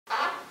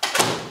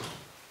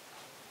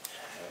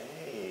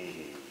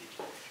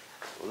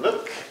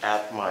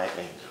at my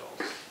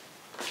angels.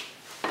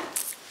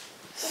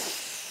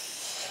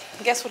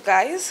 Guess what,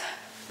 guys?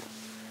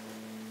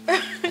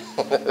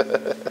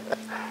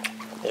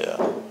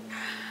 Yeah.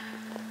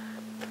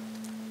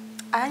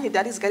 And your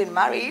daddy's getting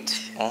married.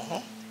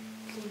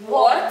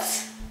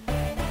 What?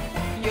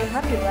 You're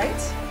happy,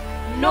 right?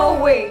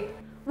 No way.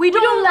 We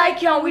don't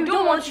like you and we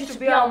don't want you to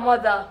be our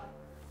mother.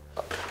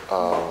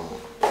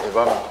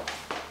 Ivana.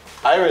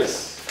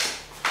 Iris.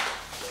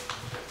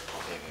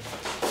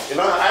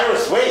 Ivana,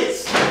 Iris,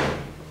 wait.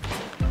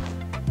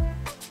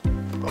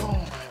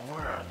 Oh my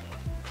word.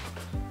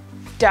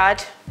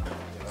 Dad,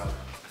 Ivana.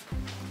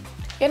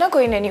 you're not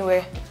going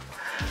anywhere.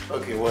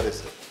 Okay, what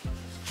is it?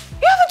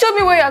 You haven't told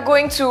me where you're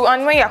going to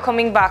and when you're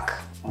coming back.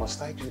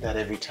 Must I do that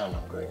every time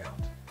I'm going out?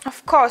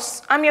 Of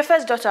course. I'm your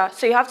first daughter,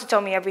 so you have to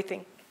tell me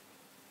everything.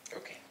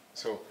 Okay,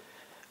 so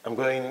I'm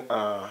going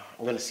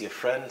to see a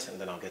friend, and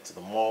then I'll get to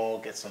the mall,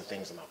 get some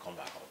things, and I'll come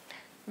back home.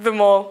 The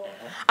mall.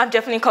 I'm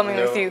definitely coming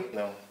with you.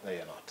 No, you're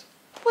not.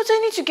 But I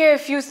need to get a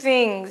few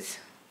things.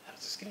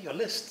 Just give me your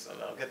list,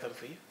 and I'll get them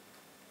for you.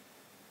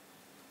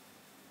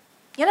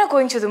 You're not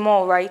going to the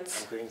mall,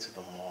 right? I'm going to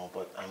the mall,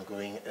 but I'm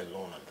going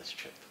alone on this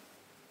trip.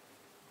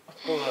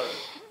 Well,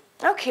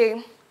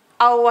 Okay.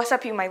 I'll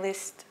WhatsApp you my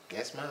list.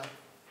 yes, ma'am.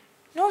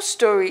 No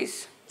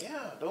stories.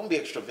 Yeah, don't be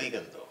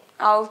extravagant, though.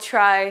 I'll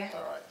try.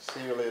 All right,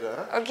 see you later,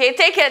 huh? Okay,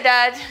 take care,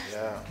 Dad.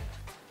 Yeah.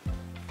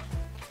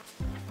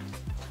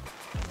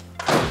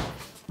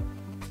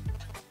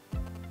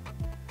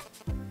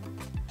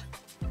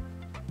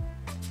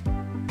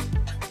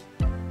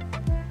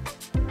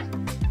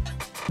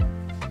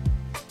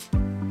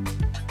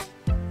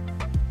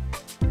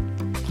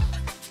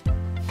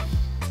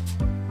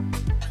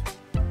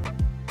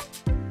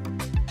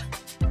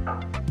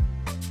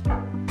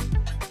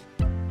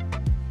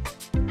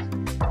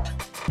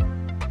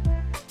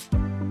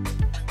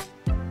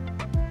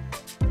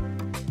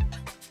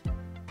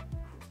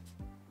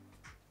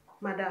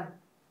 Madam,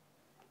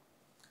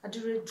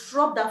 Adure,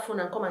 drop that phone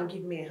and come and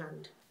give me a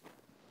hand.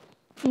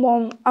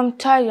 Mom, I'm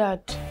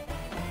tired.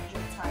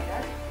 You're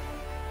tired?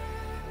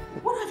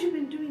 What have you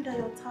been doing that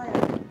you're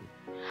tired?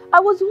 I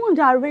was the one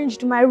that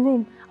arranged my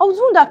room. I was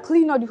the one that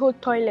cleaned all the whole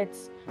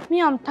toilets.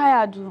 Me, I'm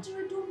tired.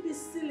 Adure, don't be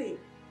silly.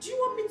 Do you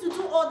want me to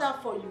do all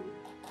that for you?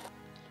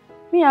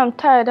 Me, I'm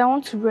tired. I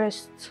want to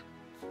rest.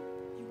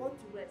 You want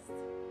to rest?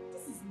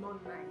 This is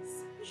not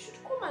nice. You should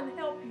come and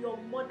help your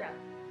mother.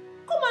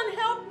 Come and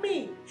help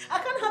me. I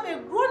can't have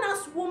a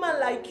grown-ass woman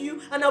like you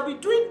and I'll be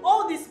doing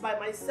all this by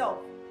myself.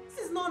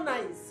 This is not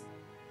nice.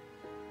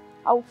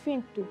 I'll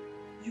faint too.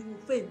 You will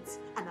faint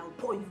and I'll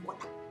pour you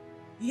water.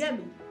 You hear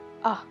me?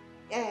 Ah.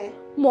 Eh?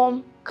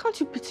 Mom, can't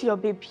you pity your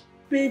baby?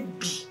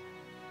 Baby.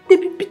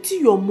 Baby, pity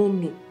your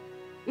mommy.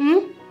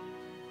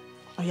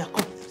 Oh yeah,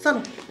 come. Stand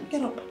up.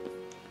 Get up.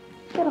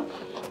 Get up.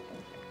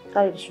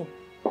 Carry the shoe.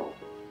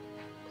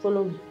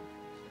 Follow me.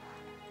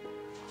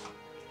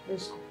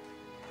 Let's go.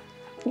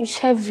 It's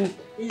heavy.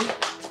 Yeah.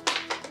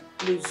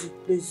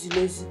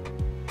 Lazy.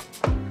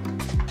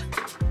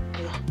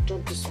 Yeah,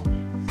 jump this one.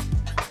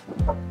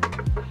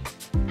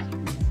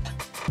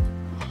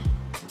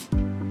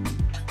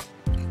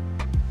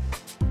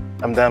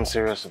 I'm damn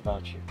serious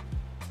about you.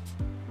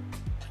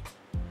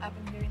 I've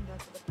been hearing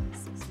that for the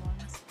past 6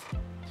 months.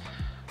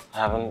 I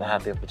haven't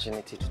had the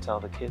opportunity to tell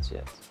the kids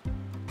yet.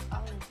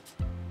 Oh.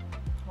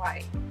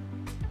 Why?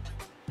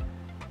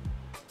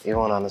 You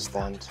won't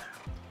understand.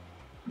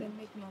 Then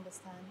make me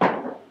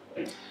understand.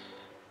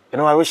 You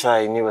know, I wish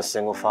I knew a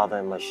single father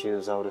in my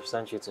shoes. I would have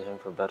sent you to him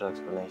for a better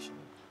explanation.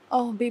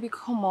 Oh, baby,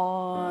 come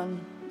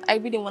on. I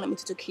really want to meet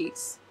the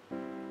kids.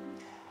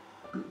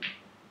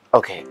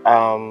 Okay,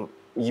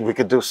 we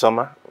could do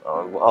summer.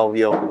 I'll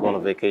be able to go on a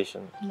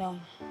vacation. No,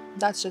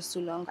 that's just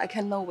too long. I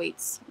cannot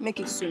wait. Make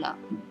it sooner.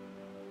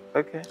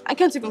 Okay. I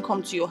can't even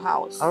come to your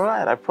house. All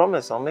right, I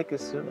promise. I'll make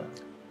it sooner.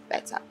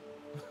 Better.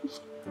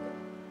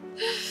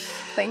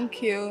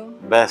 Thank you.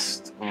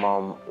 Best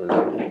mom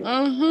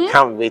ever.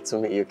 Can't wait to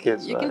meet your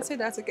kids. You right? can say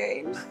that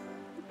again.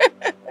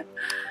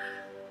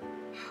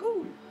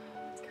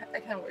 I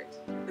can't wait.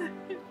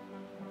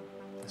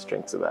 Let's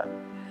drink to that.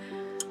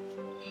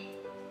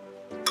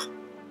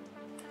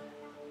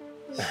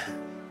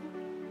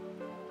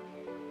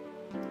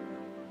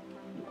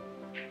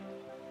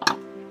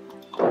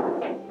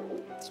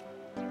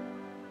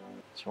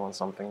 Do you want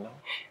something now?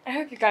 I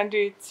hope you can do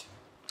it.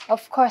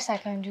 Of course I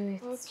can do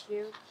it. Thank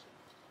you.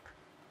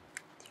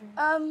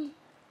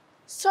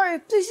 Sorry,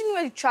 please tell me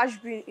where the trash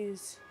bin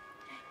is.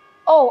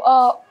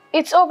 Oh,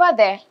 it's over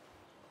there.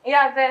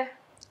 Yeah, there.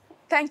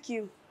 Thank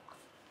you.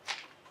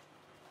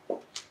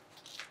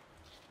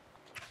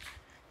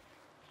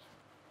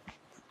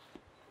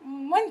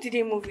 When did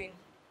he move in?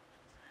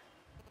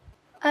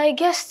 I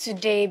guess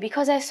today,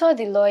 because I saw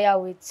the lawyer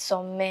with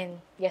some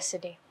men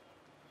yesterday.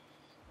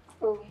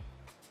 Oh.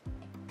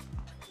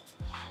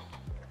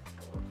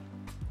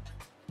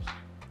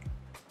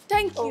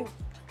 Thank you.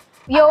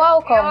 You're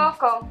welcome. You're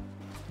welcome.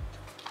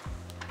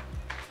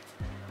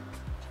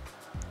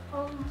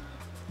 Um,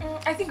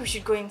 I think we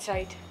should go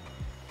inside.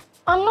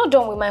 I'm not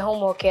done with my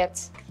homework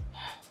yet.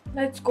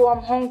 Let's go,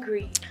 I'm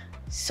hungry.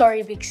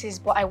 Sorry, big sis,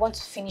 but I want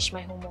to finish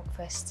my homework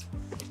first.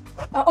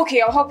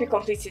 Okay, I'll help you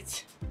complete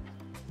it.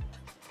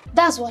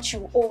 That's what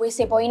you always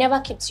say, but you never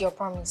keep to your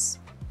promise.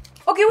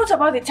 Okay, what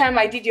about the time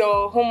I did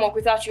your homework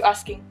without you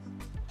asking?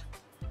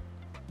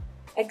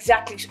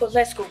 Exactly, so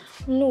let's go.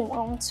 No, I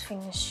want to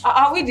finish.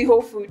 I'll eat the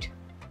whole food.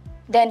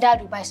 Then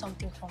Dad will buy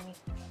something for me.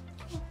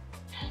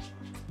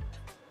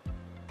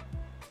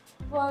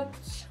 But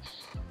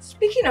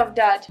speaking of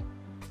Dad,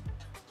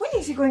 when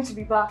is he going to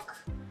be back?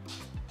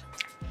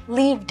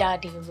 Leave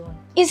Daddy alone.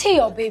 Is he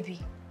your baby?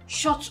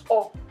 Shut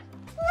up.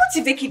 What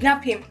if they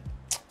kidnap him?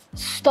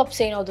 Stop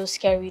saying all those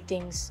scary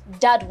things.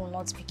 Dad will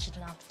not be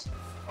kidnapped.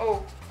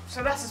 Oh,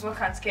 so that is what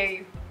can't scare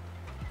you.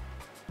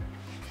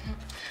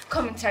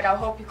 Come inside, I'll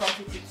help you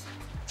complete it.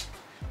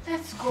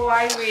 Let's go,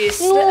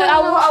 Iris. No. I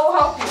will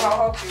help you, I'll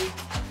help you.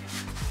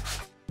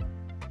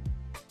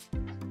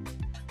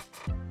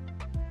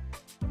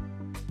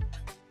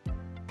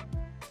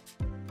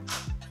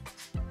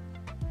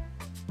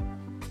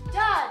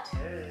 Dad!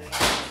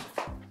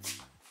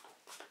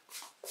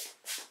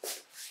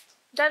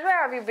 Dad,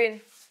 where have you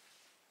been?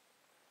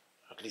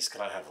 At least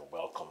can I have a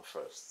welcome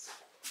first?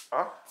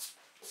 Huh?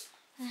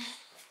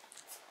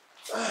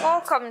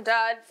 Welcome,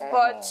 Dad,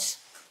 but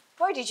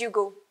where did you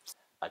go?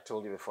 I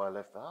told you before I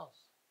left the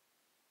house.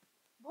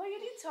 Boy, you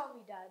didn't tell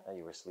me, Dad. Oh,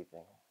 you were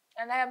sleeping.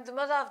 And I am the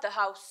mother of the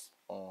house.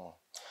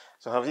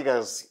 So have you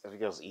guys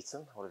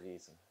eaten? What have you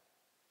eaten?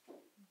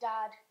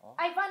 Dad,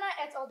 Ivana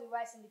ate all the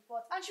rice in the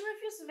pot and she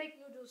refused to make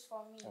noodles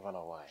for me.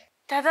 Ivana, why?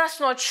 Dad, that's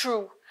not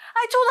true.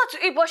 I told her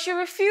to eat, but she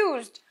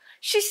refused.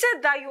 She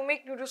said that you'll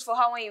make noodles for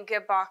her when you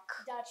get back.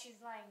 Dad, she's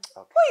lying. Okay.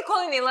 Who are you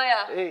calling a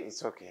liar? Hey,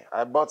 it's okay.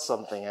 I bought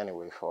something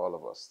anyway for all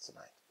of us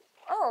tonight.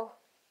 Oh,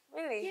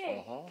 really?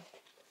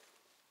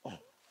 Yeah.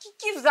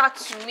 Give that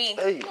to me.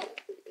 Hey,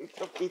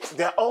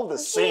 they're all the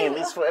same.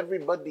 It's for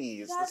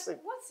everybody. It's Dad, the same.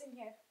 what's in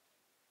here?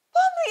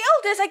 Well, I'm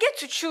the eldest. I get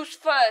to choose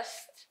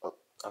first. Oh,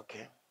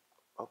 okay.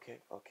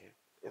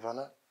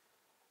 Ivana,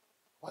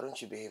 why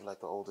don't you behave like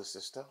the older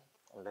sister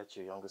and let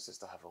your younger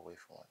sister have her way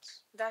for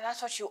once? Dad,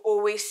 that's what you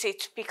always say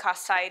to pick her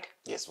side.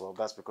 Yes, well,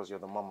 that's because you're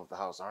the mom of the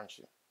house, aren't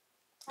you?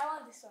 I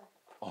want this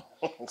one.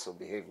 So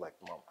behave like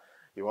mom.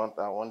 You want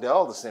that one? They're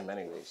all the same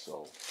anyway,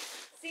 so.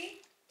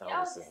 See? They're They're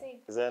all all the the same.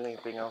 Is there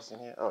anything else in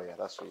here? Oh, yeah,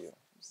 that's for you.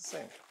 It's the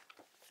same.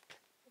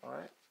 All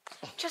right.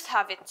 Just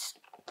have it.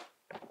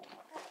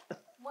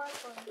 One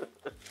for me.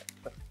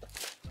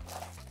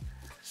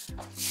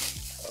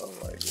 Oh,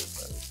 my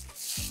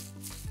goodness.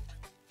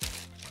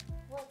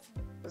 What's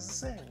It's the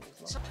same.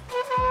 It's not...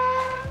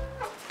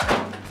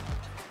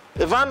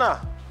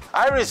 Ivana!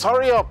 Iris,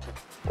 hurry up!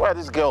 Where are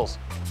these girls?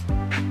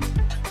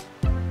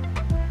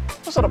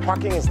 What sort of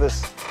parking is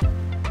this?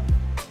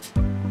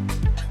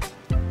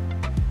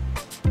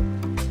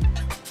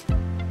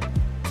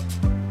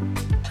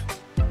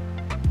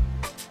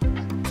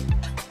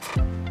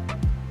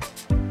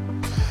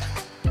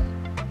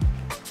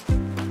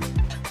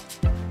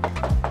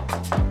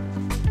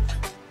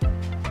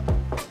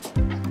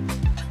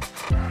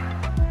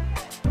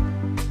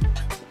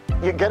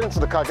 Get into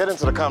the car, get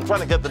into the car. I'm trying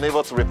to get the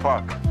neighbor to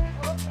repark.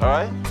 All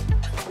right?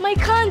 my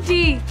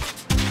candy?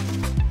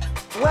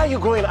 Where are you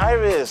going,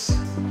 Iris?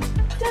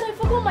 Dad, I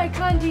forgot my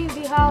candy in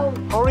the house.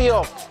 Hurry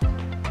up.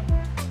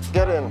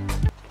 Get in.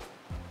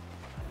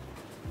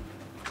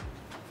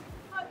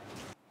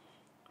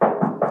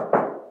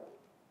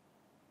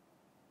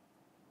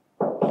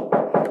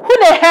 Who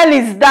the hell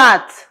is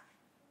that?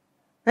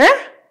 Eh?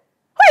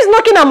 Who is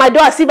knocking on my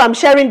door as if I'm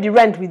sharing the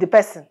rent with the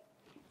person?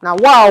 Now,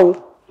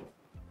 wow.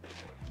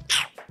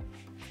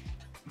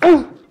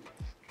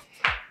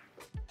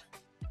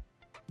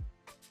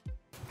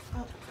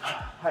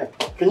 Hi,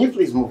 can you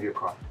please move your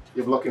car?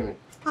 You're blocking me.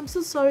 I'm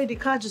so sorry, the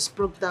car just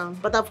broke down,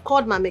 but I've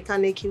called my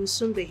mechanic, he will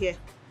soon be here.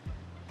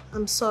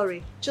 I'm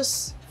sorry,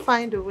 just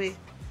find a way.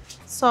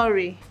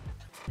 Sorry.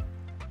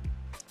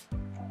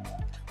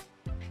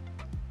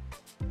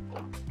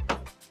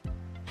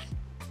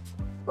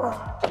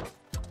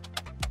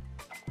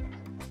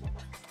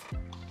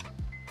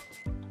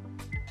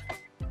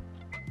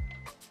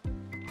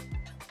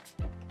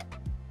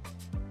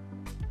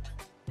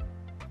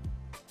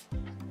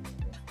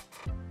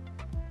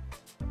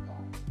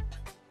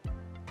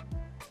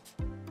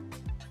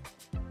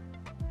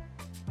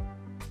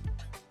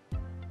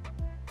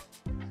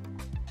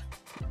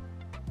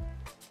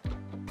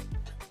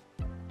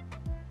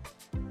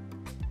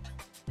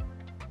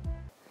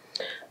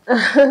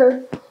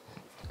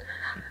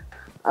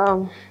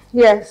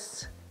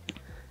 Yes.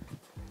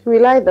 We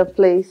like the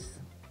place.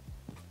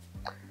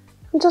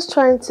 I'm just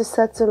trying to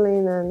settle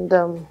in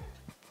and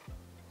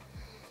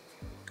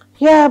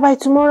yeah, by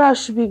tomorrow I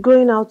should be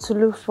going out to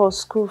look for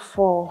school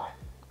for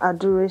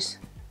Aduris.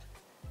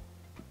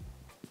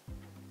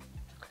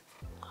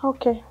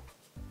 Okay.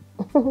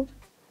 I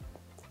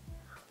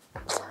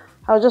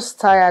was just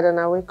tired and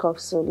I wake up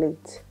so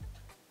late.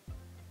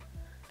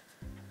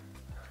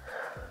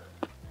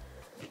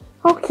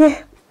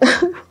 Okay.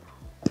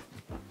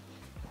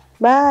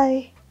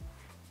 Bye.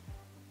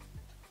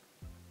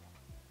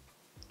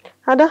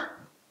 Ada,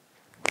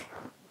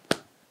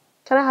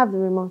 Can I have the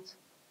remote?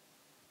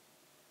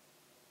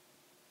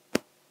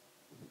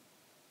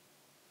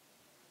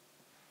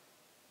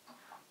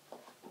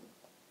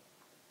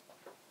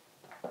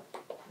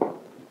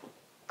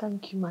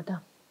 Thank you, madam.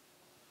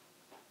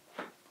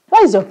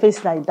 Why is your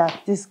face like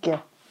that, this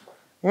girl?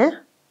 Eh?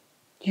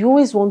 You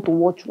always want to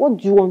watch. What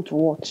do you want to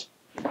watch?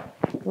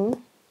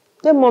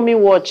 Let mommy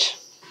watch.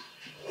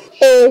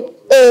 This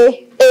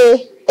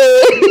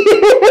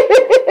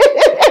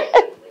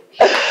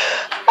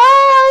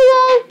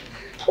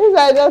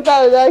my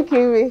daughter will not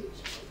kill me.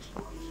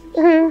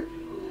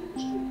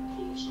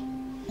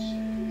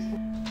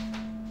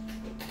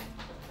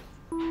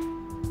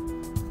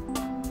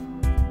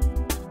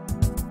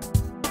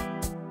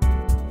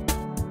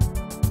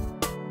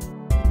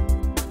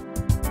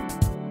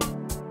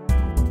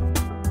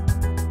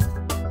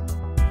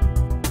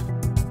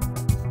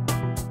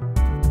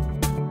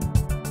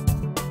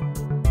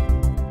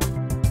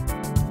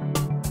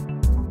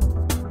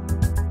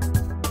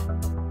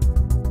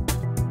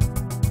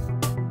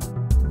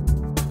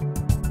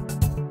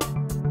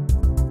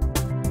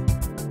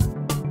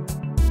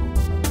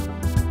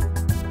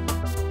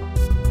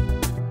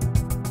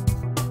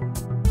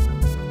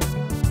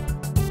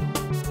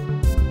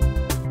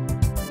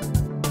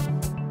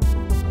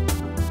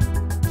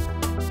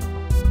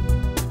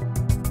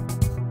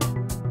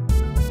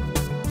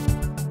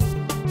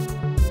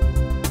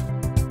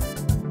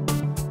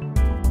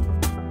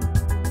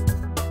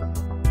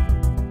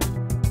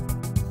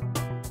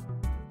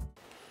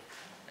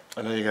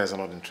 I know you guys are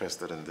not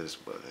interested in this,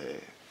 but hey.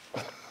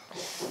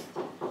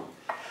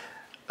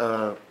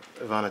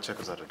 Ivana, check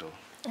us out the door.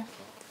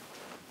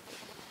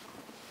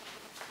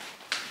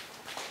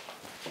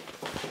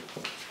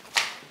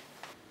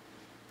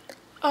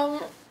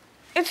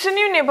 It's a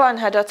new neighbor and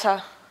her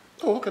daughter.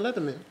 Oh, okay, let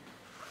them in.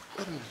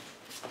 Let them in.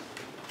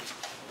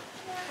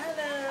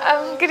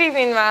 Hello. Good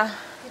evening, ma.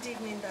 Good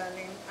evening,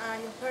 darling. Are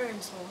your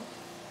parents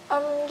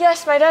home?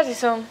 Yes, my dad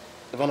is home.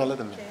 Ivana, let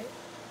them in. Okay.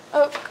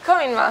 Oh,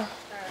 come in, ma.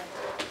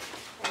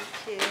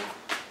 Thank you.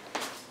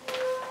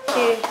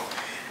 Okay.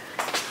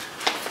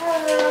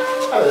 Hello.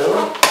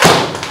 Hello.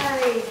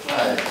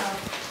 Hi.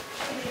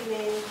 Good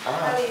evening.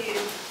 How are you?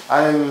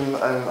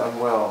 I'm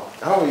well.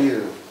 How are you?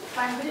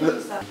 Fine. Good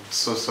evening, sir.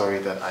 So sorry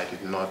that I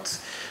did not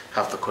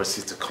have the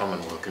courtesy to come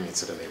and welcome you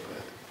to the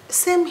neighborhood.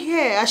 Same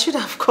here. I should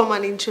have come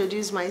and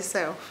introduced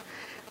myself.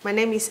 My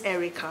name is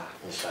Erica.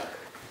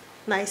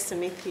 Nice to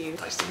meet you.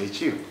 Nice to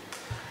meet you.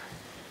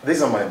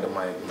 These are my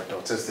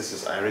daughters. This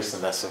is Iris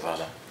and that's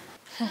Savannah.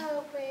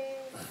 Hello, babe.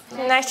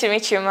 Nice to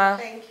meet you, ma.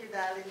 Thank you,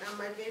 darling. And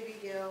my baby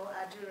girl,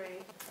 Adure.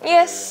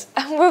 Yes,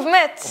 we've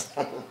met.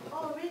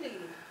 Oh, really?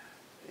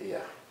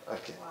 Yeah.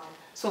 Okay. Wow.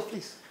 So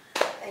please.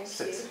 Thank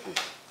Sit, you. please.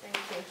 Thank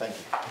you. Thank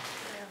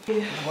you.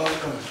 Yeah.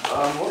 Welcome.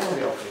 What can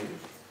we offer you?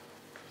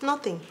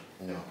 Nothing.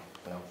 No,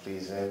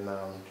 please. In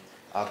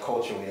our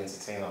culture, we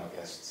entertain our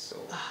guests, so.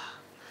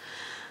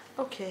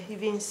 Okay,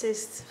 if you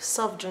insist,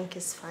 soft drink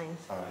is fine.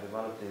 All right,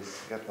 Ivana,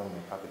 please get them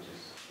in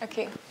packages.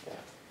 Okay. Yeah.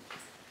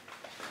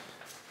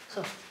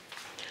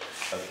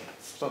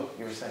 So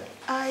you were saying?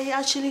 I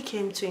actually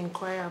came to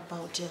inquire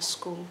about your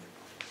school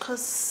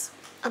because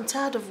I'm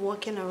tired of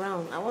walking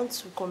around. I want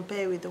to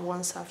compare with the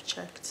ones I've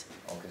checked.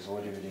 Okay, so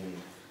what do you really need?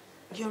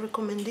 Your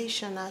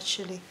recommendation,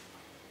 actually.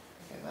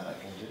 Okay, that I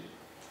can do.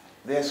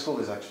 Their school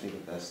is actually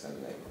the best in the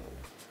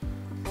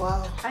neighborhood.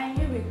 Wow. I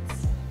knew it.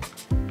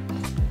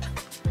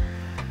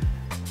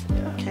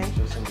 Yeah, Okay.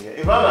 just in the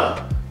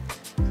Ivana!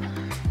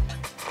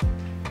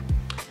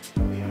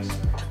 Come here, sir.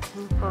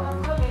 No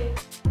problem.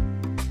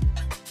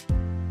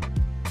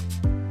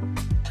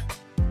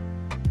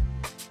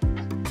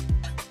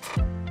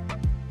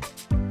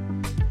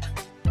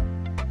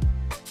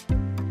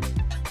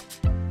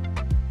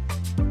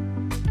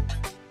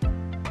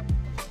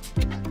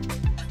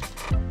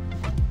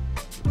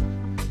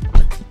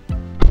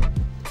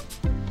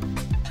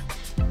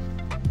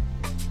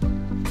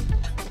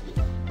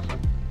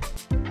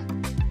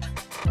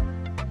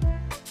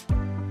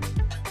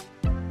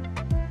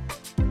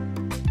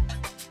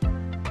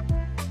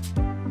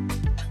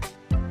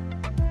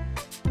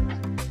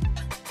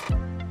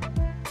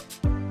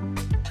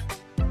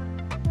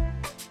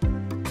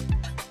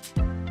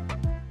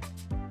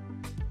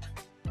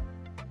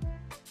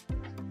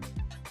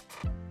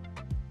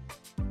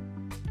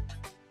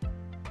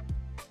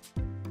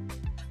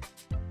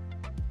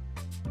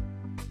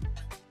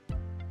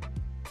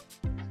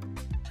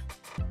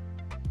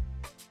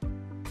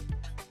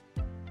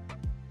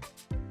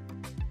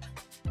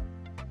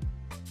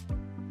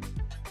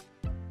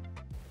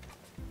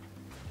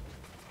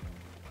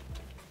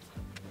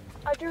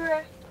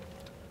 Adure,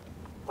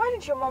 why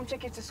didn't your mom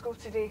take you to school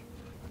today?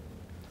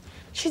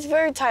 She's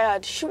very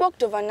tired. She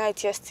worked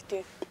overnight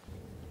yesterday.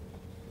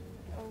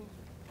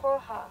 Poor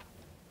her.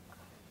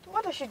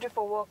 What does she do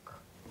for work?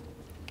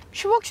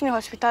 She works in a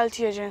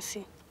hospitality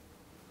agency.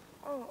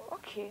 Oh,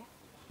 okay.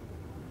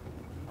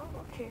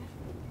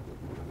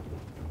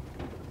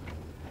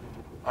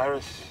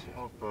 Iris, I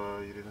hope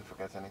you didn't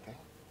forget anything.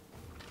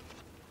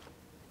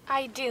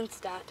 I didn't,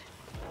 Dad.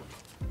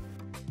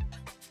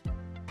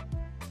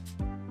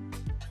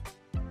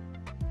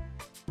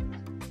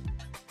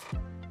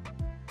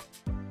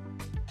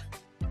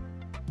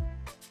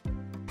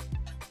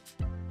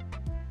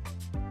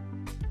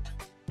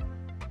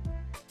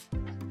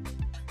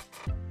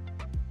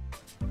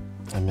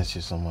 I miss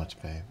you so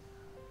much, babe.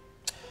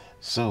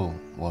 So,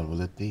 what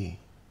will it be?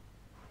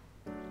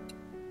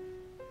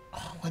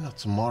 Oh, why not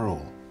tomorrow?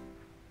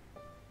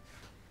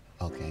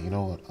 Okay, you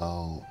know what?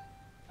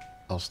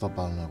 I'll stop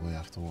by on my way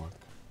after work.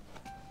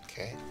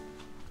 Okay?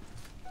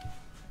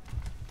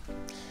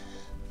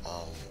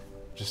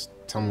 Just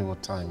tell me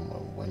what time,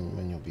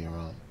 when you'll be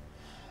around.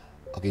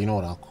 Okay, you know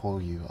what? I'll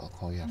call you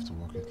after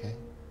work, okay?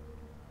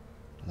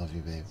 Love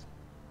you, babe.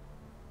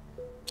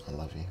 I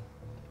love you.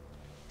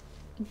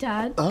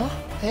 Dad?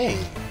 Hey.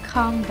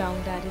 Calm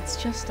down, Dad.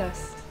 It's just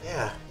us.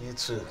 Yeah, you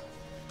too.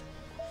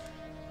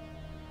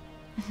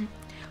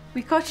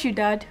 We caught you,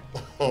 Dad.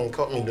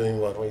 Caught me doing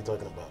what? What are you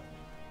talking about?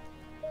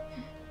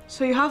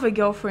 So you have a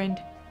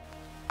girlfriend?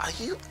 Are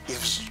you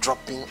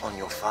eavesdropping on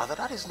your father?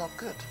 That is not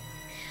good.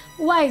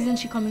 Why isn't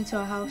she coming to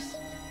our house?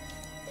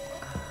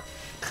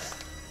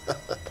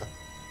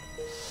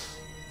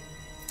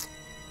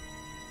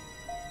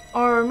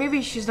 Or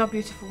maybe she's not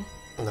beautiful.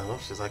 No,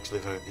 she's actually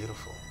very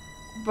beautiful.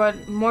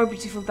 But more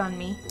beautiful than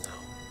me.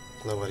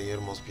 No. Nobody, you're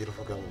the most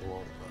beautiful girl in the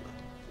world, brother.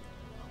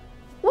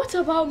 What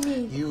about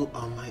me? You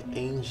are my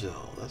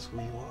angel. That's who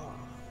you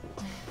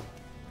are.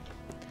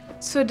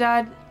 So,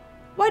 Dad,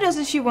 why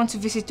doesn't she want to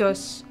visit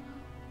us?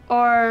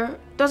 Or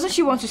doesn't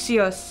she want to see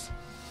us?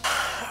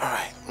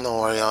 Alright, no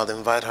worry. I'll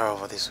invite her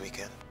over this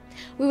weekend.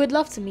 We would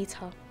love to meet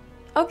her.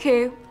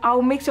 Okay,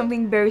 I'll make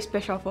something very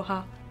special for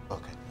her.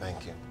 Okay,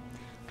 thank you.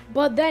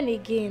 But then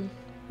again,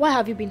 why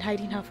have you been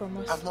hiding her from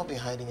us? I've not been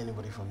hiding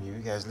anybody from you. You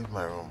guys leave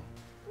my room.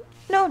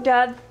 No,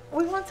 Dad.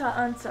 We want her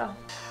answer.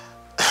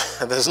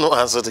 There's no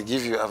answer to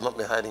give you. I've not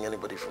been hiding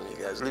anybody from you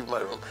guys. Leave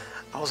my room.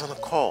 I was on a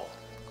call.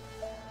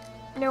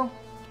 No,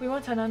 we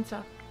want an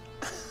answer.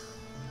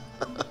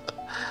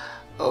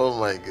 Oh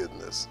my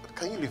goodness.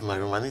 Can you leave my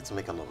room? I need to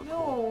make another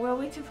call. No, we're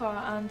waiting for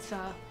our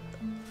answer.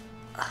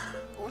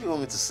 What do you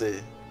want me to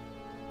say?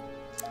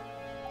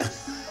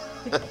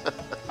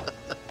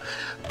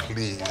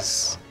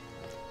 Please.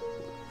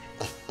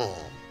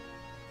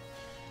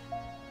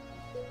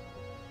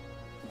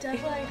 Dad,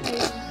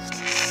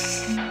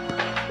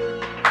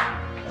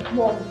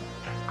 Mom,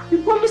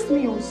 you promised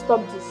me you would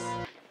stop this.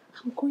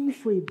 I'm going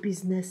for a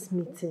business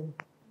meeting.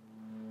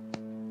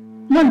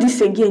 Not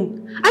this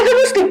again. I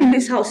cannot sleep in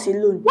this house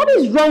alone. What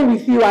is wrong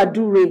with you,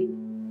 Adure?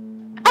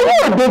 Are you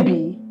a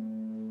baby?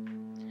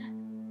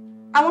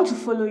 I want to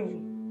follow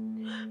you.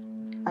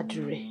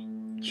 Adure,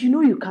 you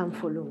know you can't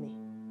follow me.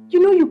 You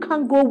know you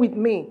can't go with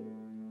me.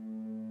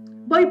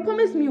 But you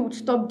promised me you would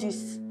stop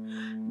this.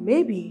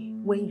 Maybe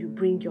when you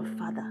bring your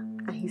father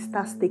and he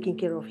starts taking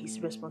care of his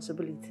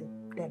responsibility,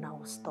 then I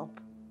will stop.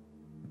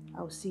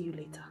 I will see you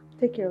later.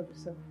 Take care of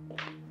yourself.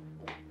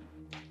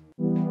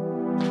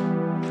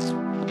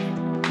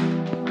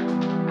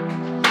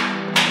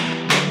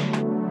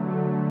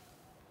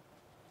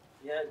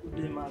 Yeah, good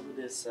day, ma. Good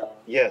day, sir.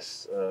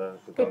 Yes.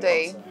 Good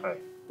day. Hi.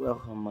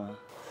 Welcome, ma.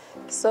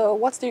 So,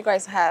 what do you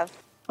guys have?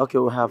 Okay,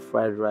 we have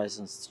fried rice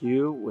and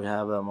stew. We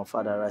have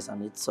ofada rice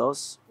and meat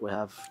sauce. We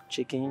have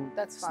chicken.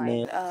 That's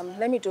snail. fine.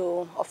 Let me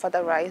do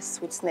ofada rice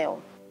with snail.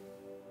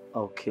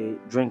 Okay,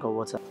 drink or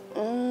water.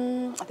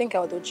 I think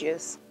I'll do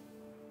juice.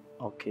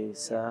 Okay,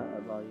 sir. How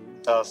about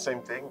you?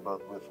 Same thing, but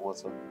with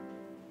water.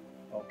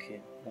 Okay,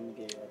 let me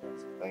get you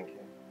that. Thank you.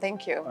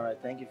 Thank you. All right,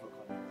 thank you for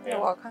coming.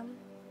 You're welcome.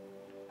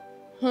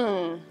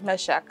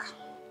 Meshach.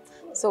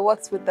 So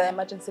what's with the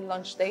emergency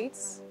lunch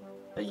dates?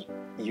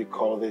 You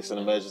call this an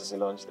emergency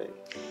lunch date?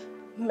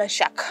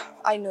 Meshach,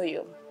 I know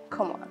you.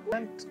 Come on.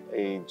 Can't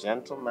a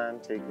gentleman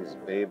take his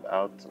babe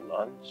out to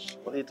lunch?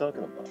 What are you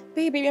talking about?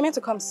 Baby, you're meant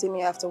to come see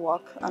me after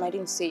work and I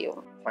didn't see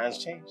you. Plans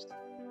changed.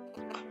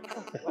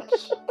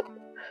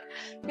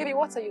 Baby,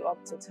 what are you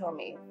up to? Tell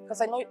me.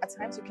 Because I know at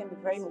times you can be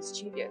very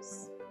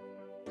mischievous.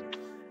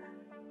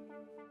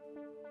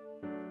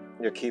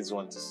 Your kids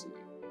want to see you.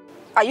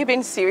 Are you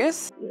being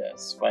serious?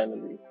 Yes,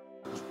 finally.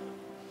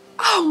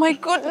 Oh my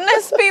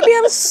goodness, baby,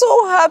 I'm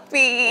so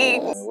happy.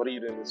 What are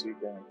you doing this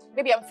weekend?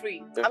 Baby, I'm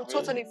free. I'm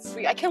totally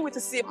free. I can't wait to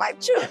see my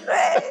children.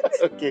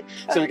 Okay,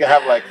 so we can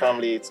have like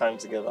family time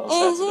together on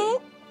Saturday.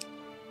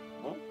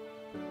 All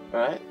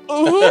right?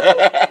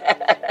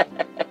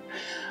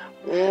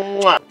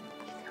 Mwah.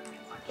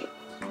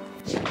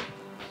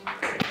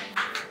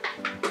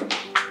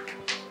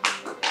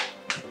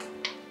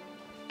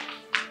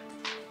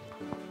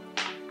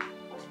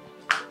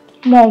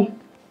 Mom.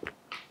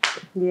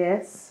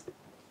 Yes?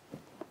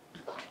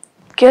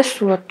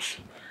 Guess what?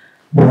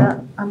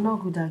 Yeah, I'm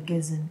not good at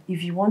guessing.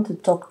 If you want to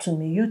talk to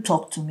me, you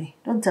talk to me.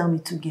 Don't tell me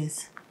to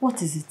guess.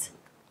 What is it?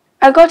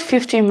 I got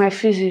 50 in my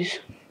physics.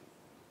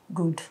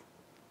 Good.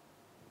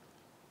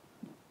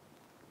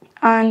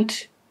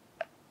 And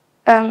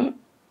I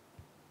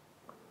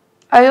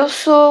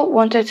also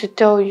wanted to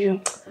tell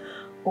you.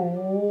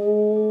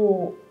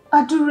 Oh,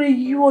 Adure,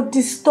 you are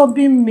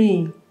disturbing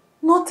me.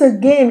 Not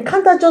again.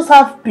 Can't I just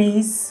have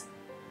peace?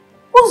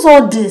 What's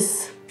all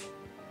this?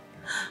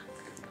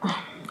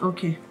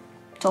 Okay,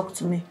 talk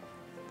to me.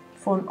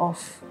 Phone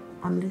off.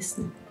 I'm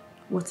listening.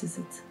 What is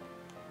it?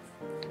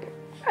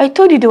 I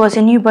told you there was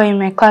a new boy in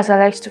my class that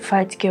likes to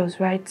fight girls,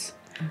 right?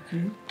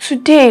 Okay.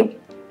 Today,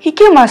 He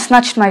came and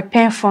snatched my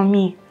pen from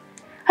me.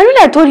 And when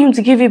I told him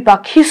to give it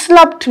back, he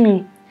slapped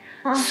me.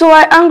 So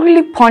I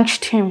angrily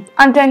punched him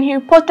and then he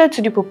reported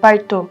to the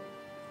proprietor.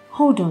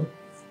 Hold on.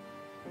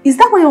 Is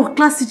that why your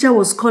class teacher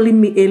was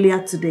calling me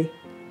earlier today?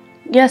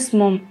 Yes,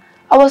 Mom.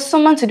 I was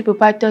summoned to the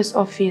proprietor's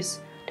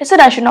office. They said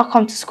I should not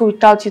come to school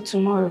without you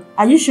tomorrow.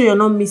 Are you sure you're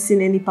not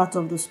missing any part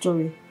of the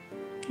story?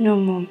 No,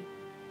 Mom.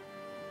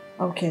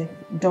 Okay,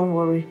 don't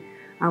worry.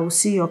 I will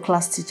see your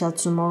class teacher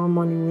tomorrow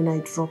morning when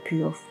I drop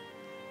you off.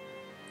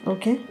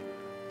 Okay?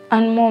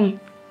 And Mom.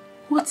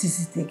 What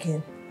is it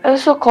again? I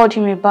also called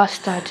him a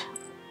bastard.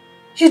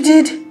 You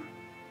did?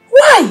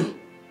 Why?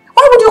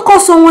 Why would you call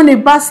someone a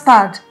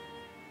bastard?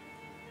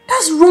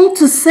 That's wrong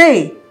to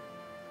say.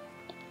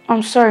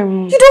 I'm sorry,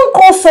 Mom. You don't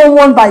call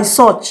someone by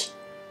such.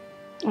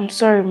 I'm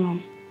sorry,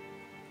 Mom.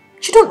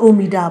 You don't owe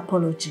me that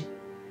apology.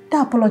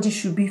 That apology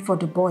should be for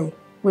the boy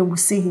when we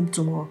see him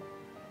tomorrow.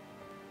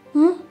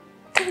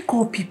 Don't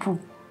call people.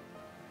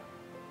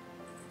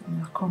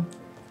 Now come.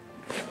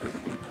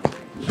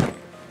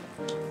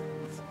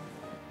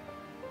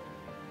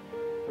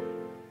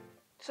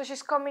 So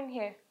she's coming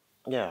here?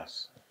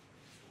 Yes.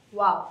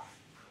 Wow.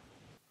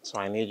 So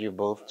I need you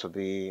both to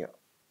be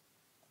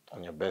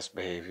on your best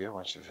behavior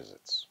when she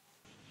visits.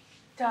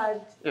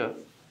 Dad. Yeah.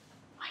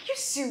 Are you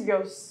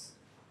serious?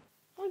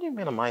 What do you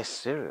mean, am I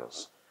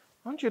serious?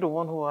 Aren't you the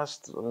one who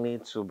asked me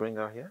to bring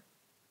her here?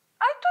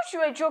 I thought you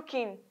were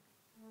joking.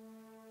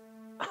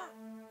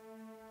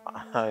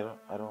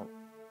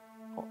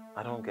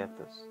 I don't get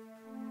this.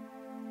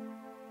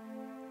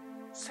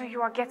 So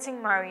you are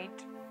getting married?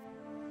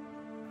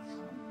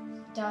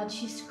 Dad,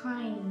 she's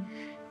crying.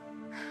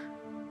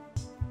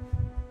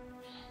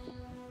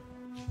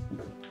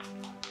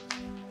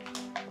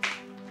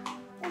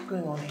 What's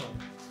going on here?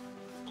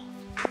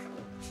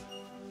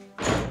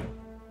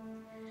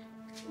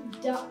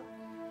 Dad.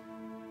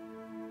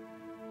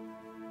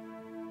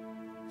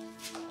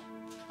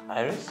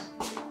 Iris?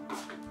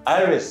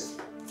 Iris!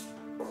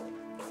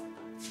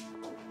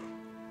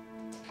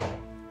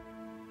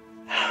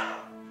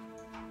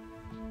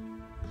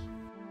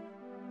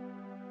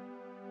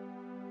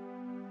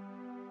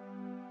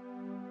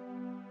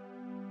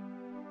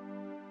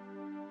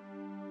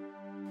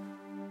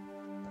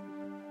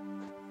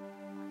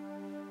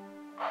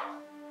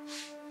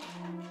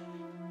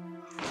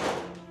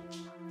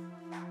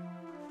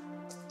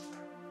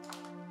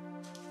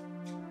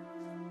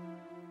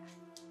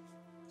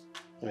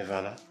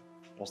 Ivana,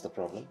 what's the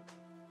problem?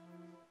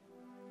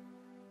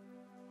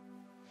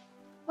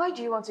 Why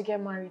do you want to get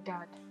married,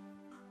 Dad?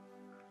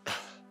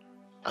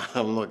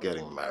 I'm not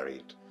getting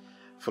married.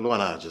 Fulu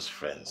and I are just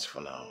friends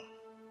for now.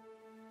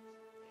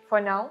 For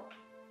now?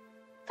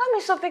 That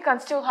means something can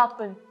still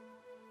happen.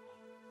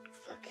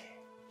 Okay.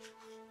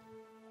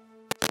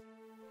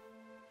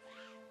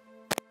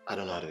 I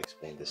don't know how to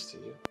explain this to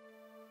you.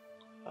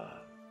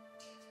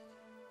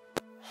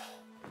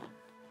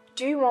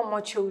 Do you want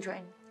more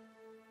children?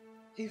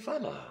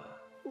 Ivana.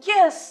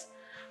 Yes,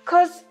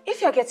 because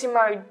if you're getting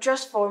married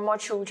just for more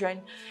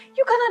children,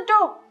 you can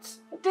adopt.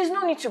 There's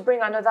no need to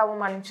bring another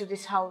woman into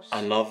this house.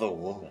 Another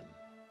woman?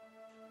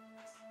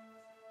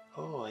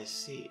 Oh, I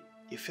see.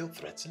 You feel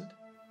threatened?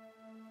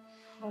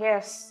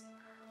 Yes,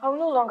 I will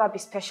no longer be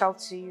special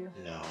to you.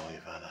 No,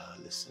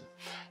 Ivana, listen.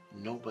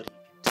 Nobody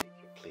can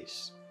take your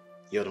place.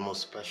 You're the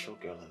most special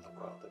girl in the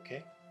world,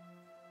 okay?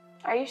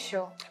 Are you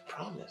sure? I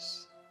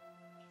promise.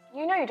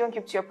 You know you don't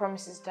keep to your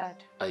promises,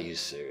 Dad. Are you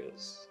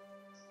serious?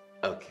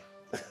 Okay.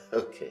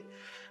 Okay.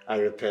 I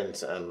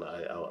repent and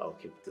I'll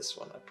keep this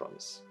one, I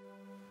promise.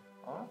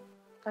 Huh?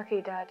 Okay,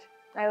 Dad.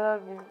 I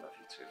love you. I love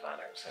you too,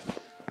 Ivana.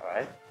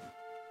 Alright?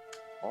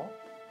 Huh?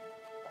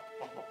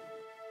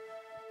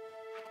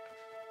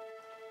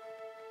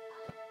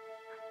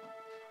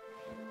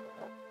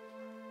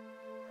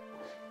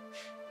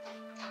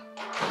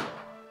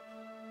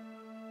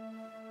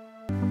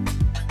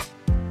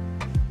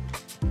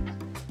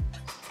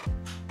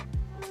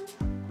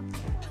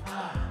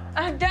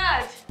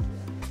 Dad!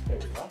 There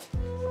we go.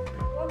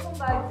 Welcome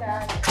back,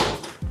 Dad.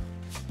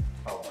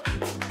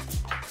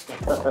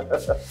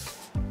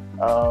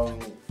 Oh.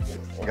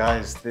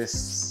 Guys,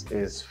 this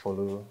is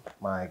Folu,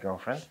 my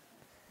girlfriend.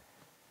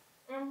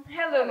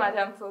 Hello,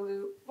 Madam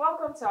Folu.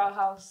 Welcome to our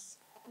house.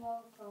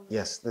 Welcome.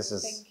 Yes, this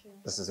is Thank you.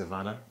 this is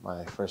Ivana,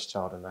 my first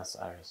child, and that's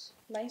Iris.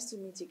 Nice to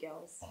meet you,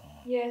 girls.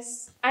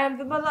 Yes, I am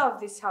the mother of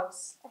this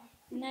house.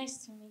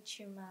 Nice to meet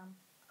you, ma'am.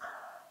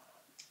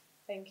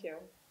 Thank you.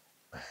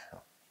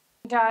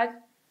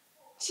 Dad,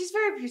 she's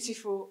very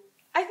beautiful.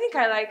 I think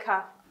I like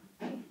her.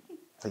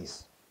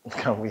 Please,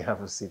 can we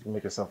have a seat?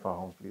 Make yourself at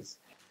home, please.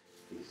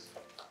 Please.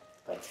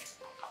 Thank you.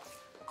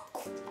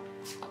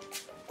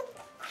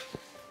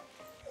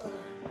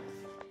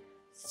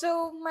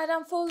 So,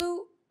 Madam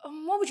Folu,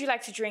 what would you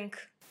like to drink?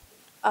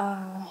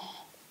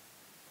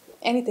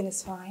 Anything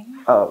is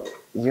fine.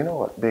 You know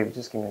what, babe?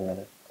 Just give me a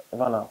minute.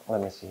 Ivana,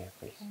 let me see you,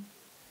 please.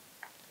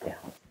 Yeah.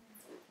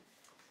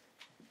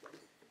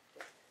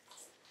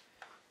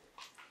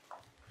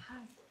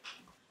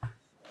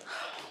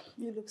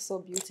 You look so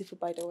beautiful,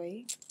 by the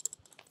way.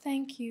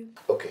 Thank you.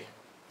 Okay.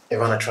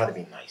 Ivana, try to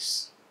be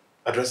nice.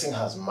 Addressing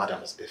her as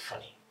madam is a bit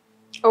funny.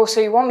 Oh, so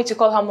you want me to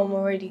call her mom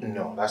already?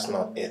 No, that's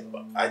not it.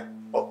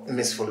 But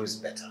Miss Fulu is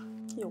better.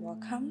 You're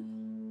welcome.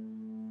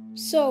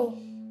 So,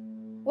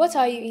 what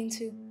are you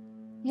into?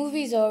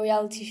 Movies or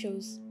reality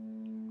shows?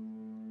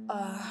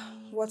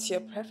 What's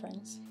your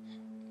preference?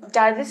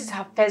 Dad, this is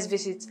her first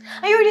visit.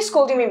 And you're already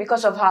scolding me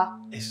because of her.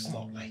 It's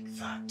not like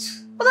that.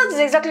 But that is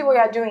exactly what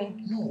you're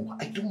doing. No,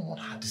 I don't want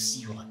her to see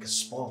you like a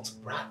spoiled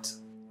brat.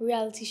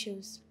 Reality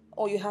shows.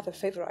 Or you have a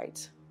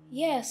favorite?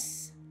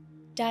 Yes,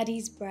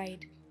 Daddy's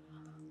Bride.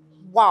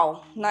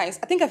 Wow, nice.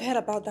 I think I've heard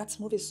about that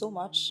movie so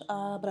much,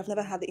 but I've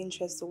never had the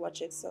interest to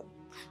watch it, so...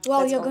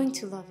 Well, you're going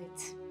to love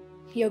it.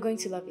 You're going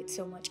to love it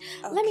so much.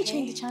 Okay. Let me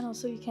change the channel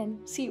so you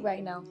can see it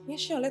right now. Yeah,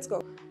 sure, let's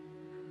go.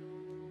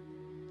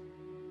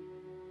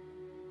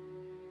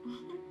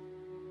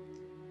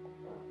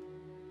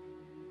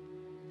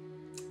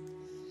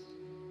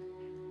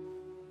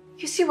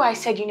 You see why I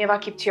said you never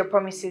keep to your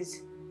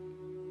promises?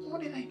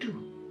 What did I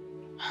do?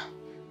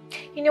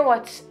 You know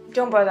what?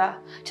 Don't bother.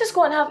 Just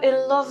go and have a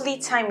lovely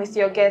time with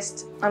your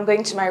guest. I'm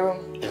going to my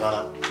room.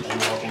 Ivana, are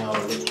you walking out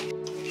of it?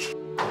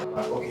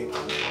 Okay,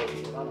 I'm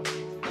sorry, Ivana.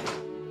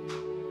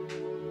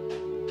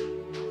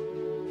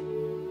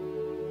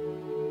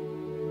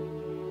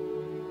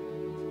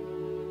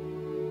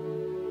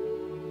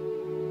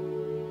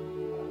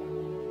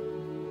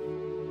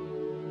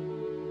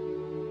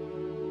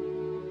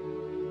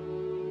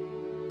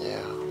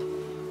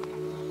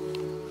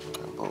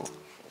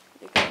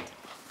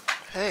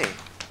 Hey,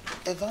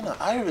 Ivana,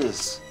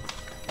 Iris,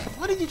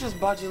 why did you just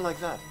barge in like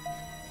that?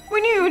 We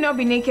knew you would not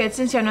be naked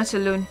since you're not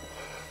alone.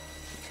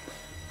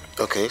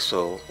 Okay,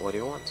 so what do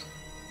you want?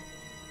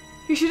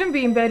 You shouldn't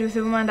be in bed with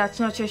a woman that's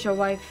not yet your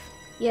wife.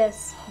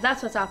 Yes,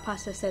 that's what our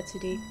pastor said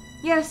today.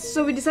 Yes,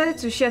 so we decided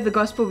to share the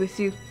gospel with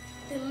you.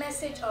 The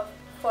message of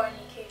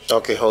fornication.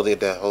 Okay, hold it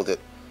there, hold it.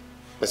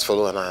 Miss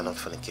Follow and I are not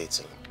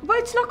fornicating. But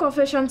it's not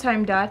confession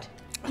time, Dad.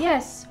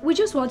 Yes, we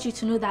just want you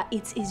to know that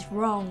it is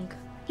wrong.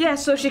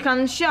 Yes, so she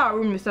can share a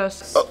room with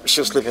us. Oh,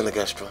 she'll sleep in the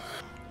guest room.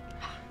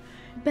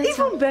 Better.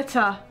 Even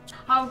better.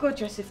 I'll go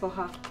dress it for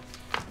her.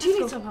 Do you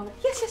need some help?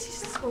 Yes,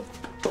 let's go.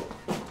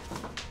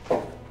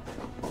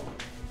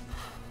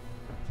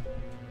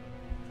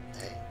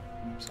 Hey,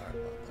 I'm sorry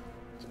about that.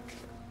 It's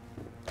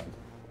okay.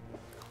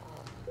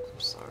 I'm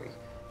sorry.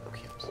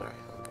 Okay, I'm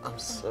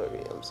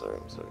sorry.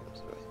 I'm sorry. Okay.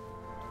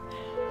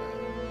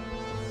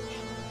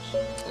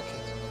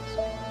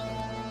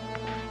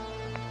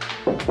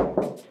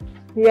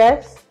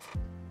 Yes?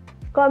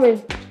 Come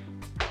in.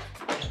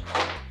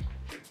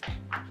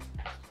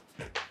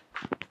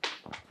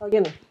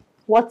 Again,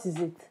 what is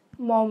it?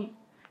 Mom,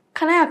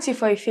 can I ask you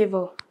for a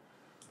favor?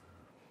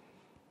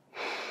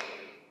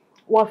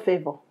 What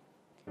favor?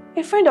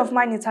 A friend of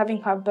mine is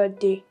having her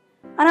birthday,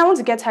 and I want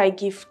to get her a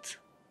gift.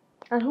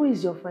 And who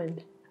is your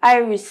friend?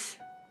 Iris.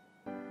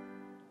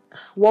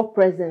 What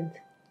present?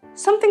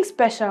 Something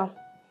special.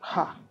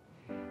 Ha.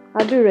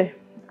 Adure,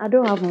 I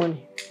don't have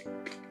money.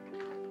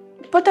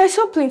 But I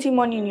saw plenty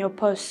money in your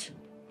purse.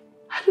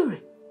 Adure,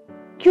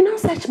 you now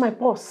search my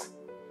purse.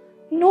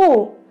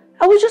 No,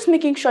 I was just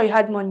making sure you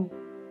had money.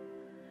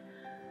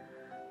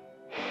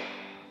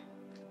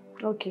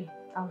 Okay,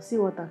 I'll see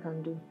what I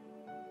can do.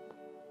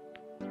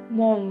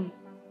 Mom.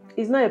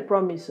 It's not a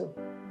promise, so.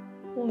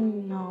 Oh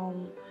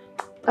no.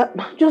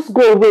 Just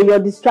go away, you're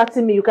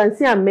distracting me. You can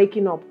see I'm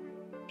making up.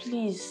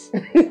 Please.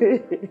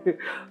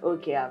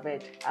 Okay, I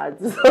bet.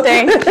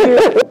 Thank you.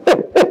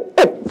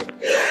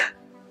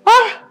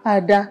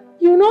 Ada,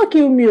 you will not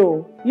kill me.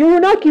 Oh. You will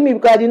not kill me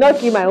because I did not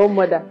kill my own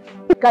mother.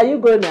 Can you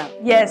go now?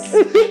 Yes.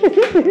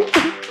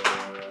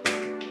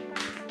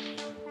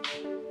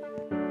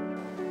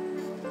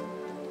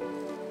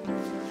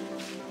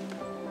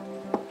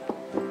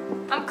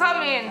 I'm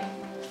coming.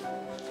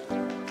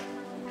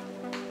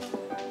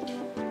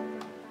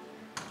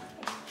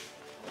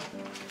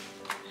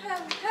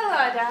 Hello,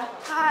 Ada.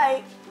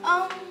 Hi.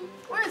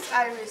 Where is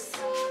Iris?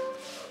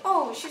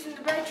 Oh, she's in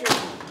the bedroom.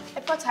 I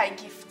bought her a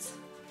gift.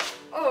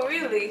 Oh,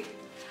 really?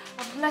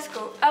 Let's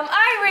go.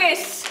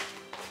 Iris!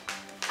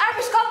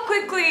 Iris, come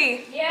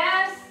quickly.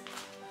 Yes?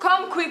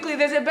 Come quickly.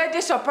 There's a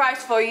birthday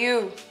surprise for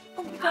you.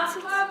 Oh, you can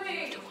sit.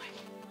 Hurry.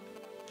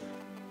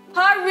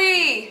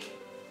 Hurry!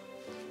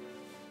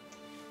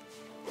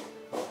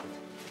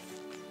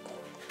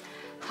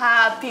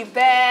 Happy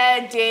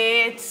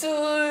birthday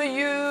to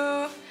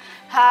you.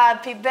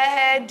 Happy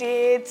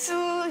birthday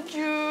to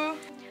you.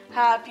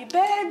 Happy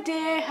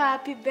birthday,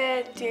 happy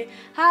birthday,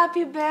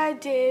 happy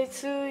birthday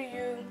to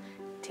you.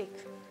 Take.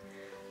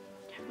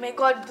 May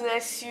God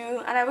bless you,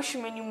 and I wish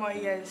you many more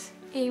years.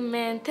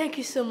 Amen. Thank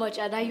you so much,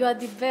 Ada. You are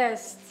the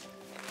best.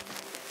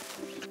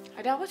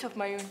 Ada, what of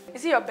my own?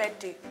 Is it your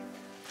birthday?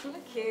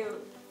 Okay.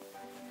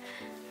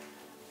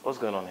 What's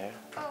going on here?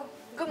 Oh,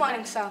 good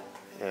morning, sir.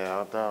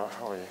 Yeah, Ada,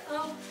 how are you?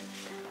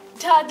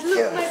 Dad,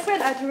 look, my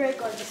friend Adure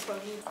got this for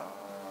me.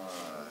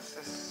 This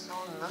is so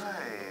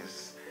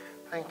nice.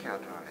 Thank you,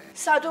 Adore.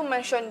 Sir, don't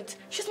mention it.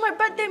 She's my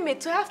birthday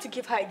mate, so I have to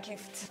give her a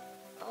gift.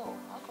 Oh,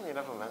 how come you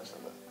never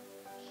mentioned that?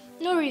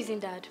 No reason,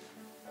 Dad.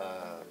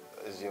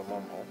 Is your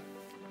mom home?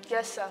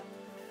 Yes, sir.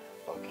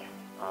 Okay.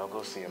 I'll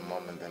go see your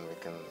mom and then we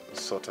can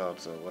sort out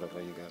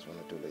whatever you guys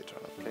want to do later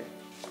on, okay?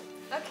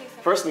 Okay,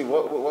 sir. Firstly,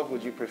 what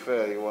would you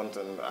prefer? You want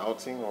an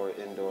outing or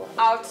indoor?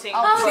 Outing.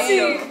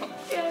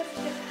 Yes.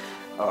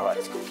 All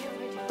right.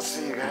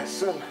 See you guys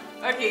soon.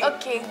 Okay.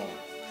 Okay.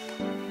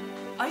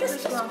 Are you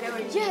supposed to go and get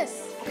ready?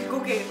 Yes. Okay, go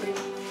get ready.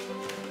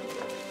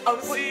 I'll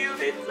see you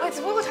later.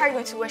 Wait, what are you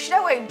going to wear? Should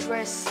I wear a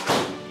dress?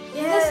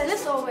 Yes.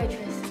 Let's all wear a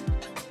dress.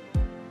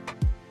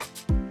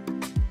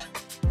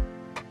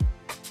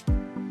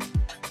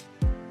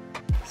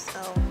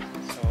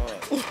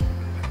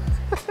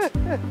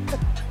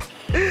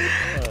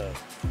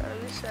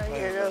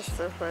 You're just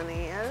so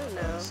funny. I don't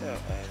know.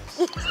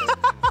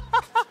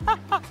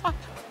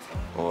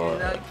 Well, You're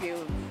not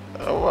cute.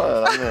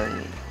 well, I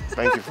mean,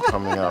 thank you for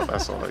coming out.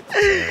 That's all I can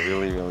say. I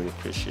really, really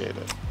appreciate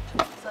it.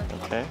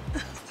 Okay?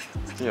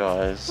 Your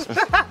eyes.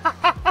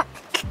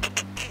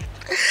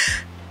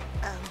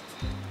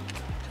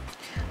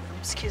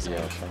 Excuse me.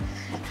 Yeah, sure.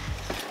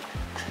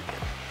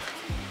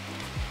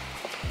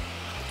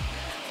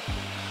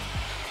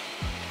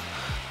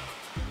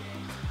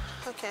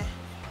 Okay.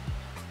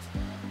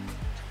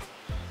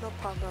 No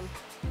problem.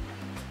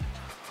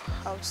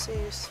 I'll see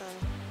you soon.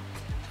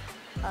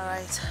 All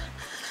right.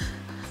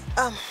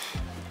 I'm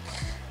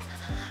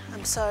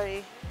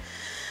sorry.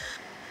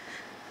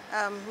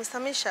 Mr.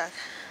 Mishak.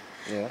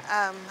 Yeah?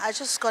 I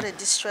just got a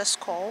distress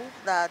call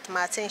that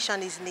my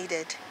attention is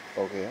needed.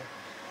 Okay.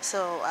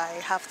 So I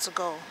have to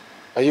go.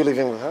 Are you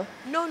living with her?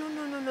 No.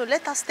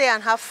 Let her stay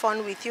and have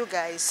fun with you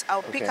guys.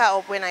 I'll pick her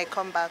up when I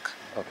come back.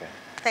 Okay.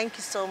 Thank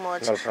you so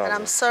much. No problem. And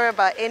I'm sorry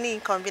about any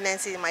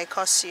inconvenience it might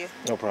cause you.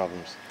 No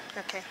problems.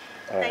 Okay.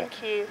 All right.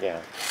 Thank you.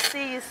 Yeah.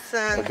 See you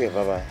soon. Okay,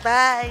 bye-bye.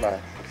 Bye.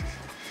 Bye.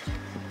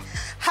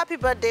 Happy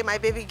birthday, my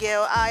baby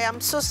girl. I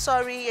am so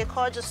sorry. A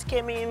call just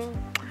came in.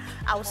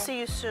 I'll see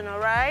you soon, all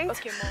right?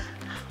 Okay, Mom.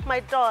 My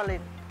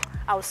darling,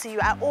 I'll see you.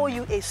 I owe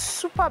you a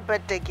super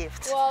birthday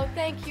gift. Well,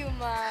 thank you,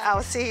 Ma.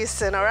 I'll see you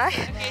soon, all right?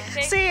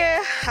 Okay, see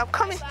you. I'm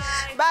coming.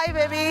 Bye,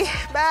 baby.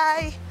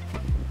 Bye.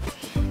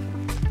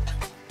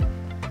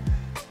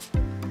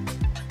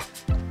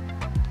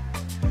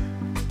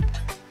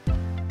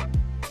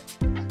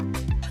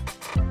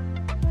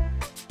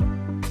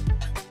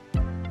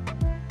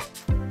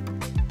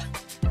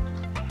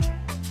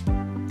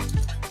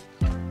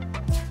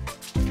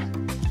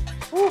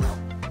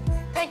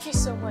 Thank you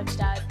so much,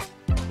 Dad.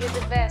 You're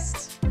the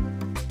best.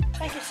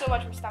 Thank you so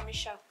much, Mr.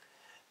 Michelle.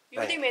 You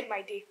really made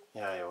my day.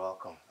 Yeah, you're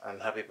welcome.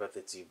 And happy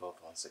birthday to you both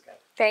once again.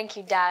 Thank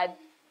you, Dad.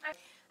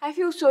 I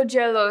feel so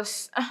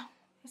jealous.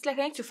 It's like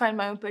I need to find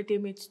my own birthday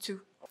mate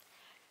too.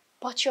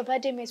 But your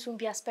birthday mates won't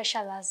be as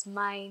special as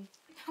mine.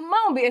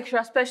 Mine will be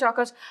extra special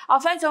because I'll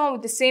find someone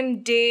with the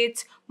same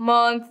date,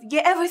 month.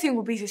 Yeah, everything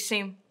will be the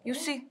same. You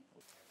see?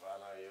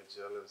 Ivana, you're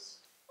jealous.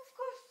 Of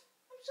course.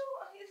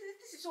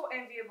 This is so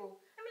enviable.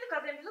 I mean, look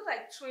at them. They look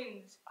like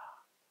twins.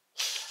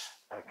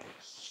 Okay.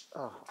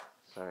 Oh,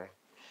 sorry.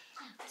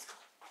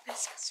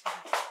 Let's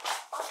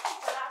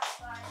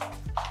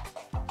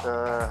go.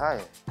 Hi.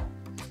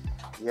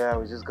 Yeah,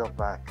 we just got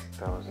back.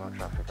 There was no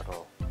traffic at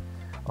all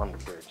on the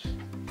bridge.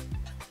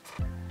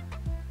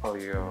 Oh,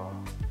 you're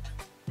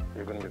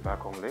going to be back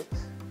home late?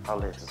 How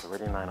late? It's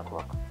already 9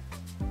 o'clock.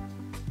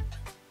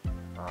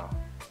 Oh,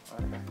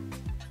 okay.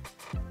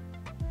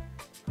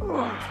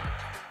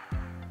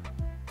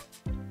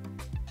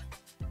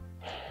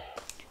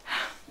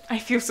 I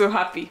feel so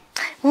happy.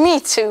 Me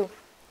too.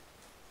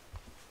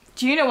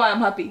 Do you know why I'm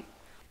happy?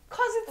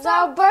 Because It's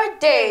our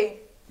birthday.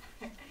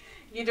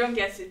 You don't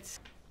get it.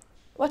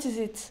 What is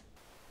it?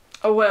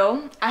 Oh,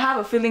 well, I have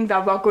a feeling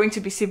that we're going to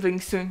be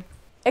siblings soon.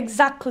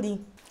 Exactly.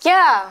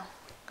 Yeah.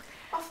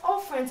 Of all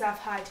friends I've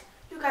had,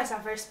 you guys are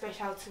very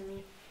special to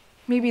me.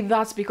 Maybe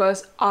that's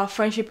because our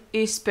friendship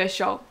is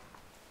special.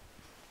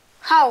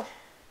 How?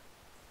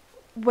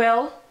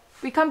 Well,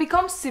 we can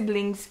become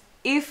siblings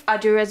if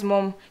Adira's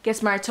mom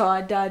gets married to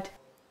our dad.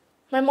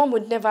 My mom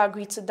would never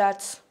agree to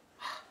that.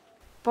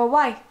 But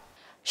why?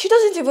 She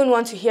doesn't even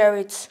want to hear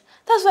it.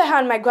 That's why her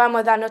and my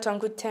grandmother are not on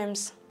good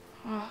terms.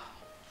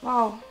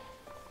 Wow.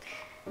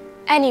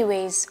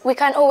 Anyways, we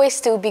can always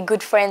still be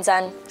good friends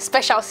and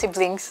special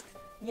siblings.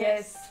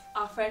 Yes,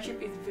 our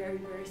friendship is very,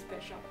 very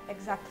special.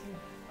 Exactly.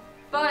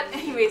 But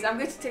anyways, I'm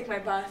going to take my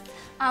bath.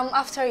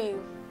 After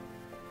you.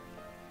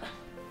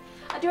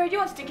 Adira, do you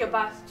want to take your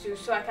bath too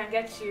so I can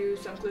get you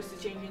some clothes to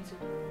change into?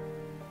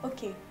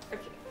 Okay.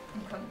 Okay,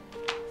 I'm coming.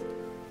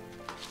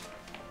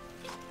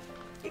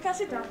 You can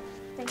sit down.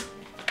 Thank you.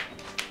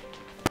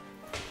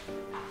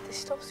 The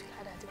stuff we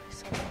had at the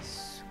restaurant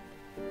is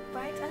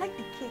Right? I like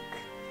the cake.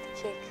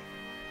 the cake.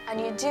 And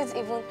you did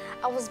even,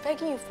 I was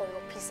begging you for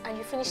your piece and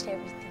you finished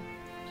everything.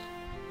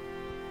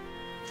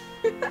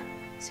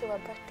 So our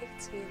birthday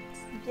twins.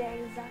 Yeah,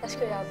 exactly. Let's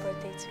create our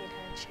birthday twin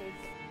handshake.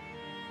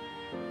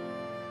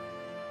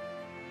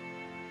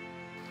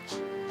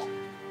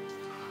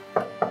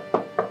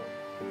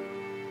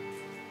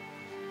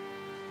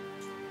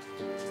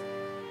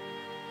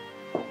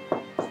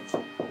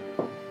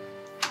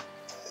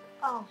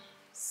 Oh,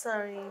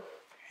 sorry.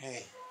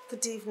 Hey.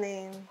 Good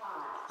evening.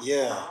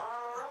 Yeah.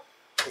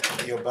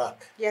 You're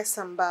back. Yes,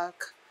 I'm back.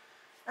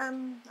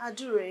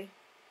 Adure,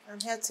 I'm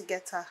here to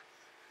get her.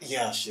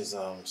 Yeah, she's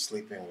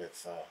sleeping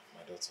with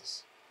my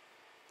daughters.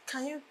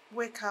 Can you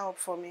wake her up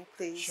for me,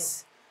 please? Sure.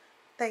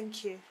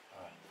 Thank you.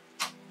 All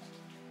right.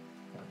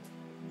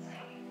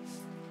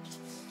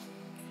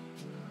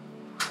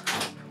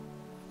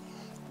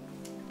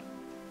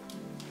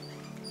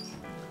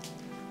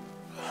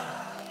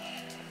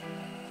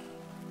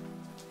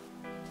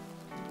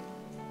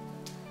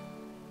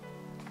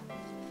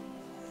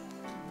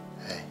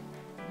 Hey.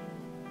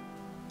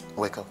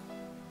 Wake up.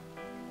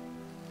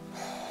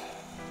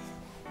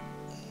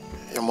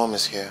 Your mom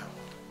is here.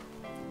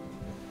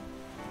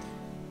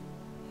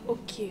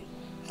 Okay.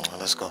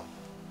 Let's go.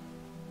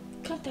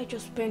 Can't I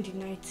just spend the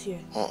night here?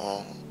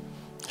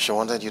 She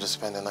wanted you to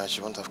spend the night.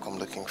 She wouldn't have come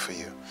looking for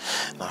you.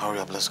 Now hurry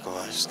up, let's go.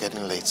 It's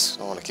getting late.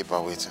 Don't want to keep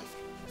her waiting.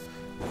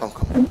 Come.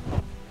 Come.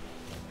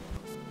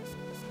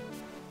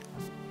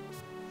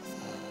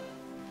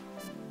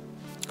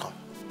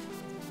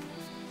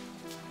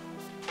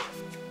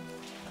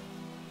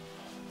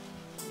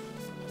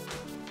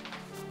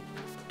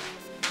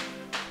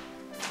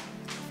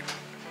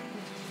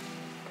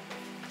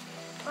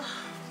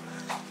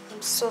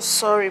 I'm so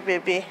sorry,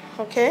 baby.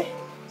 Okay?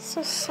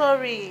 So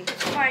sorry.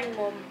 It's fine,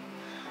 Mom.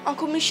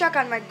 Uncle Mishak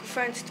and my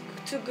friends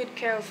took good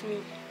care of me.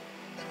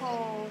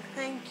 Oh,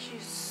 thank you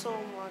so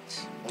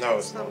much. No,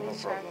 it's no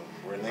problem.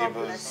 We're God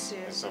neighbors. bless you.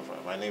 It's all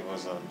right. My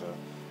neighbors and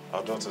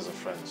our daughters are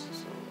friends.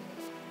 So.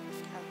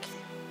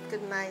 Okay.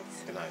 Good night.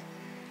 Good night.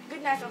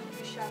 Good night, Uncle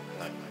Mishak.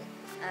 Night.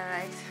 All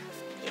right.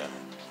 Yeah.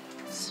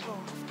 So,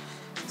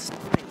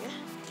 sorry, yeah?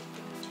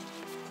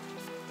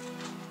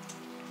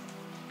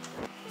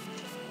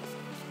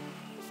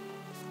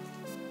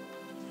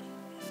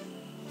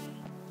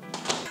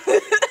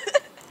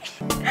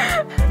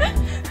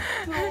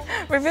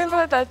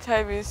 Remember that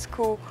time in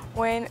school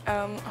when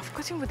I've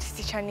forgotten what his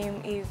teacher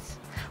name is,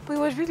 but it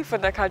was really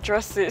fun. I can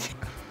trust it.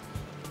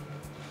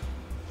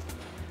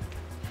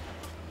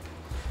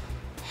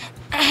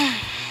 Hey,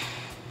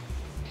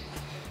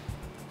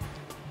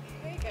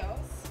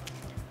 girls.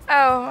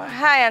 Oh,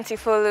 hi, Auntie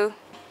Folu.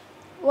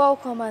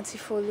 Welcome, Auntie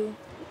Folu.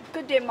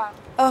 Good day, ma.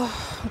 Oh,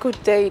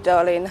 good day,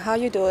 darling. How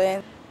you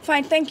doing?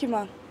 Fine, thank you,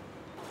 ma.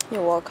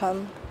 You're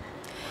welcome.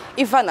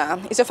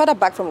 Ivana, is your father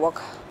back from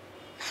work?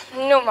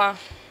 No, ma.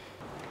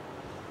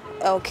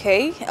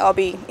 Okay, I'll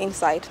be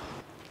inside.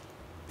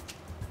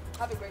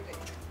 Have a great day.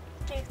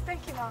 Okay,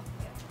 thank you, ma.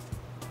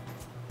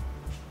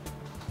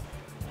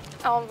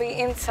 I'll be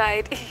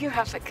inside. You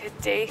have a good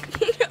day.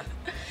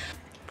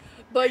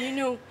 But you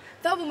know,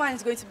 that woman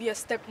is going to be a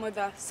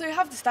stepmother, so you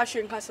have to start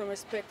showing her some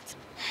respect.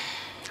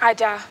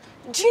 Ada,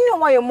 do you know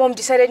why your mom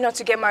decided not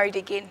to get married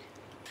again?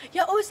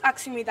 You're always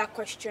asking me that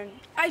question.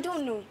 I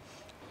don't know.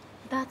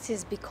 That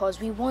is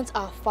because we want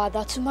our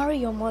father to marry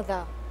your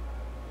mother.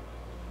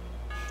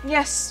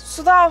 Yes,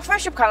 so that our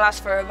friendship can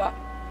last forever.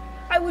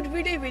 I would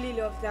really, really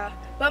love that,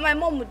 but my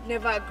mom would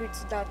never agree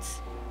to that.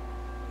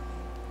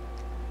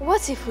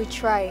 What if we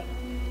try?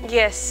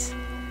 Yes.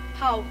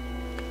 How?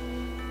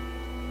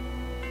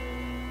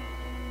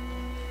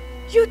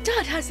 Your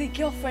dad has a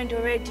girlfriend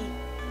already.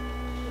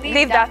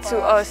 Leave that to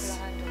us.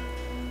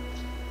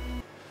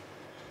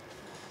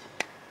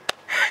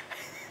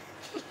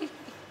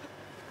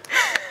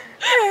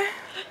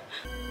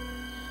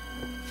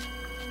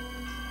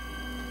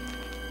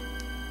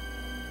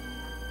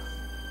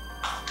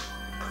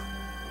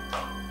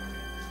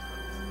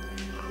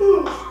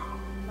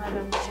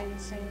 Madam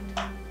Jensen.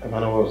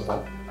 Amanda, what was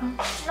that?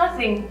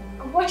 Nothing.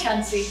 Watch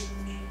and see.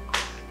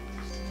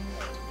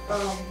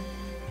 Wow.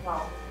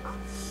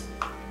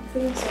 I'm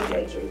feeling so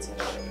dehydrated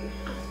already.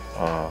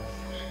 Oh.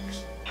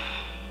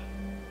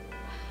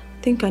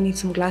 I think I need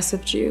some glass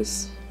of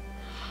juice.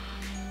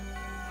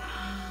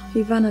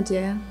 Ivana,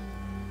 dear,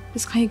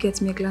 please can you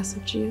get me a glass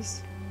of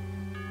juice?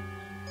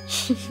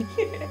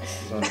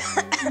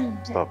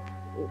 Stop.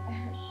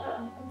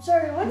 I'm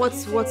sorry,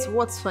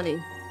 What's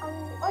funny?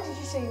 What did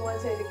you say you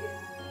wanted again?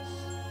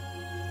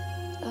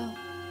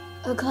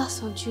 A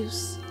glass of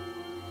juice.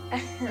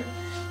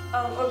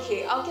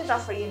 Okay, I'll get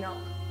that for you now.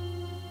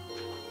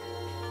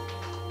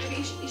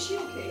 Is she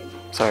okay?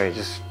 Sorry,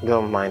 just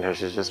don't mind her.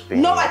 She's just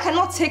being... No, I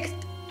can't take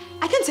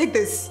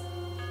this.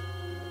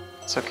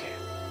 It's okay.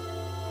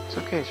 It's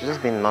okay. She's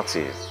just being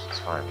naughty. It's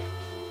fine.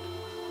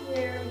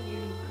 There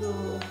you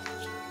go.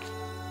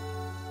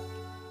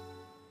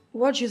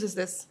 What juice is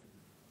this?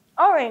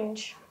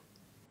 Orange.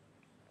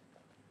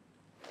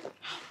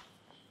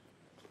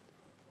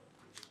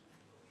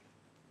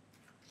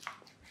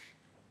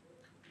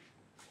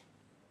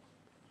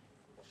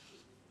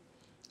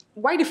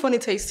 Why the funny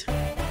taste?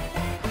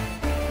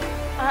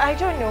 I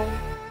don't know.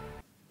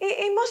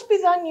 It must be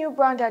that new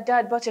brand that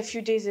Dad bought a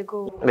few days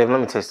ago. Babe, let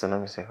me taste it. Let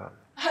me see how.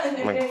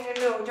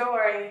 No, don't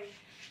worry.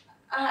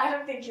 I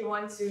don't think you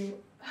want to.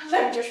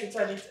 Let me just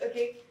return it,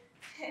 okay?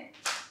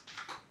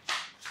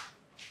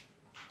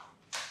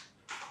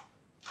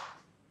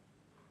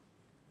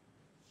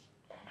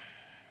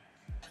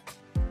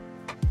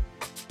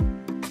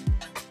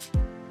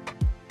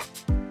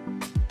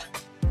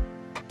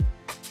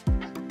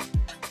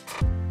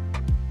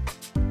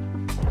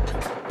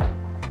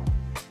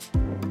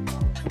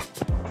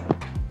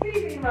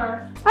 Ma.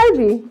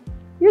 Ivy,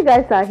 you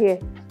guys are here.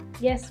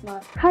 Yes, ma.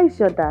 How is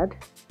your dad?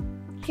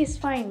 He's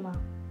fine, ma.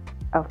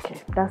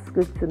 Okay, that's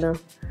good to know.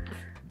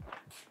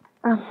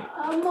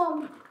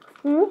 Mom.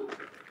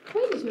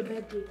 When is your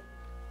birthday?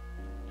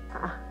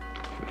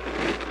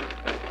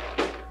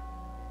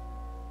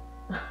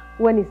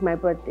 When is my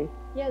birthday?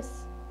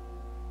 Yes.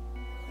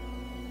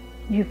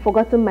 You've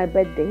forgotten my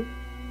birthday?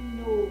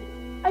 No.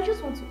 I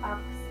just want to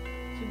ask,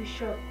 to be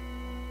sure.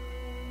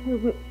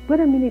 Wait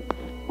a minute.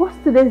 What's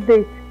today's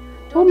date?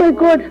 Don't oh my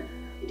worry. God.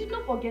 You did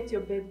not forget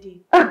your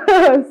birthday.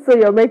 So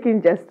you're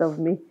making jest of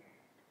me.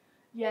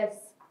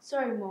 Yes.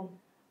 Sorry, Mom.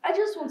 I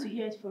just want to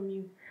hear it from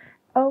you.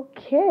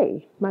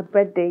 Okay. My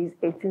birthday is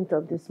 18th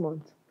of this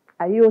month.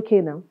 Are you okay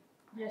now?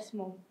 Yes,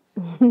 Mom.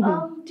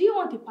 Do you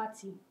want a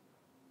party?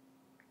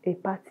 A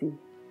party?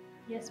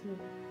 Yes,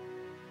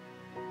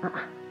 Mom.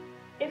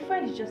 A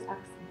friend is just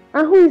asking.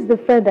 And who is the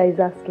friend that is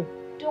asking?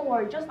 Don't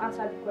worry, just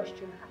answer the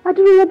question. I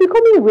don't know, you're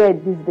becoming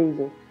weird these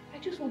days. I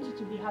just want you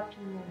to be happy,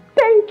 Mom.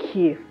 Thank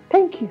you.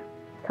 Thank you.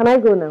 Can I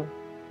go now?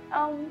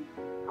 I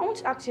want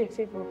to ask you a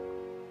favor.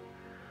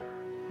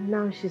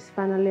 Now she's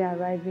finally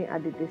arriving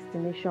at the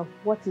destination.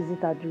 What is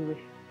it, Adure?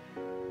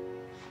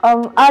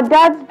 Our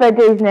dad's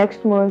birthday is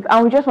next month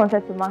and we just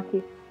wanted to mark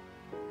it.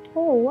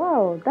 Oh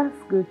wow,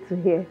 that's good to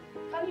hear.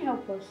 Can you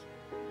help us?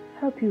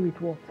 Help you with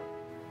what?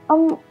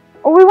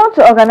 We want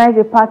to organize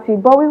a party,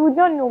 but we would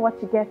not know what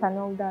to get and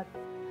all that.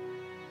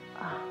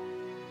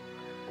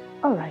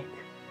 Alright.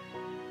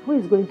 Who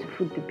is going to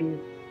foot the bill?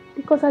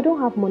 Because I don't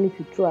have money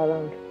to throw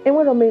around. And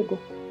where am I go?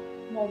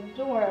 Mom,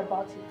 don't worry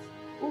about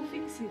it. We'll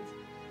fix it.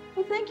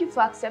 Well, thank you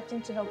for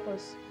accepting to help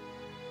us.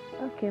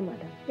 Okay,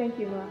 madam. Thank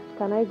you, Ma.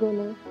 Can I go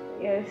now?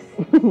 Yes.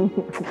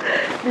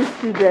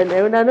 These children,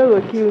 they will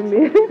not kill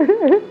me.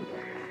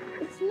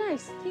 It's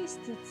nice. Taste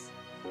it.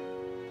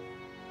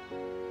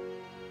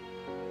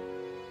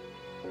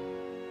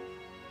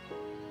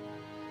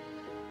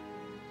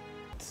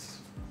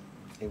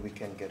 A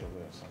weekend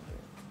getaway or something.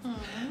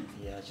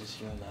 Yeah, just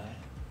you and I.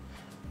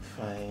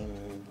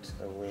 Find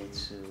a way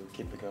to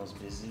keep the girls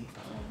busy.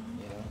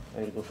 You know,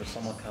 maybe go for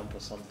summer camp or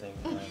something.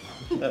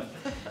 You know,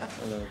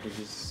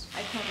 just,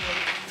 I can't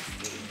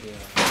wait. Yeah,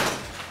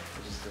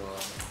 just go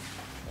out.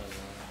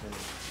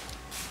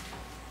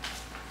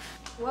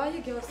 Why are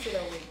you girls still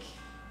awake?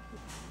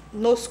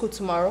 No school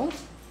tomorrow?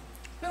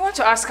 We want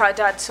to ask our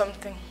dad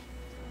something.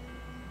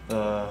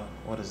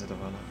 What is it,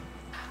 Ivana?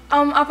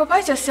 Our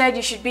papa just said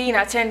you should be in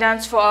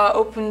attendance for our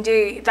open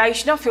day, that you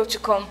should not fail to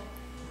come.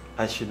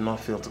 I should not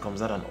fail to come. Is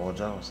that an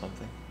order or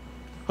something?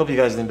 Hope you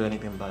guys didn't do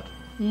anything bad.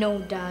 No,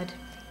 Dad.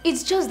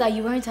 It's just that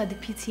you weren't at the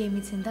PTA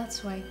meeting,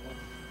 that's why.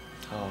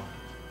 Oh.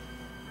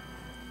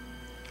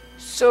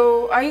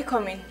 So, are you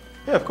coming?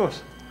 Yeah, of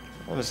course.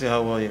 I want to see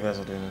how well you guys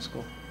are doing in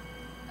school.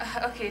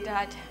 Okay,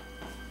 Dad.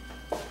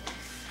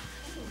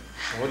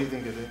 What do you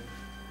think you're doing?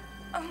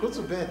 Go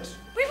to bed.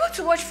 We want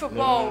to watch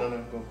football. No. Go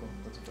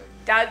to bed.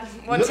 Dad,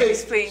 want to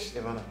explain.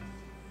 Ivana,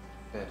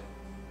 bed.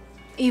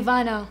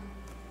 Ivana.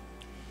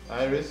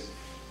 Iris.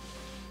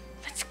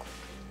 Let's go.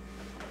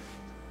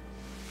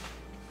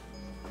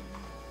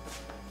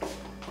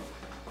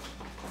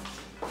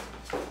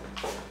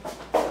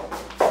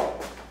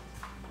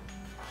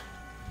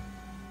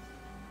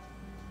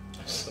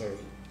 I'm sorry.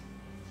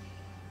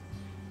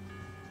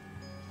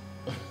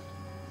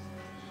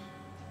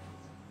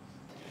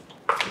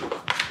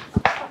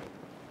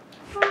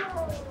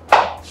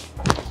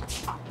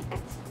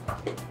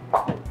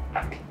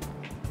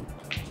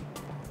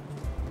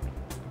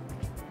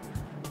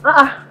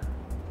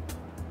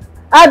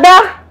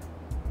 Ada!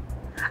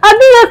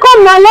 Adire,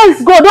 come now,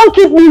 let's go. Don't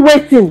keep me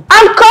waiting.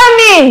 I'm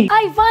coming!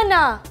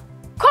 Ivana!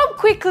 Come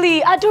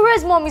quickly.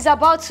 Adore's mom is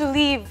about to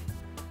leave.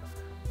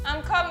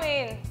 I'm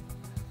coming.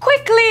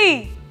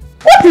 Quickly!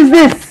 What is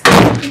this?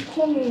 I'm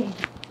coming.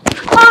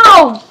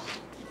 Ow!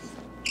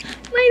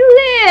 My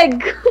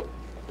leg!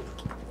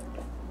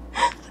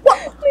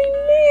 What? My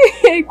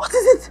leg! What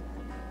is it?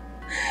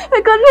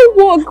 I cannot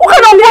walk.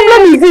 What kind of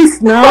problem is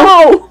this now?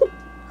 Ow!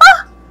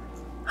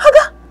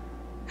 Ada!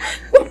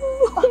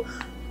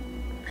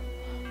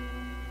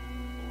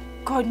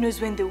 God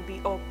knows when they'll be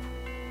up.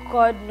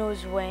 God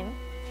knows when.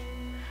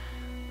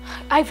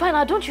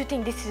 Ivana, don't you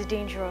think this is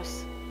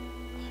dangerous?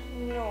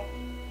 No.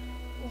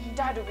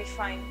 Dad will be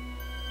fine.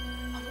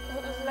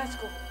 Let's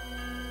go.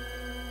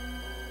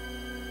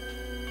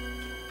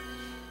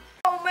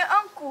 Oh, my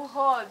ankle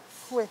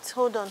hurts. Wait,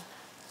 hold on.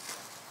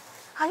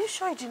 Are you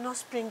sure you did not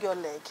sprain your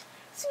leg?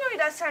 It's not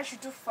that I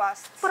should do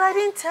fast. But I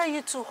didn't tell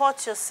you to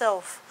hurt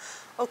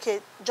yourself.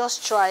 Okay,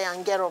 just try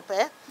and get up,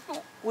 eh?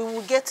 We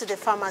will get to the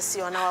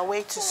pharmacy on our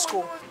way to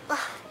school.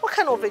 What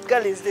kind of a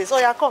girl is this? Oh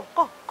yeah, come.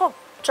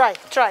 Try.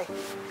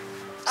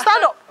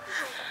 Stand up.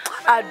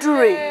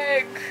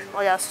 Adure.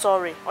 Oh yeah,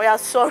 sorry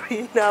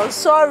now.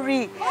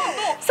 Sorry. Oh,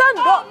 no. Stand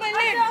up. My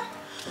leg.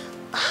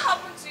 What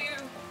happened to you?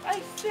 I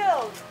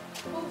fell.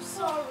 Oh,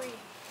 sorry.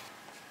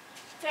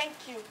 Thank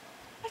you.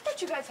 I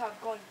thought you guys had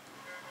gone.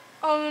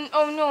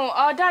 Oh no,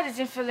 our dad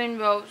isn't feeling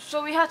well,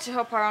 so we had to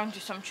help around do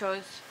some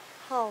chores.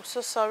 Oh,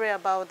 so sorry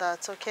about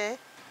that, okay?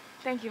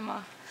 Thank you,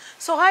 ma.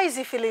 So how is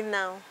he feeling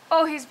now?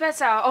 Oh, he's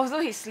better,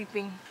 although he's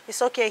sleeping.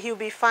 It's okay, he'll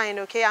be fine,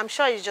 okay? I'm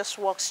sure it's just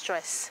work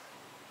stress.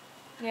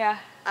 Yeah.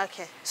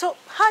 Okay. So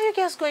how are you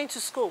guys going to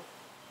school?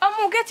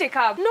 We'll get a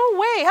cab. No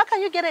way. How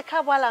can you get a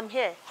cab while I'm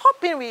here?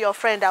 Hop in with your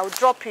friend. I'll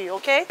drop you,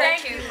 okay?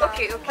 Thank you.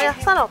 Okay. Oh, yeah,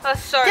 stand up.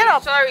 Sorry. Get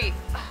up. Sorry.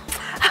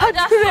 Sorry.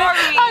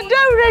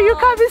 Sorry. You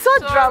can be so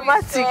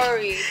dramatic.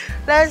 Sorry.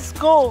 Let's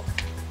go.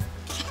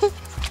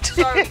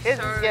 Sorry.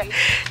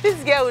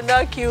 This girl will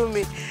not kill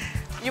me.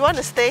 You want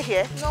to stay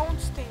here? No, I want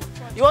to stay in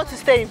front. You want to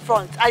stay in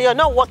front and you're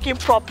not walking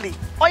properly.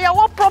 Or you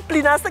walk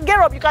properly now. So get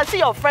up. You can see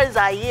your friends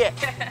are here.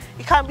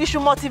 It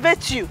should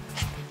motivate you.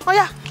 Oh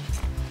yeah.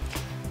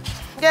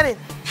 Get in.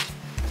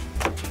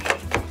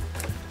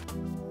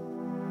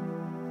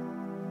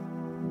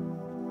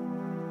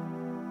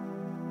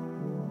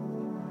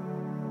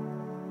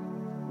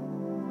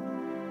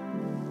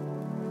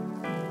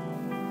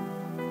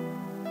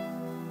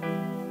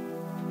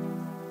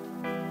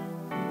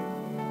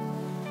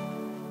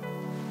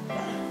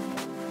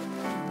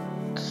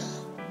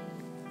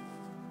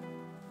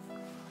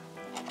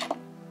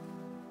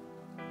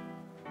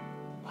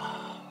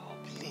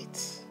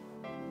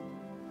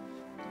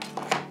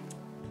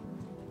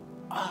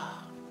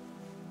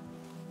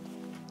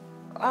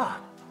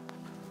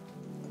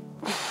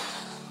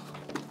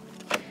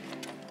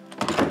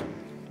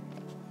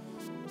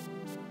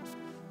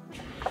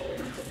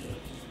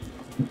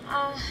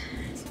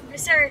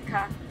 Miss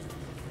Erica.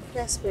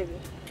 Yes, baby.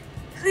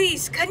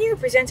 Please, can you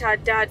represent our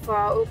dad for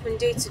our open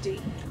day today?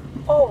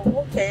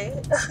 Oh, okay.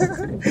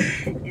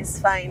 It's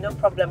fine, no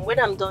problem. When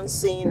I'm done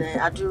seeing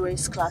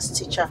Adure's class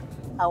teacher,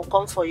 I'll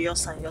come for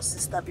yours and your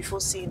sister before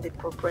seeing the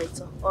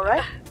proprietor. All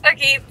right?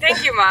 Okay,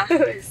 thank you, ma.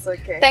 It's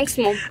okay. Thanks,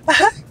 Mom.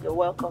 You're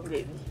welcome,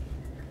 baby.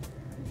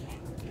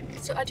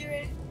 So,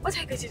 Adure, what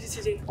are you going to do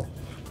today?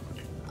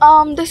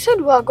 They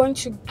said we are going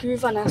to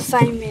give an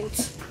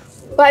assignment,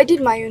 but I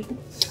did my own.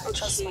 I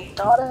trust my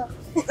daughter.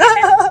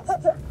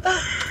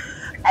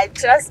 I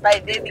trust my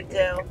baby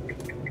girl.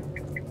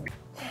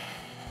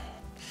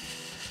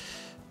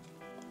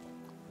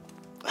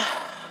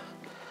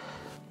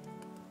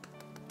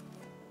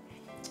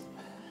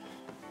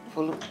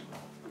 Follow,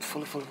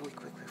 wake, follow.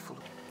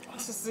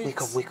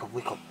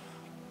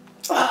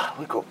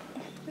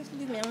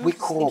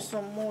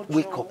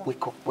 Wake up.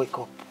 Wake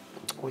up.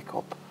 Wake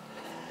up.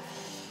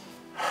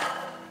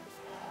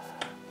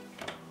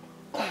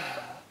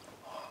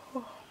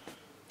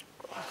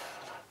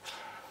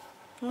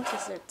 What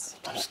is it?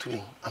 I'm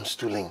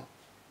stooling.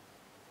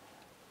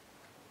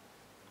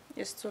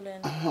 You're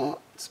stooling?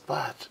 It's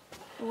bad.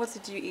 What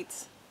did you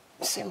eat?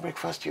 Same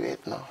breakfast you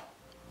ate now.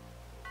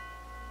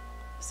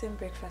 Same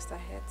breakfast I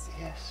had?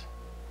 Yes.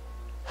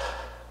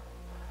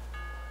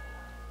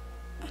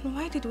 And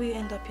why did we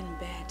end up in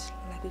bed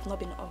like we've not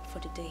been up for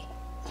the day?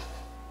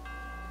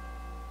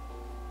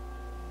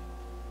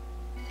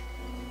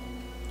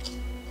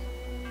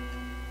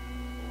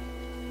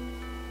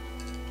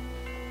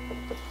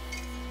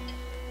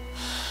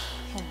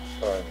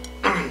 Alright.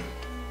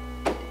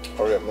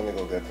 Hurry up, let me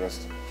go get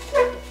dressed.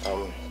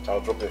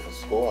 I'll drop you for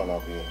school and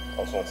I'll be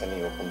also attending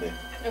your open day.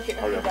 Okay,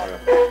 hurry up.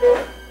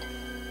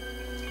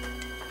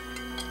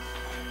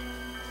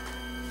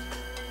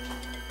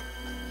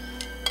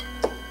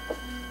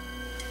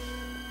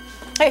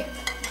 Hey,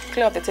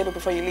 clear up the table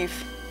before you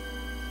leave.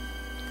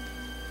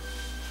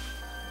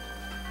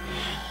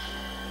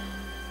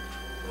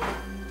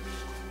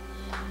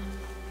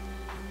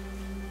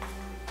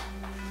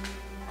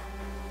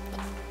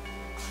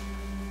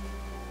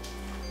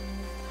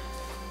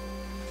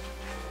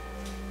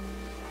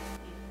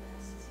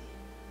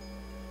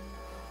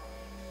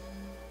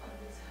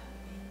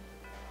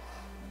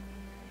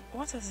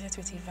 What is it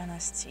with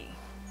Ivana's tea?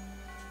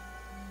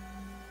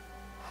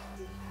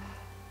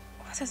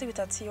 What is it with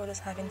that tea always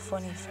having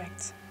funny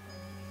effects?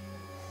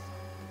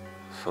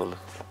 Follow.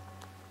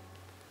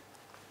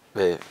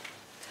 Babe.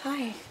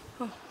 Hi.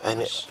 Oh, I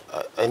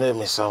know it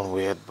may sound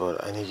weird,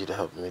 but I need you to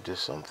help me do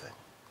something.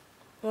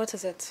 what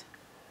is it?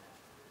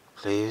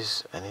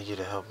 Please, I need you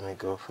to help me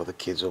go for the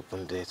kids'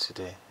 open day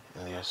today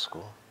in their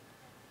school.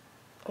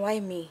 Why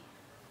me?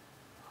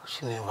 What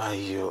do you mean, why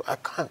you? I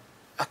can't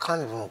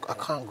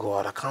go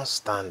out, I can't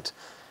stand.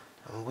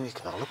 I'm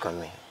weak now, look at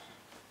me.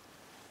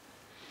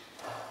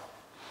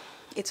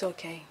 It's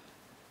okay.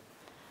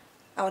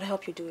 I would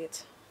help you do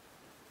it.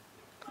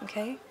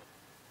 Okay?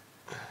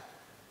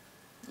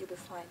 You'll be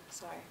fine,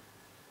 sorry.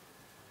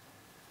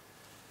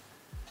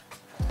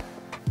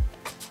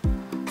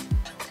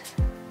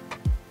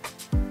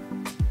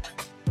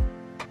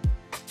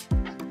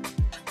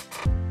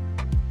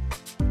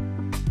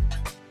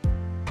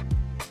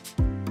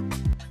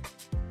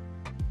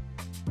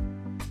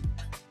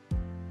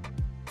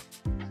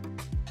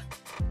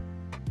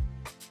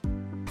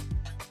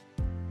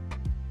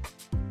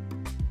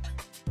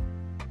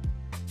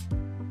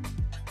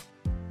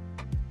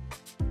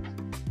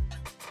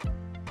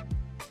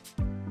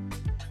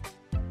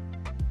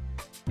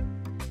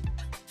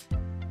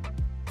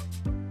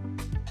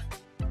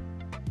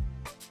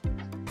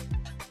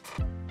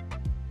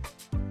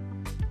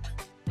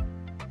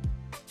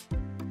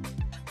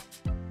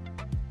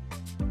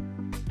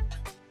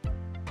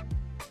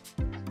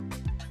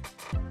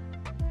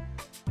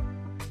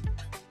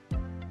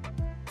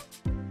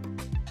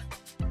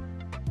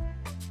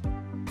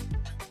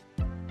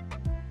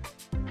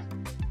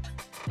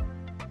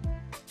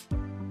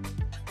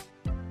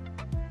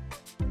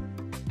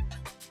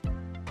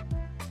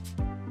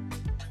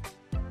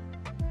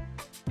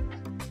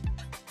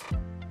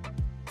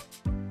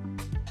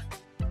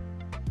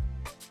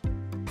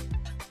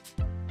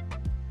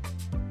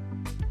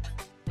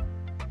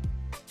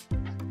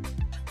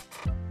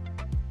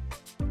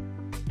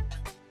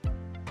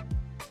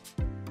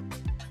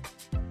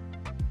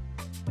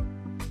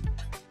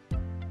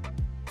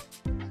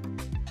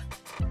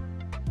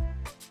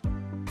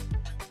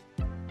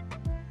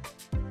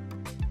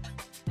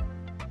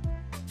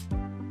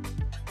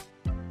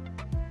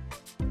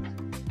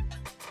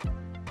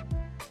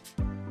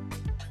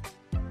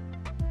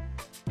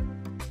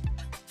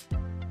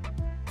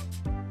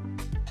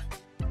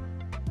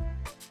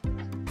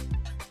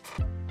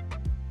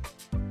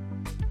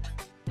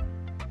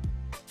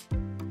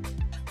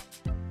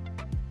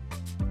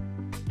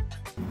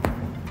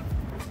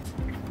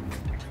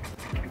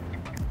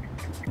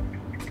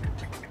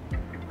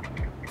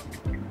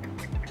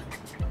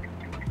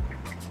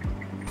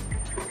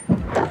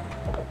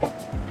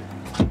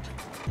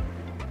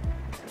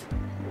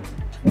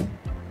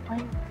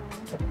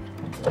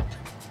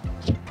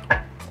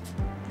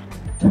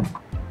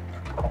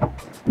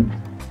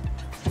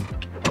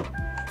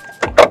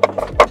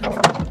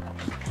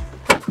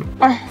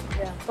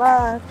 Yeah,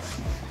 bye.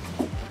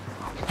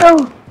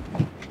 Oh.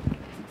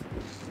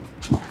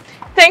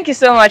 Thank you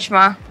so much,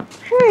 Ma.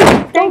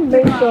 Hey, don't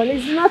mention,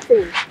 it's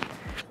nothing.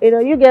 You know,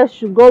 you guys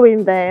should go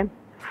in there,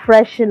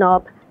 freshen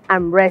up,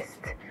 and rest.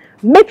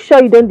 Make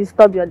sure you don't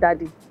disturb your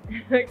daddy.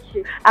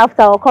 Okay.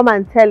 After, I'll come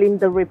and tell him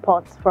the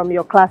reports from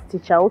your class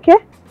teacher, okay?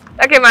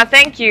 Okay, Ma,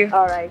 thank you.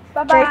 All right.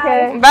 Bye-bye. Take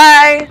care.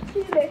 Bye. See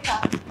you later.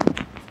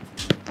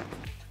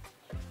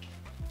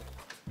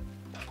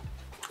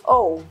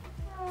 Oh,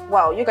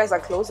 wow, you guys are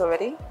close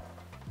already?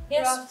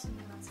 Yes.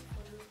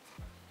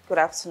 Good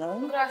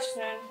afternoon. Good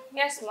afternoon.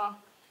 Yes, Ma.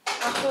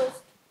 I'm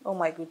close. Oh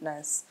my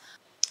goodness.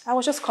 I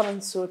was just coming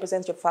to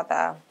represent your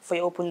father for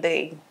your open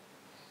day.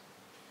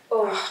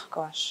 Oh.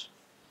 Gosh.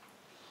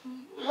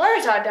 Where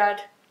is our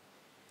dad?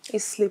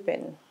 He's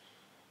sleeping.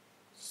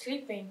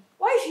 Sleeping.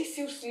 Why is he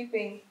still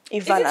sleeping?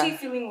 Ivana. Isn't he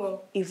feeling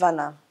well?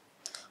 Ivana,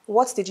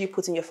 what did you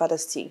put in your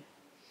father's tea?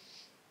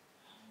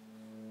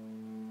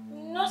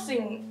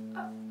 Nothing.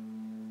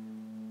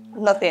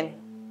 Nothing.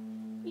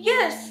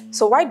 Yes.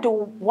 So why do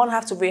one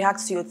have to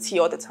react to your tea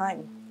all the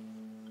time?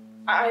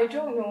 I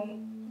don't know.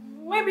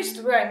 Maybe it's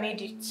the way I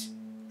made it.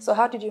 So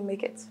how did you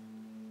make it?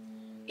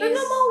 The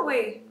normal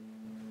way.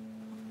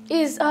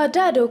 Is our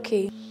dad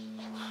okay?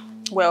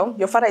 Well,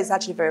 your father is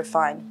actually very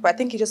fine, but I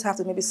think you just have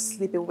to maybe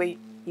sleep away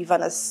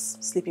Ivana's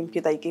sleeping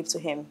pill that you gave to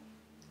him.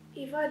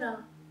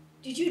 Ivana,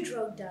 did you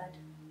drug Dad?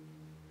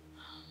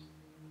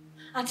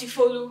 Auntie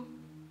Folu,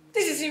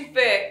 this isn't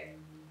fair.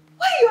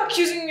 Why are you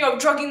accusing me of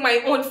drugging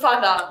my own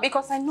father?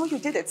 Because I know you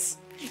did it.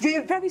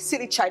 You're a very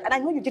silly child, and I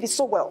know you did it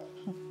so well.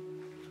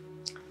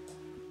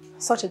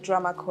 Such a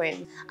drama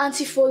queen.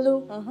 Auntie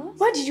Folu,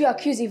 why did you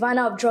accuse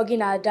Ivana of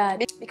drugging our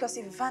dad? Because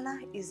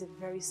Ivana is a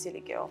very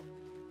silly girl,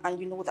 and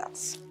you know that.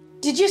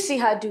 Did you see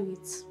her do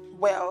it?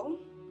 Well,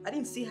 I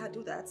didn't see her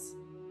do that,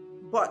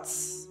 but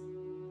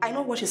I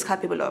know what she's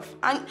capable of.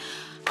 And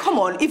come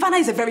on, Ivana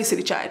is a very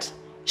silly child.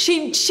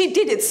 She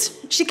did it.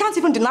 She can't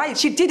even deny it.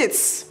 She did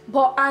it.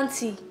 But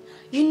Auntie,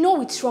 you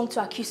know it's wrong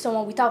to accuse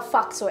someone without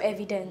facts or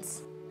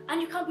evidence. And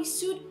you can be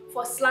sued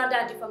for slander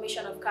and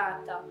defamation of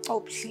character. Oh,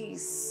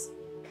 please.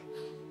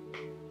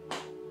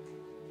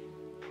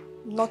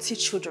 Naughty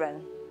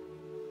children.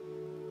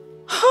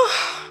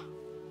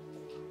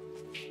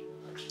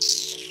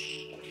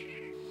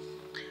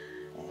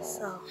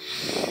 So,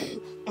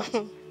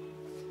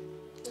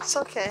 it's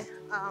okay.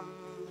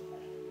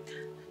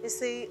 You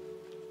see,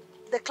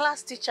 the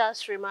class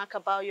teacher's remark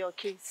about your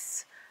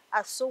kids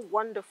are so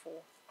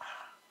wonderful.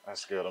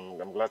 That's good.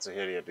 I'm glad to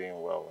hear you're doing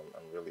well.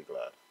 I'm really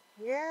glad.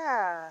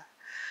 Yeah.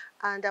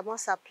 And I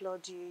must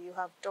applaud you. You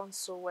have done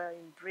so well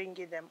in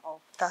bringing them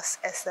up. That's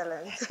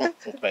excellent.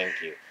 Thank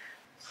you.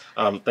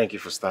 Thank you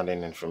for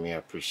standing in for me. I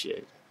appreciate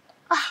it.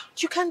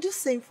 You can do the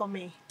same for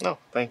me. No,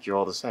 thank you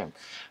all the same.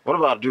 What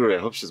about Dure? I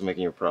hope she's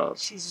making you proud.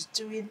 She's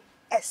doing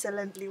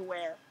excellently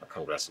well.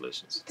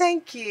 Congratulations.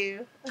 Thank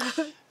you.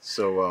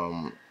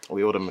 So,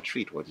 we owed them a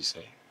treat, what'd you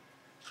say?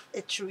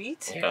 A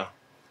treat? Yeah.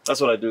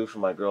 That's what I do for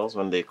my girls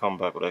when they come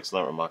back with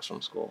excellent remarks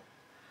from school.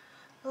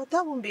 Oh,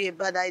 that won't be a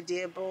bad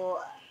idea, but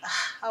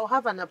I'll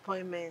have an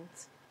appointment.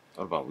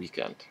 What about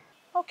weekend?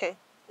 Okay,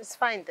 it's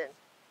fine then.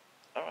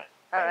 All right.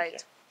 All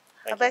right.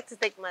 I'd like to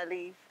take my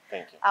leave.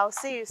 Thank you. I'll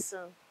see you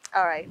soon.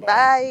 All right,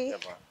 bye. Yeah,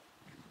 bye.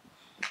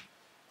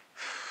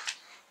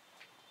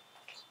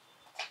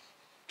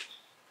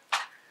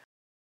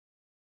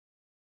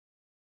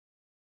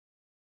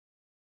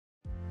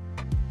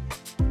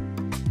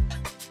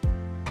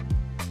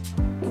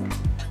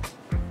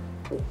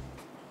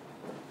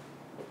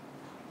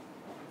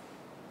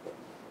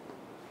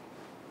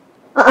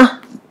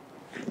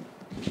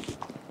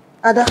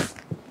 Ada,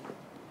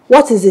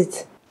 what is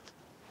it?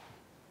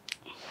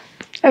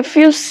 I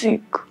feel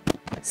sick.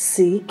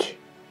 Sick?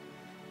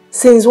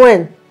 Since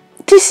when?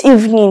 This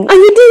evening. And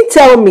you didn't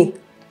tell me.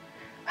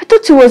 I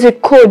thought it was a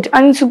cold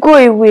and to go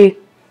away.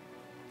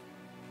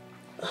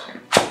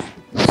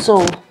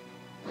 So,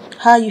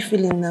 how are you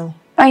feeling now?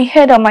 My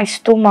head and my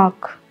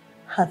stomach.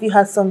 Have you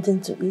had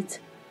something to eat?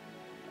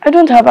 I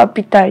don't have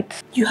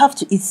appetite. You have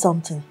to eat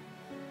something.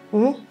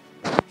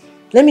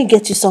 Let me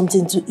get you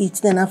something to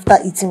eat. Then after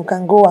eating, you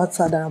can go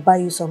outside and I'll buy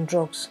you some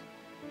drugs.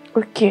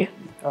 Okay.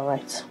 All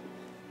right.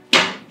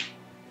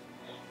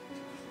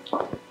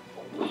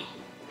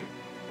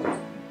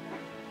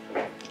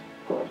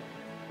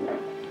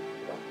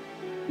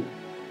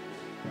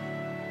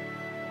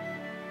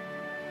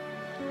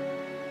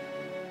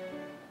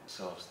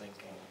 So I was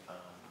thinking,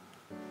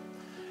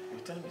 you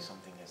were telling me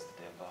something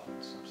yesterday about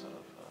some sort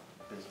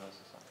of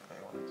business or something that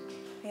you wanted to do.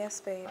 Yes,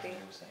 baby.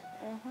 You were saying,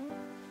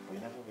 but you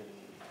never really,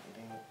 you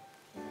didn't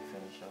really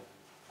finish up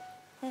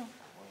what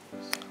you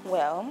were saying.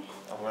 Well,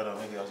 Or whether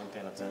maybe I wasn't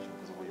paying attention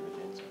because of what you were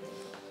doing to me.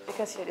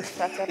 because you're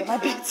distracted a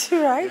bit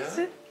too, right?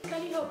 Yeah?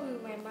 Can you help me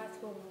with my math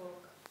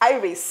homework?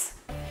 Iris,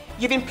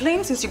 you've been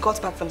playing since you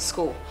got back from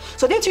school.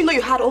 So didn't you know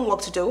you had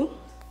homework to do?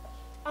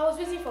 I was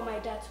waiting for my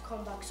dad to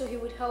come back so he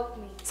would help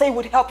me. So he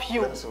would help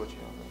you. Let me see what you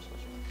have. Let me see what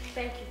you have.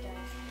 Thank you, Dad.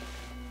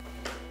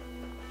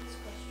 This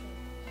question.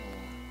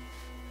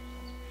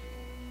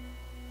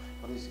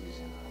 What is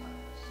using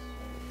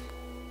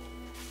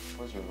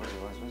Where's your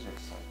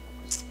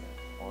excitement?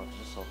 Or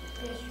just something?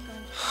 Yes, you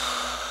can.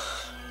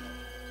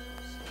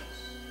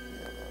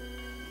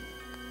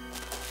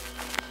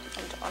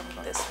 And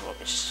on this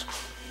rubbish.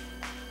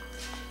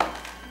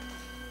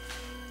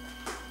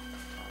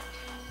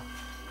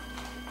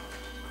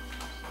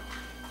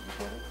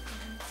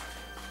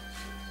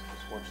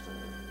 Just watch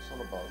it's all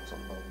about the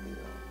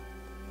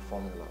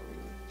formula,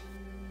 really.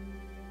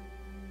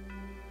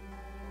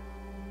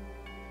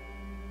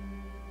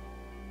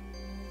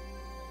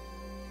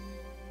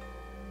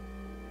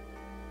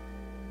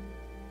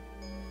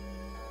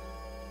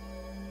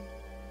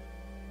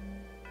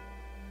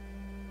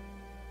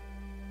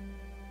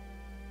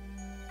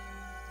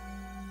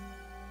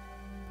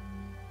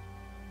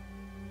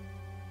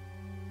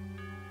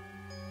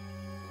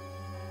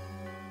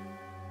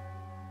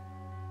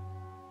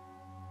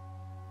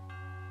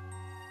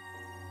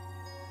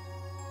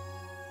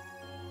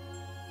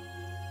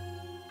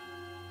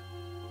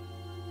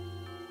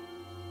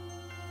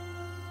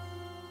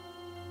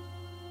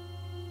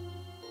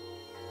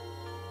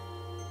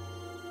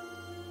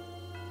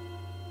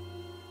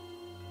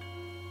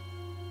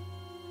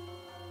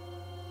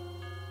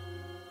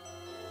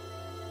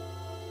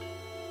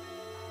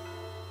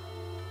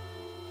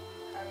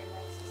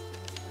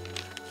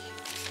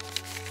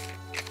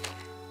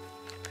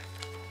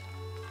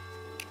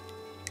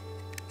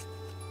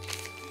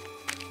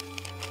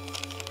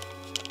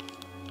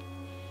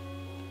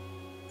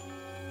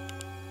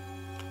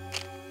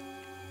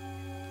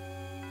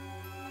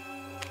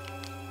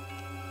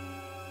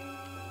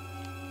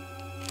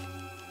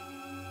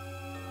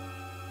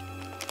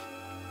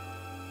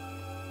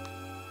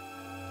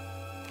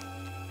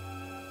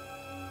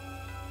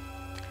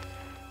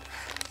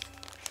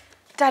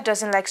 Dad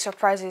doesn't like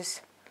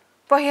surprises,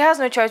 but he has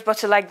no choice but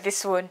to like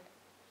this one.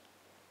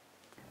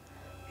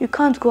 You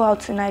can't go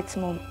out tonight,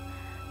 Mom,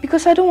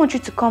 because I don't want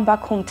you to come back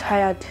home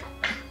tired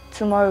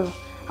tomorrow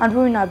and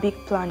ruin our big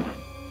plan.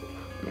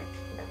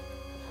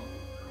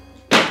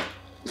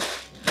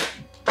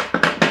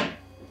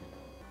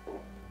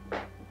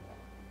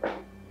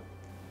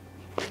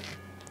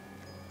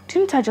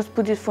 Didn't I just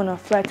put this phone on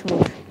flight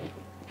mode?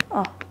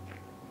 Oh.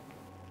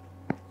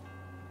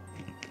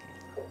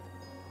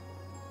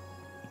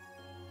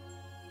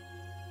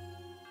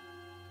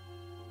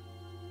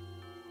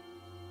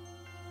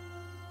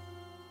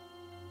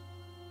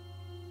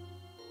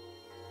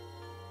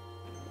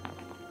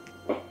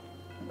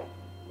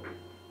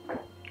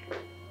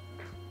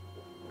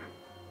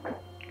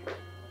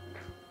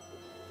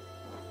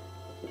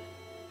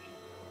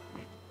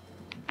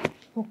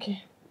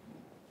 Okay.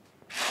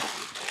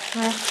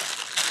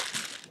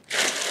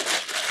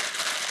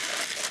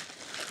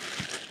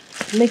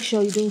 Make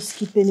sure you don't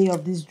skip any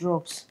of these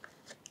drops.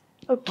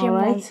 Okay, all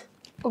right?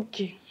 Mom.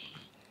 Okay.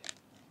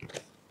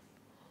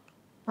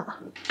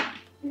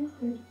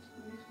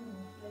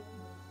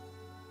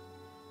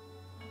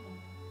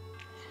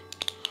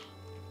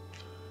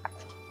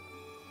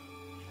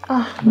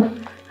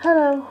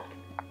 Hello.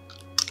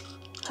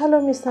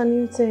 Hello, Mr.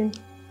 Newton.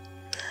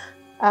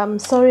 I'm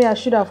sorry I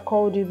should have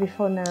called you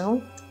before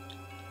now.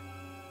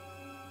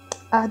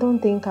 I don't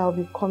think I'll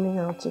be coming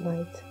out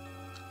tonight.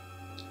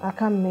 I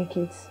can't make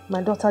it.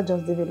 My daughter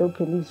just developed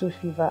a little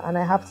fever and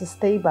I have to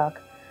stay back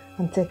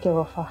and take care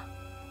of her.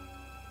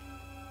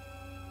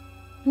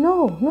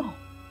 No.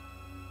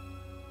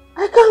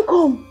 I can't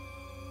come.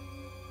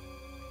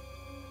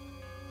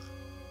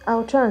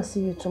 I'll try and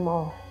see you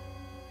tomorrow.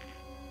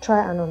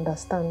 Try and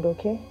understand,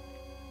 okay?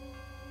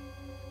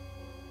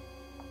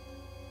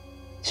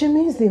 She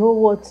means the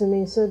whole world to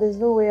me, so there's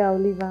no way I'll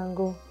leave her and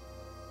go.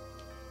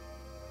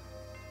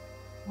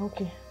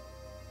 Okay.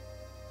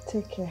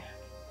 Take care.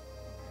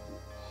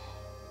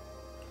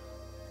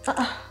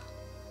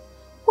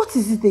 What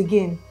is it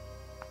again?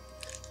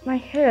 My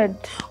head.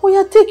 Oh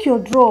yeah, take your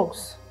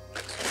drugs.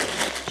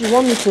 Do you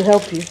want me to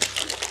help you?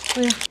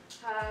 Oh yeah.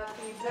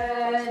 Happy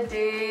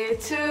birthday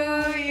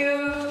to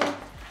you.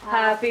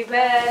 Happy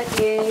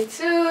birthday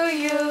to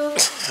you.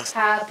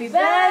 Happy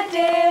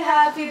birthday,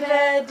 happy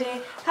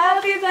birthday,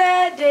 happy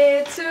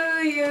birthday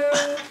to you.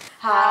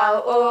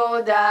 How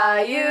old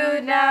are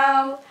you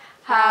now?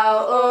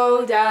 How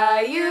old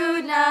are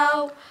you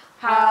now?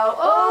 How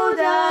old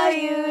are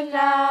you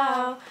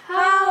now?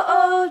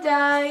 How old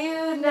are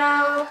you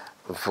now?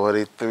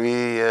 43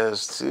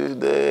 years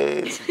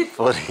today.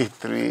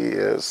 43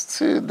 years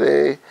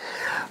today.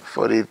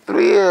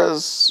 43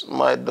 years,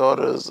 my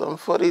daughters. I'm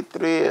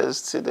 43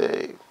 years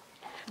today.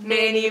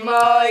 Many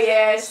more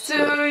years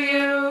to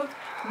you.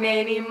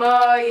 Many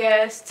more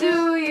years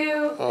to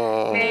you.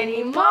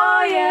 Many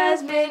more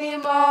years, many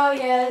more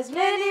years,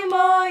 many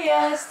more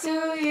years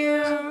to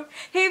you.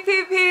 Hip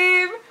hip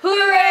hip,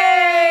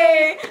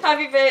 hooray!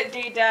 Happy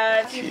birthday,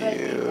 Dad. Happy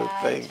birthday, Dad.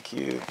 Thank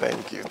you,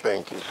 thank you,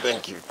 thank you,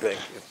 thank you,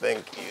 thank you,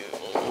 thank you.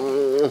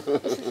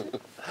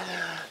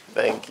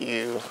 Thank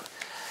you.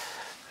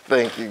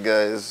 Thank you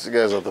guys. You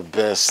guys are the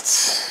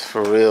best,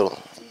 for real.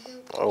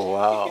 Oh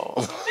wow.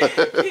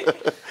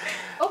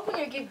 Open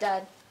your gift,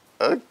 Dad.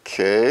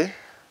 Okay.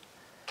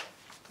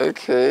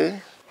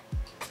 Okay.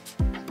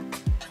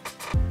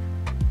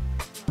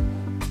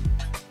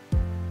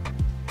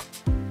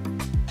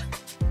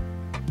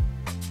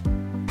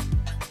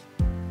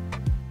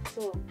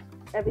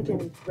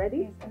 everything is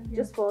ready.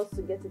 Just for us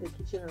to get to the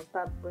kitchen and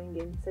start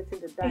setting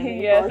the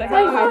dining. Yes,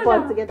 my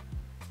pot together.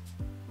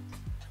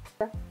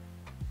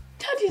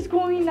 Daddy's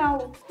going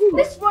now.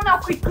 Let's run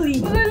out quickly.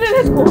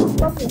 Let's go.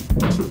 Okay.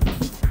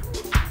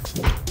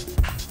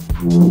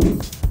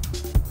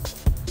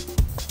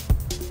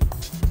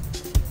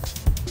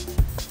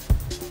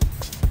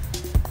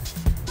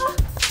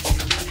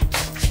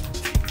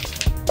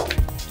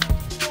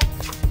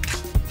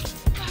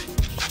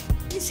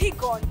 Is he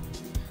gone?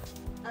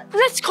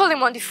 Let's call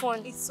him on the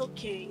phone. It's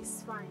okay,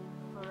 it's fine,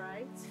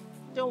 alright?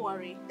 Don't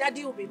worry,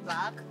 Daddy will be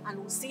back and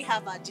we'll still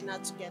have our dinner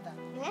together.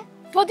 Hmm?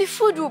 But the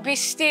food will be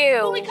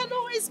stale. But we can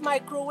always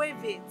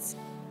microwave it.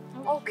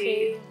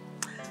 Okay.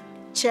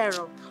 Cheer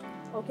up,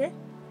 okay?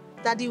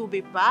 Daddy will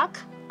be back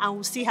and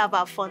we'll still have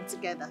our fun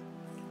together.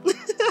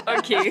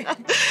 Okay.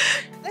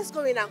 Let's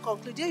go in and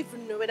conclude. You don't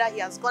even know whether he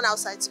has gone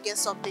outside to get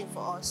something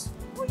for us.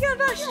 Oh yeah,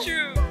 that's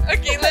true.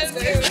 Okay, let's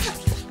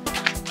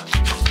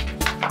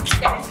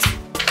go.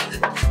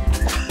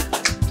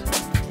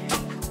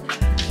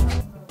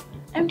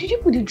 Did you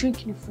put the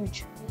drink in the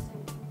fridge?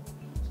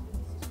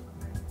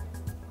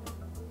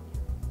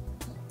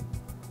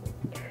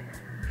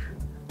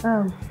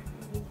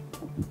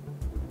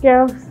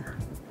 Girls.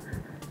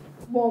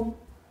 Mom,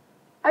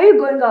 are you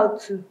going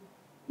out too?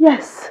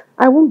 Yes,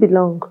 I won't be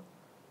long.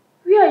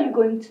 Where are you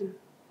going to?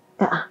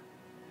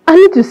 I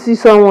need to see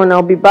someone.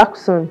 I'll be back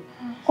soon.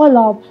 All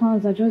our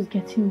plans are just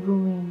getting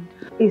ruined.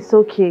 It's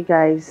okay,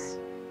 guys.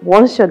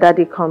 Once your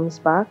daddy comes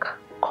back,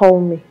 call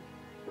me.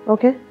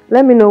 Okay?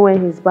 Let me know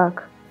when he's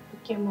back.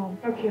 Okay, Mom.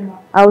 Okay, Mom.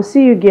 I'll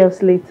see you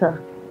girls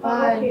later.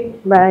 Bye. Okay.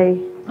 Bye.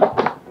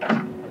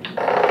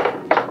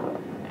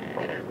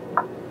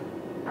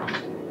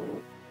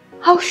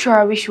 How sure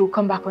are we she will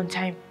come back on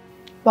time?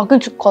 We're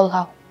going to call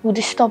her. We'll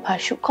disturb her.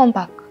 She'll come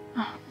back.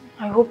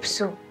 I hope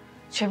so.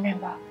 So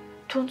remember,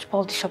 don't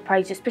spoil the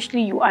surprise,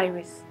 especially you,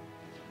 Iris.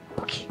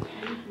 Okay.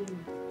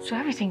 So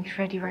everything is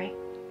ready, right?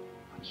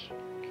 Okay.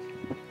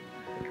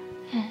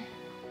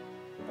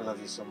 I love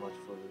you so much,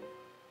 Fulu.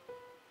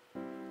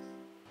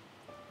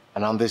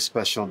 And on this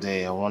special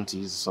day, I want to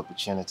use this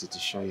opportunity to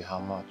show you how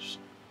much.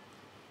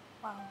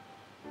 Wow.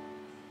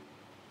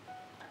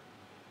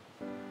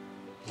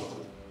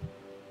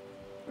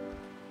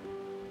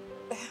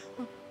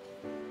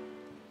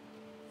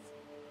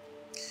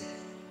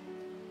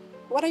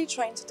 What are you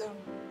trying to do?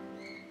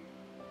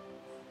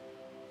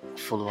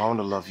 Fulu, I want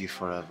to love you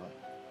forever.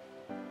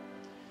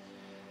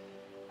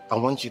 I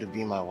want you to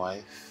be my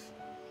wife,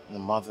 the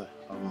mother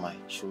of my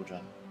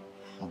children,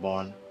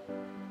 born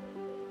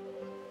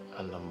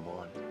and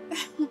unborn.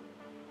 Will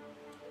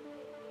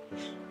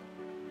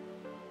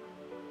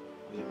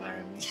you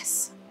marry me?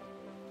 Yes.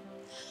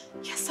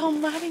 Yes, I'll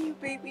marry you,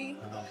 baby.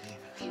 I love you.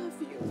 I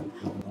love you.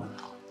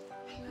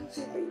 I love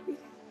you, baby.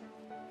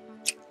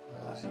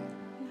 I love you.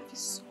 I love you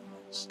so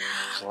much.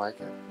 You like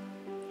it?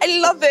 I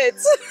love it.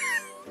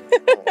 I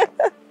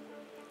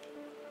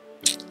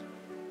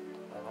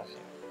love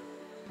you.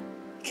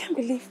 I can't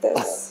believe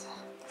this.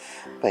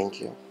 Thank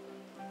you.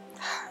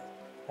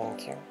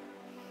 Thank you.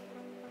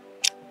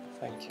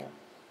 Thank you.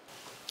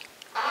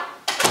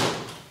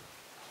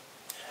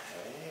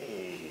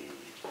 Hey,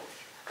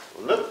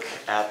 look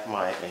at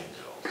my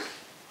angels.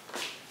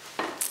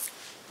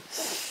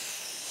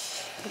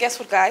 Guess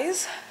what,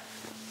 guys?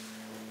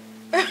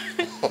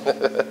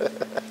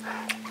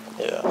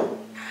 Yeah.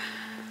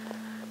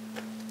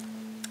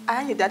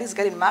 And your daddy's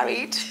getting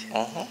married.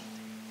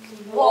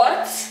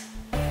 What?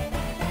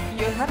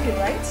 You heard me,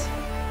 right?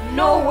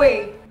 No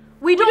way.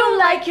 We don't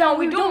like you and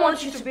we don't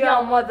want you to be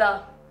our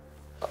mother.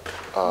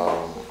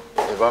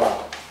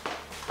 Ivana.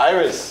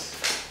 Iris.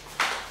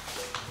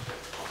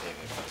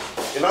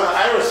 Ivana,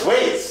 Iris,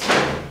 wait.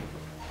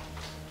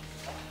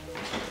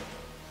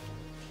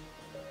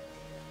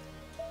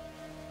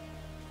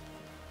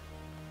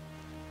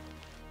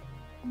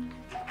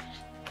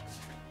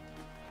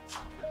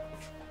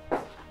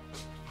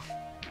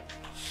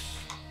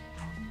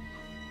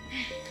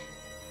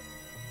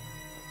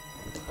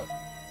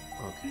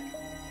 Okay.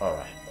 All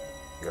right.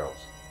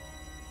 Girls.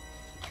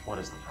 What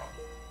is the problem?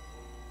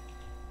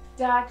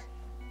 Dad,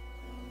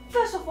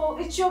 first of all,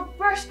 it's your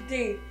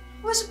birthday.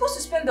 We're supposed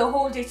to spend the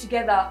whole day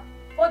together.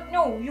 But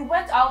no, you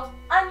went out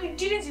and you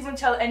didn't even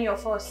tell any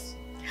of us.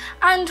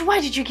 And why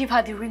did you give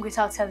her the ring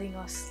without telling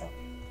us?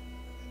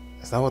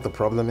 Is that what the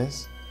problem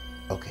is?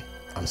 Okay,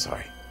 I'm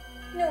sorry.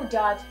 No,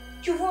 Dad.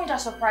 You ruined our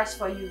surprise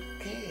for you.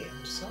 Okay,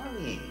 I'm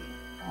sorry.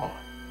 Come on.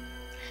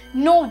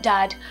 No,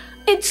 Dad.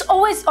 It's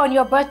always on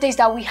your birthdays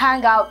that we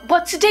hang out.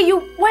 But today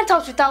you went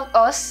out without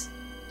us.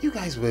 You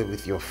guys were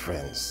with your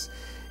friends.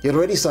 You had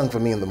already sung for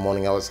me in the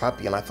morning. I was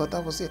happy and I thought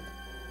that was it.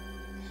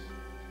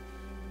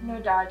 No,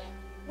 Dad.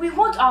 We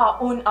want our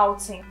own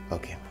outing.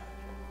 Okay.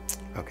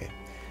 Okay.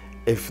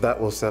 If that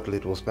will settle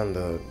it, we'll spend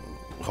the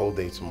whole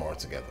day tomorrow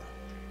together.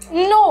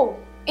 No,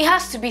 it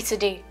has to be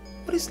today.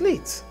 But it's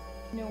late.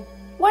 No.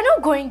 We're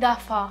not going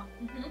that far.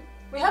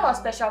 We have a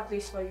special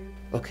place for you.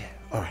 Okay,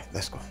 all right,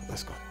 let's go.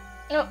 Let's go.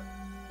 No,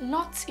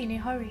 not in a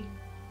hurry.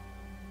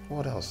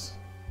 What else?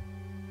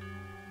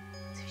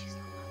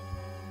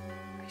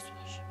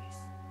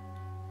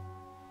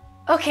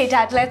 Okay,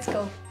 Dad, let's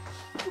go.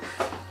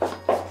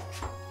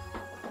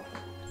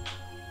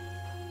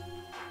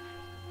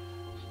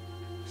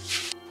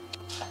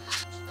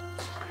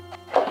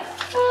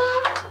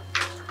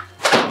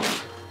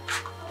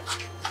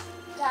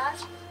 Dad,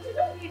 you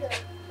don't need a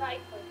bike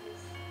for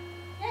this.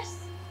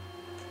 Yes.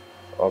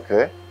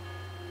 Okay.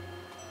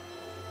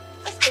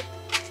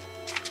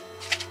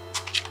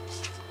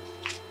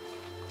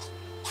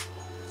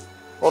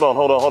 Hold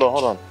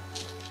on.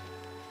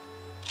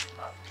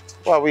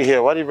 Why are we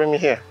here? Why do you bring me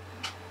here?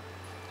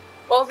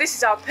 Well, this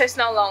is our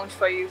personal lounge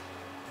for you.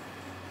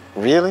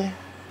 Really?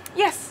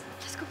 Yes.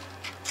 Let's go.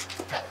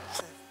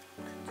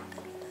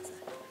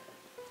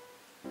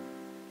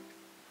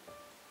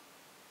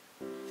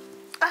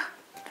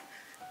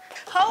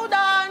 Hold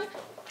on.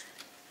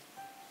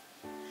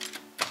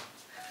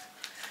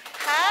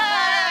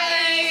 Hi.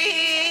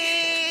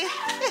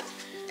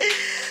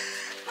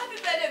 Happy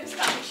birthday,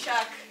 Mr.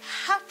 Mishak.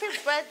 Happy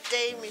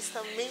birthday,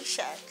 Mr.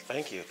 Mishak.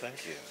 Thank you.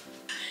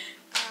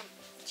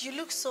 You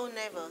look so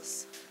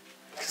nervous.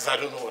 Because I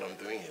don't know what I'm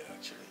doing here,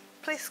 actually.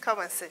 Please come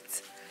and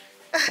sit.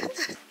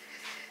 Okay.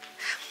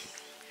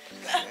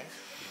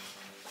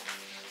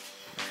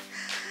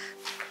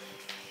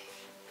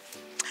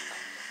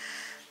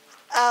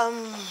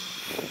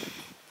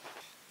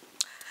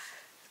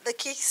 The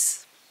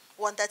kids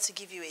wanted to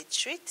give you a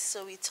treat,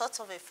 so we thought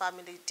of a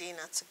family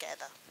dinner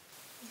together.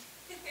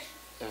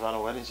 Ivana,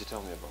 why didn't you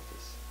tell me about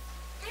this?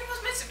 It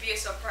was meant to be a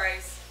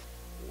surprise.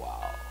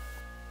 Wow.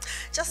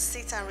 Just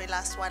sit and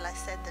relax while I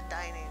set the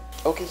dining.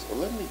 Okay, so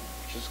let me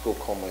just go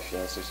call my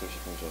fiancée so she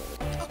can join us.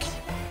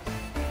 Okay.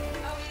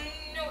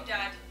 No,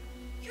 Dad.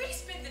 You already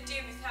spent the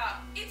day with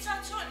her. It's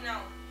her turn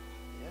now.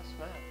 Yes,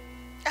 ma'am.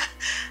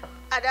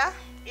 Ada,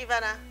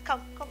 Ivana,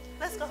 come,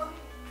 let's go.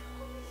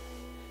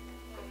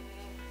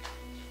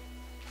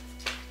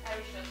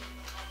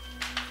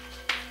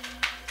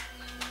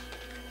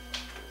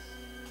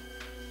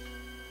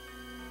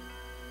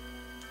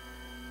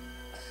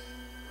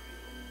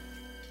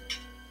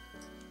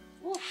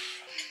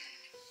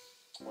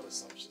 What a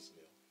sumptuous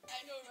meal. I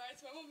know, right?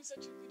 My mom is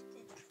such a good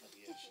cook.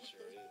 Yeah, she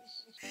sure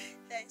is.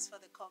 Thanks for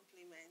the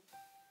compliment.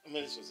 I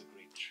mean, this was a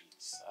great treat.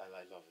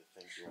 I love it.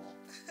 Thank you all.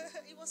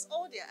 It was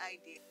all their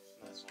idea.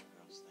 Nice one,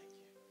 girls. Thank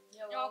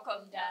you. You're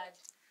welcome, Dad.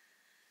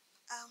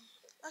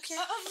 Okay.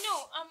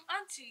 No,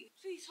 Auntie,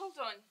 please hold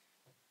on.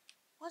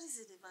 What is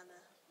it,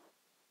 Ivana?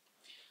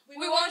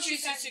 We want you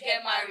two to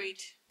get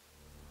married.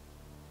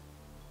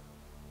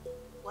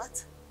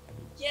 What?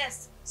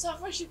 Yes, so our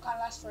friendship can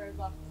last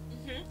forever.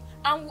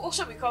 And we'll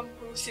also become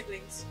real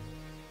siblings.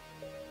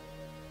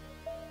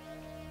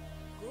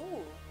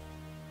 Ooh.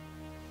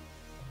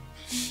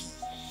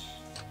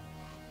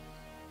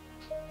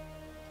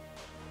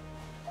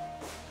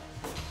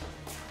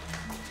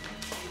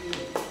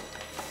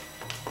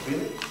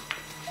 Really?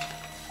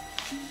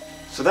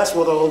 So that's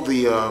what all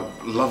the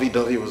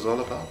lovey-dovey was all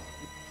about?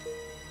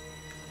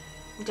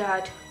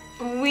 Dad,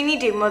 we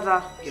need a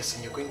mother. Yes,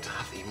 and you're going to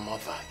have a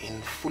mother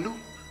in Fulu.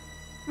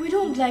 We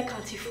don't like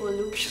Auntie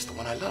Folu. She's the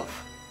one I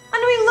love.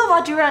 And we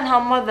love Adura and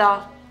her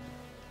mother.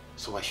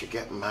 So I should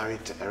get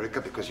married to Erica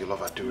because you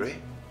love Adure?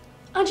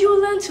 And you will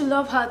learn to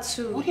love her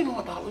too. What do you know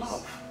about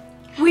love?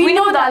 We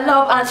know that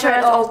love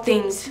answers all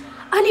things.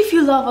 And if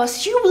you love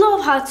us, you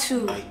love her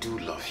too. I do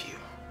love you.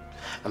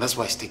 And that's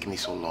why it's taken me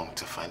so long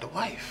to find a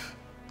wife.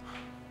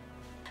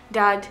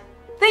 Dad,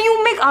 then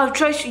you make our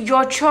choice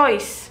your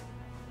choice.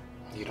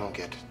 You don't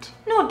get it.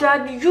 No,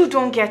 Dad, you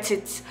don't get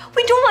it.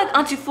 We don't like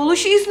Auntie Folu.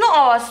 She is not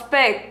our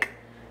spec.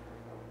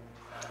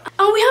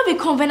 And we have a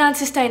covenant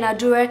sister in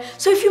Adure,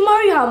 so if you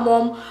marry her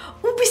mom,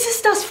 we'll be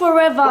sisters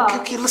forever.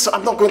 Okay, listen,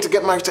 I'm not going to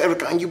get married to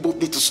Erica and you both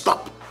need to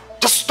stop.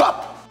 Just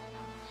stop!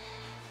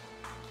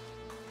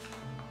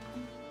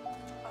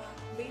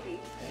 Baby,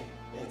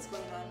 what's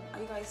going on?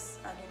 Are you guys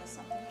arguing or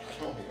something?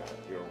 Oh my God,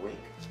 you're awake?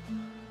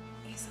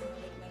 Yes, I'm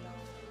awake, my love.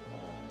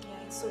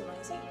 Yeah, it's so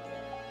noisy in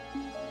there.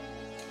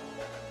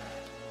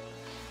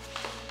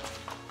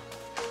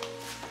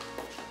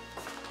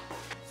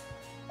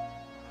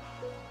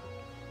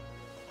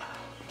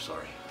 I'm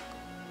sorry.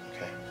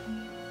 Okay.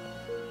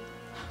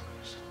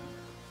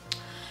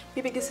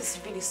 Baby, this is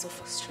really so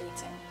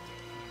frustrating.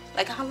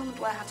 Like, how long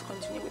do I have to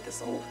continue with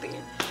this whole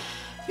thing?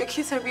 Your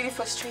kids are really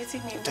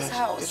frustrating me in this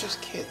house. They're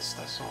just kids,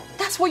 that's all.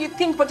 That's what you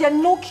think, but they're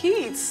no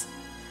kids.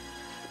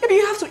 Baby,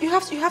 you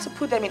have to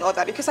put them in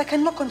order because I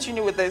cannot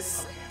continue with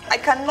this. Okay. I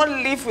cannot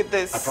live with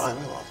this. I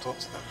will. I'll talk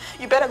to them.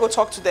 You better go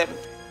talk to them.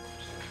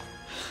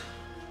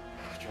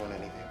 Do you want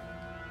anything?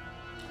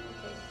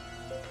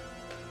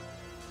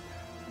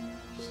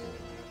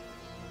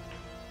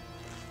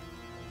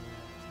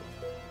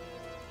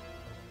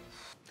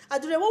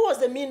 Adure, what was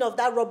the meaning of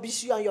that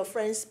rubbish you and your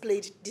friends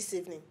played this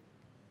evening?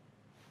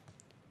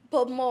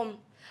 But Mom,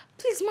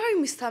 please marry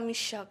Mr.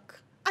 Mishak.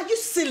 Are you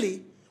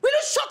silly? Will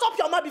you shut up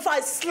your mouth before I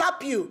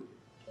slap you?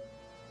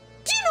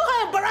 Do you know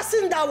how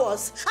embarrassing that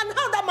was? And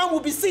how that man will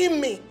be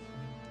seeing me?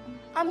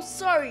 I'm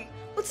sorry,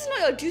 but it's not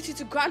your duty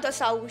to grant us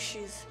our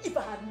wishes. If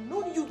I had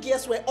known you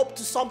girls were up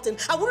to something,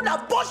 I wouldn't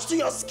have botched to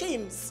your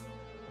schemes.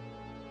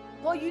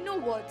 But you know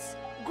what?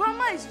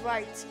 Grandma is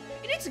right.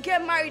 You need to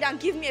get married and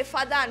give me a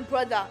father and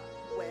brother.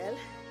 Well,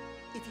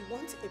 if you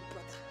want a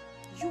brother,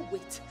 you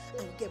wait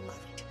and get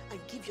married and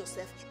give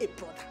yourself a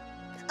brother.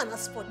 And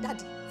as for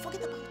daddy,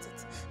 forget about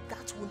it.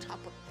 That won't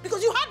happen.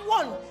 Because you had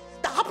one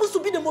that happens to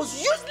be the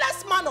most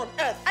useless man on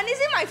earth. And is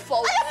it my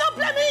fault? I am not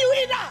blaming you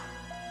either.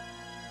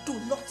 Do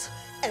not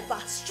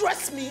ever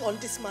stress me on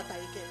this matter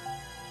again.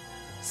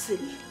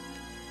 Silly.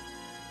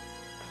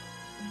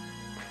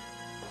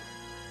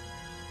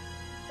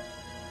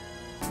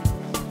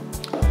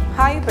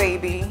 Hi,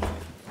 baby.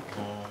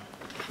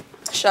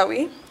 Shall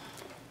we?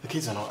 The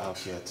kids are not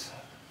out yet.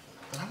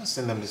 I haven't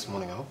seen them this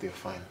morning. I hope they're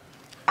fine.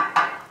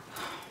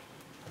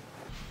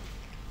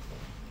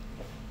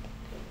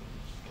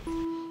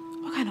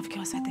 What kind of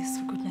girls are this,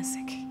 for goodness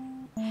sake?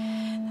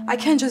 I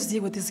can't just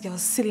deal with this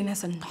girl's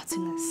silliness and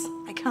naughtiness.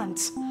 I can't.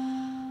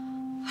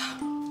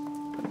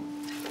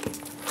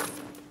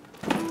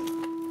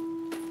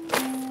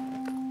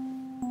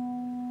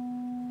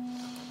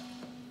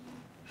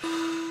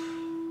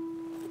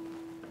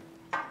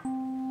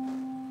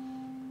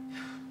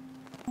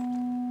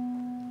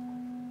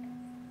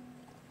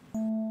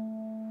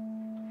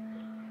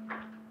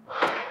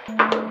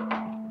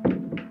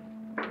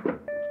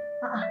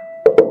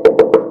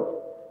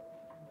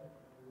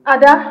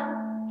 Ada?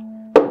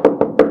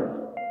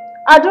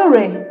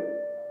 Adore?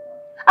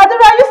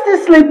 Adore, are you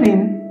still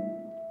sleeping?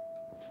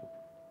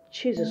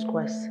 Jesus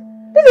Christ.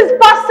 This is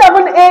past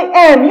 7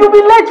 a.m. You'll be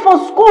late for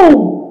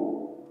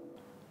school.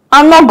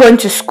 I'm not going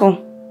to school.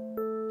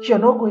 You're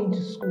not going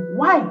to school.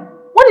 Why?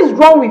 What is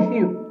wrong with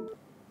you?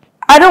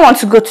 I don't want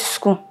to go to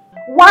school.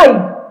 Why?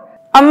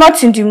 I'm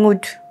not in the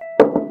mood.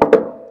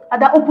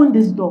 Ada, open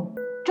this door.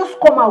 Just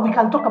come out, we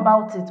can talk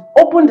about it.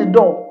 Open the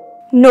door.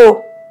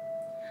 No.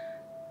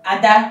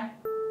 Ada.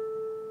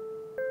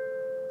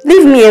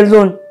 Leave me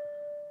alone.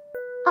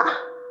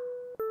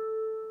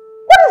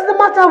 What is the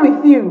matter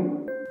with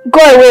you? Go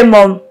away,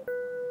 Mom.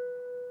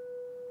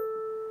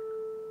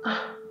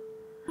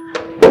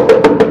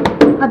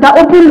 Ada,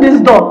 open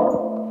this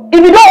door. If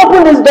you don't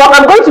open this door,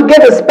 I'm going to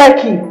get a spare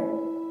key.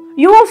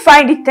 You won't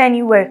find it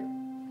anywhere.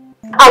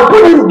 I'll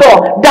put this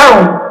door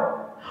down.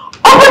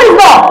 Open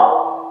this door!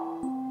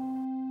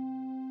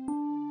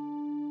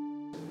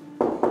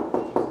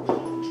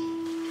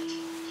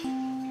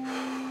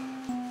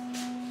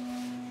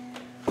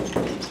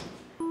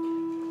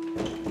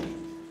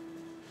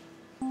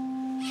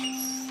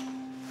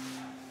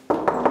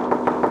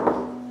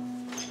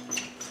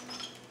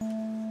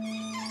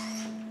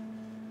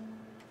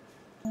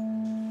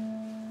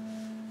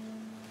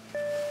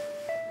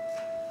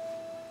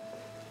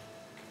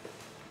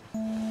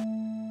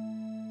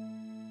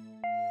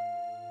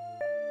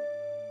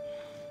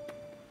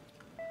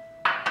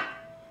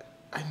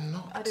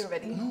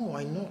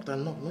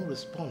 No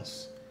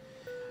response.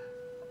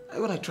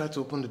 When I tried to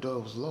open the door,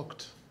 it was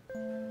locked.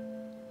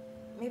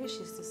 Maybe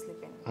she's still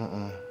sleeping.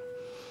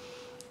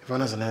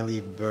 Ivana's an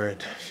early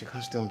bird. She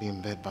can't still be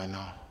in bed by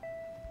now.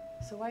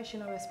 So why is she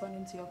not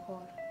responding to your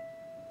call?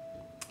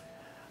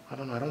 I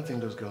don't know. I don't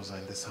think those girls are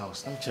in this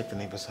house. Let me check the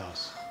neighbor's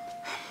house.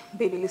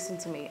 Baby, listen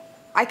to me.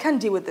 I can't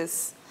deal with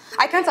this.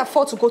 I can't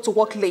afford to go to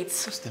work late.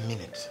 Just a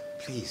minute,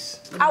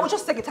 please. I will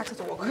just take a taxi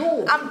to work.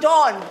 No. I'm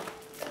done.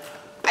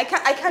 I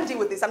can't deal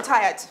with this. I'm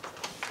tired.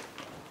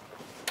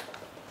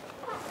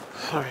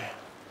 Sorry.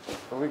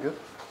 Are we good?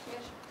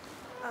 Yes.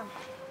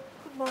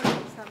 Good morning,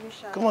 Mr.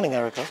 Misha. Good morning,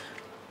 Erica.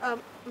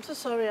 I'm so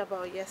sorry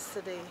about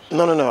yesterday.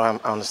 No. I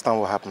understand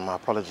what happened. My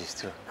apologies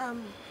too.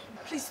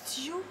 Please,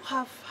 do you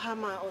have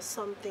hammer or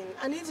something?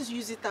 I need to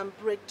use it and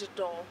break the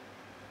door.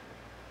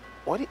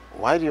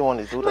 Why do you want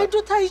to do that? My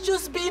daughter is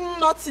just being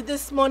naughty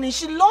this morning.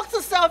 She locked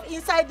herself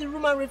inside the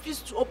room and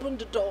refused to open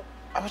the door.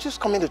 I was just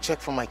coming to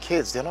check for my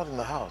kids. They're not in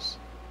the house.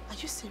 Are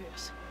you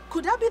serious?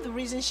 Could that be the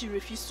reason she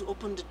refused to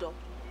open the door?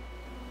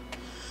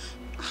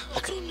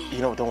 Okay.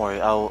 You know, don't worry.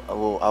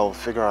 I'll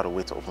figure out a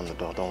way to open the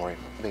door. Don't worry,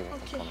 baby.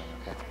 Okay. I'm coming,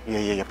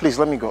 okay? Yeah. Please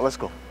let me go. Let's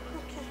go.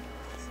 Okay.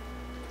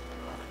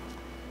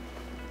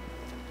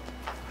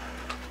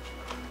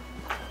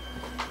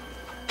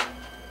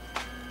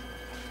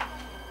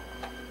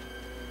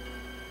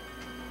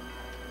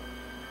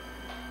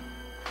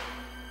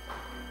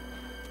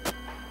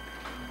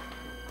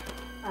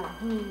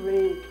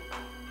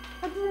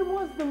 Adure,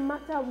 what's the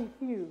matter with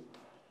you?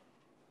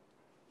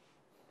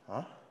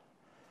 Huh?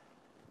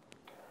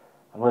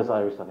 And where's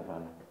Iris and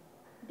Ivana?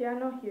 They are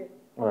not here.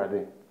 Where are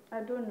they?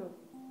 I don't know.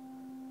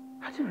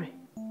 Adure,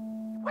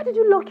 why did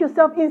you lock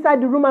yourself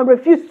inside the room and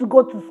refuse to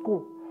go to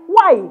school?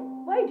 Why?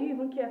 Why do you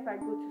even care if I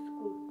go to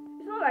school?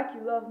 It's not like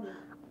you love me.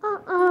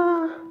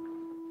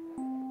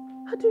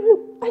 Adure,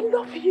 I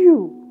love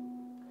you.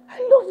 I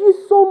love you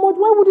so much.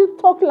 Why would you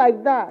talk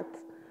like that?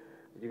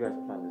 Did you guys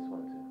plan this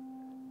one too?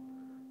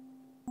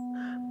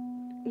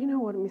 You know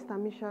what, Mr.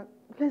 Misha?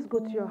 Let's go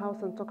to your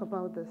house and talk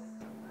about this.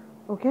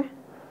 Okay?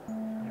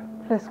 Yeah.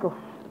 Let's go.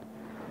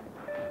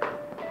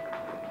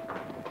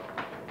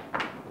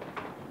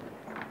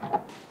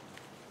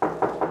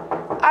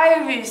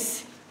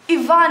 Iris,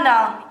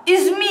 Ivana,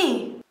 it's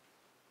me.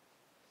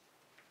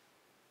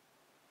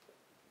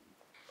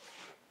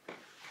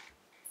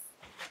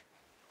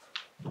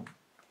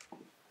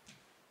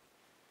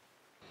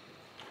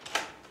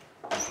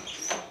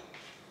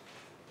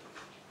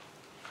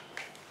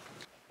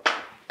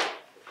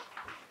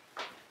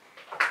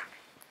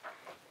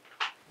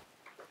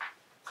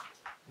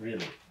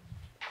 Really?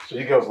 So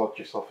you girls locked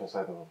yourself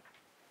inside the room?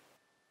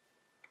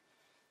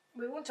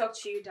 We won't talk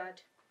to you, Dad.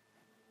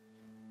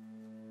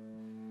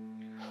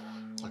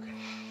 Okay.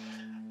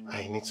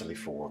 I need to leave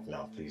for work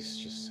now. Please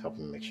just help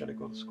me make sure they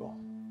go to school.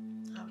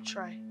 I'll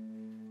try.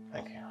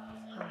 Thank you.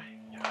 All right.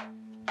 Yeah.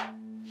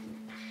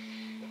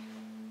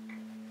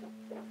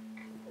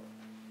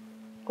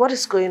 What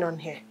is going on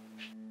here?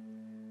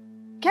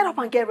 Get up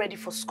and get ready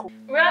for school.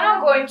 We are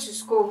not going to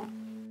school.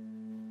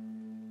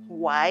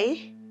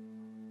 Why?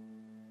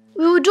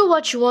 We will do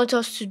what you want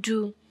us to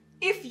do.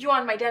 If you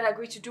and my dad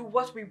agree to do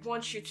what we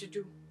want you to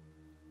do.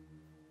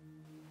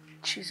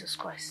 Jesus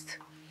Christ.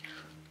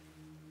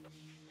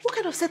 What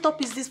kind of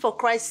setup is this, for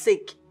Christ's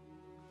sake?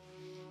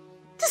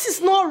 This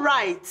is not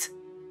right.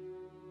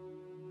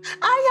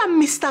 I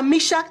am Mr.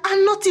 Mishak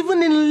and not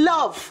even in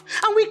love.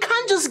 And we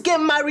can't just get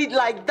married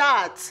like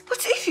that.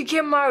 But if you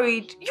get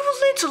married, you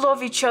will learn to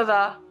love each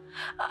other.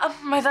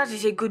 My dad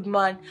is a good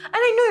man. And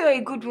I know you're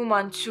a good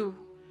woman too.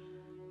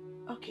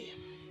 Okay.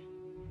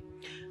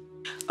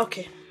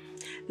 Okay.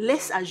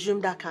 Let's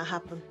assume that can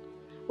happen.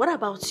 What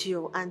about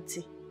your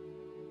auntie,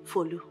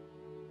 Folu?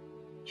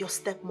 Your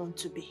stepmom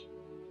to be?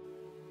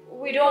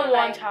 We don't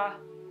want her.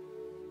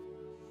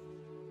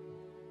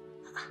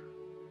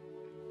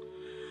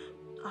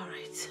 All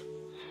right.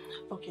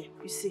 Okay,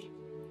 you see,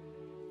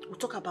 we'll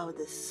talk about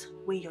this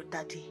when your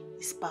daddy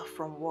is back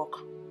from work,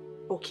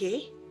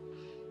 okay?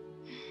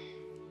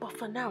 But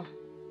for now,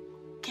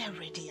 get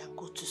ready and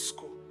go to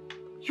school.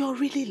 You're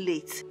really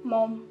late.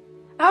 Mom,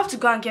 I have to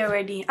go and get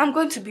ready. I'm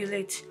going to be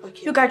late.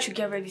 Okay. You guys should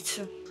get ready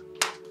too.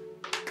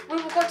 We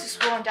will go to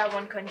school on that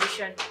one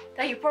condition,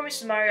 that you promise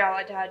to marry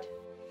our dad.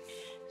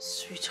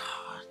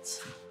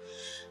 Sweetheart,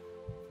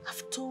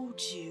 I've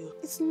told you,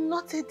 it's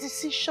not a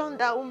decision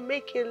that we'll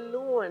make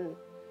alone.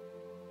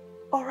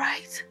 All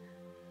right?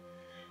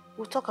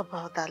 We'll talk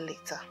about that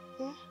later.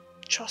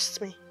 Trust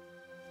me.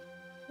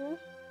 Well,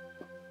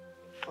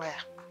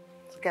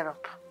 let's get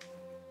up.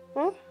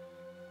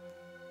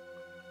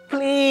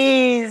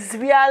 Please,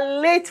 we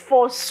are late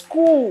for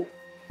school.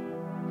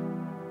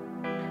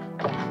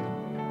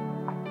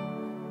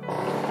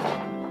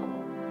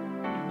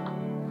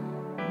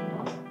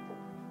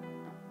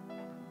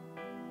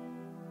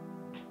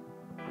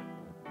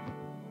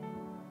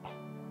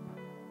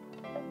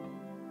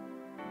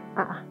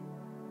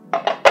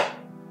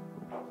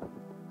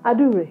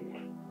 Adure.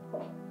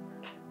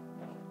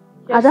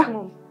 Yes, Ada,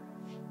 Mom.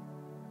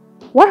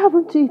 why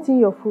haven't you eaten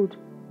your food?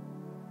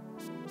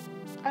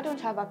 I don't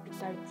have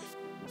appetite.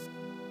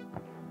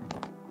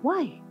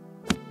 Why?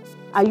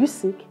 Are you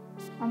sick?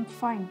 I'm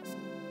fine.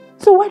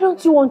 So why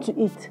don't you want to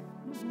eat?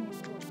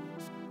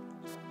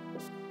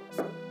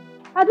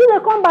 Adire,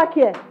 come back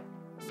here.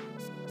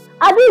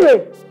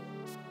 Adire,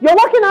 you're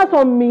working out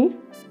on me?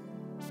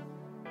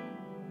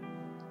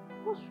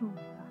 What's wrong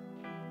with her?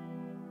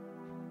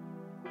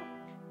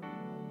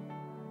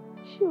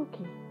 Is she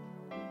okay?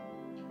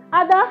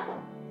 Ada?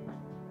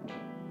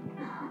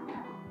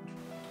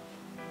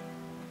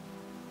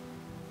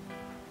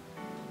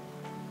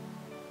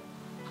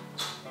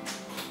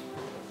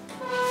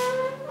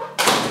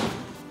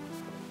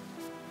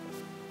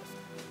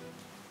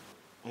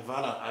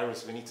 Ivana,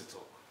 Iris, we need to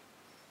talk.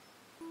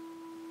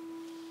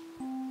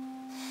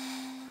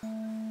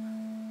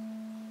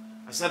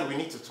 I said we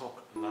need to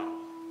talk now.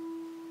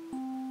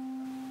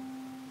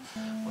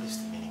 What is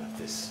the meaning of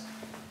this?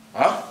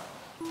 Huh?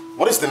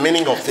 What is the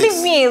meaning of this?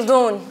 Leave me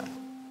alone.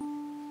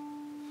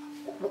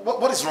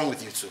 What is wrong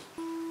with you two?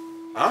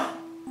 Huh?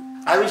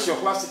 Iris, your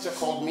class teacher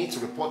called me to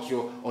report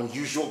your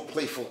unusual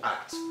playful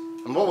act.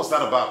 And what was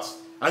that about?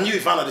 And you,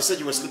 Ivana, they said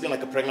you were sleeping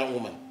like a pregnant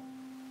woman.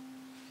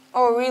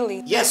 Oh,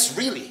 really? Yes,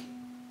 really.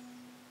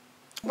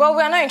 Well,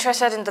 we're not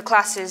interested in the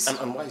classes.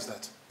 And why is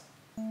that?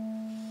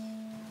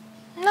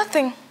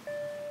 Nothing.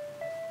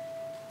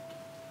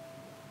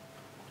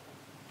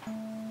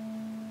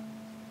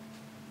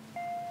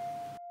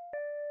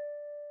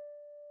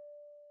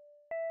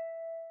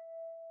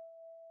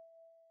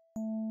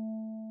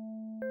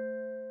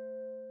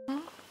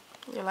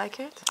 You like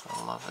it?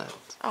 I love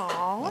it.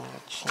 Aww.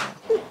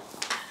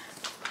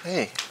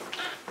 Hey.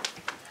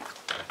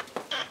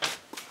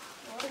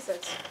 What is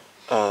it?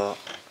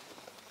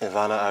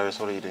 Ivana, Iris,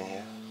 what are you doing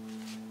here?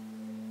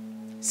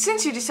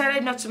 Since you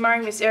decided not to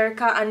marry Miss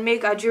Erica and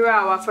make Adura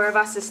our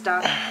forever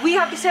sister, we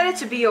have decided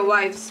to be your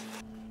wives.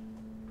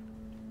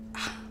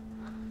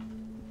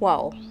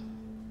 Wow.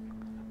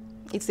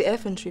 It's the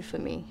infantry for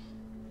me.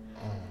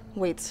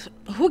 Wait,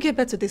 who gave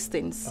birth to these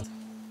things?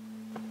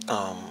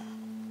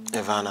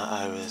 Ivana,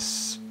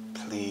 Iris,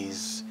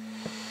 please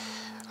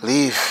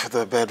leave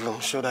the bedroom.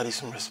 Show Daddy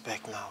some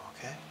respect now,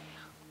 okay?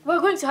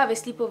 We're going to have a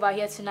sleepover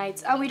here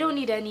tonight, and we don't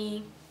need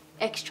any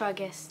extra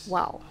guests.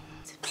 Wow.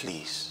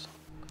 Please.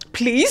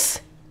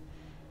 Please?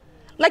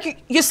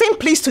 Like you're saying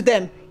please to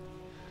them?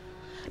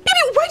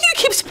 Baby, why do you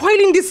keep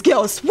spoiling these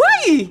girls?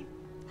 Why?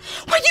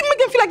 Why do you make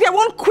them feel like they're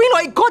one queen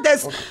or a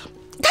goddess? Okay.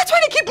 That's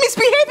why they keep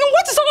misbehaving.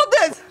 What is all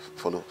this?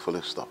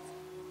 Follow, stop.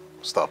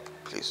 Stop,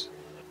 please.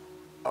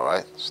 All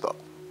right, stop.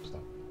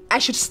 I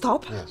should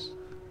stop? Yes.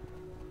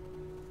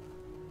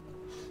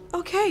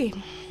 Okay.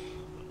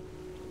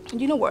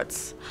 You know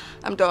what?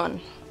 I'm done.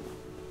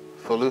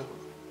 Folu?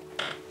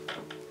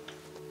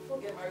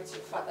 Don't get married to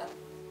your father.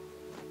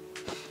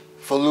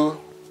 Folu?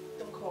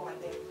 Don't call my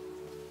name.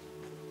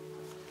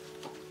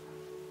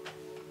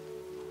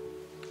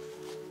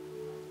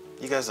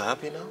 You guys are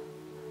happy now?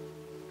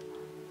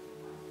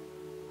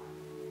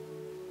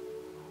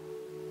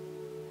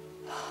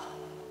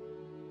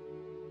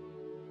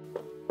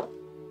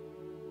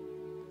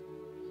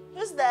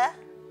 Who's there?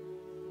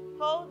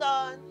 Hold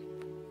on.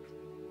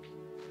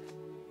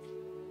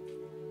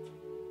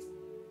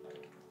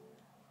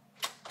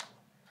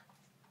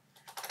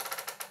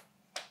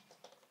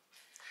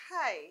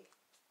 Hi.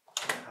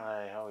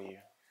 Hi, how are you?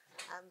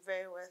 I'm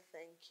very well,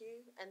 thank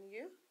you. And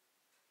you?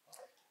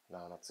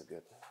 No, not so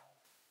good.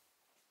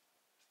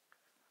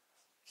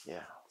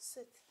 Yeah.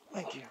 Sit.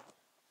 Thank you.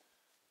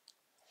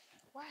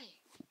 Why?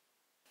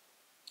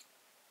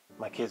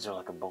 My kids are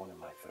like a bone in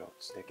my throat.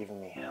 They're giving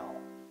me hell.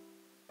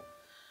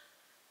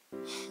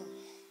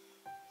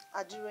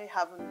 Adure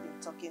haven't been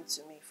talking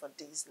to me for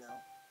days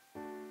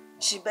now.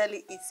 She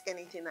barely eats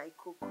anything I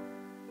cook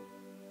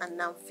and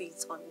now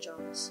feeds on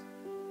Jones.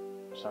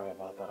 Sorry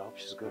about that. I hope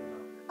she's good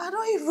now. I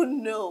don't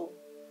even know,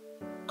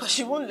 because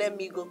she won't let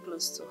me go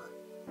close to her.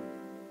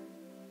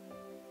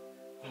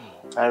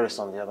 Iris,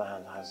 on the other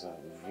hand, has a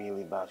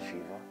really bad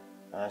fever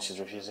and she's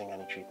refusing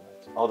any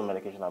treatment. All the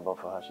medication I bought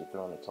for her, she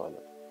threw in the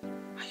toilet.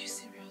 Are you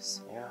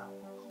serious? Yeah.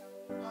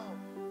 Wow.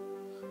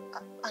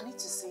 I need to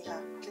see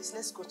her. Please,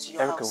 let's go to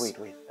your Erica, house. wait,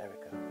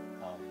 Erica.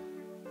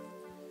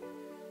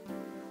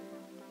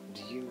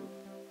 Do you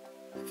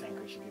think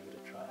we should give it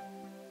a try?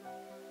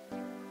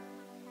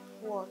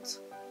 What?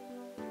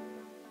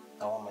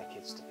 I want my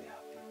kids to be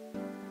happy.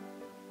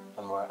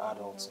 And we're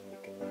adults and we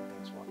can make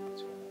things work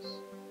between us.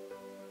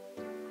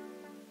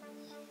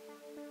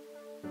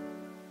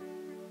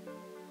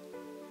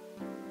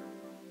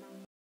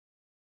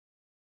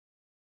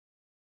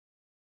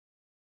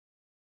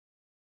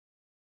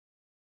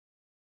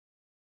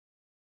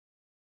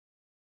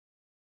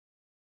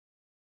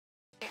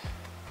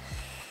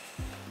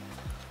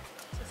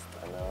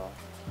 Hello.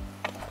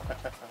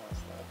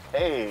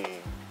 Hey.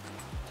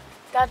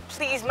 Dad,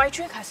 please, my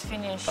drink has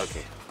finished.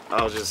 Okay,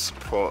 I'll just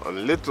pour a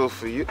little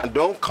for you. And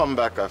don't come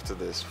back after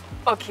this.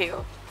 Okay.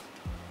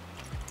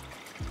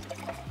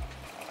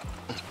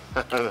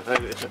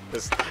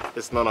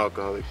 It's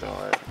non-alcoholic, don't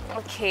worry.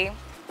 Okay.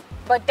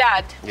 But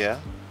Dad, Yeah?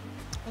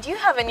 do you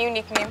have a new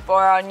nickname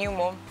for our new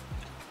mom?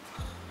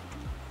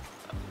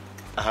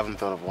 I haven't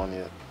thought of one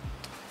yet.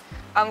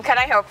 Can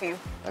I help you?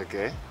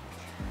 Okay.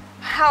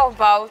 How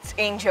about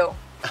Angel?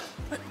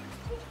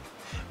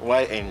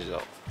 Why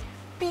Angel?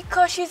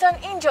 Because she's an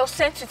angel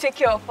sent to take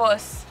care of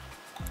us.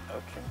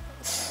 Okay.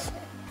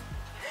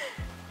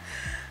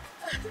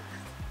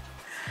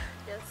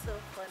 You're so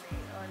funny,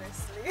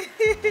 honestly.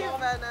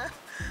 Ivana.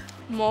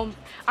 Mom,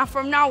 and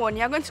from now on,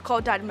 you're going to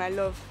call Dad my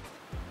love.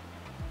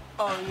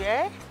 Oh,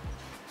 yeah?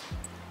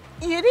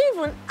 You didn't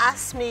even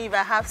ask me if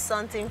I have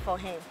something for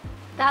him.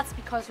 That's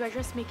because we're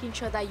just making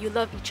sure that you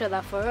love each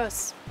other for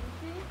us.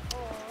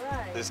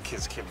 Alright. These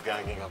kids keep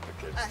ganging up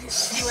against I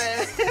us.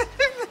 swear.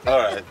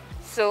 Alright.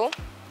 So,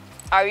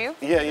 are you?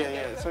 Yeah.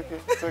 It's okay.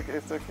 It's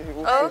okay.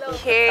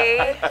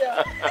 Okay.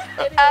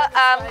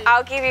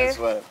 I'll give you That's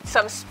fine.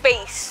 some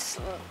space.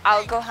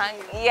 I'll go hang.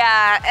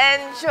 Yeah,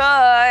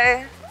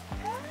 enjoy.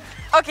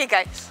 Okay,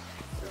 guys.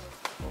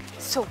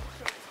 So,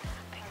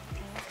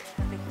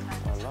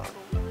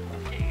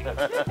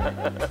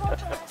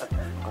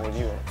 What do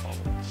you want?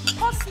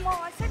 Oh, small,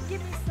 I said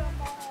give me some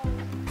more.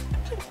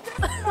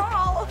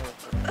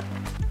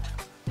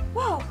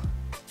 wow,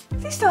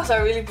 these stars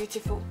are really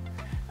beautiful.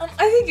 I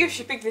think you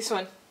should pick this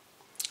one.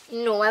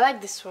 No, I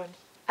like this one.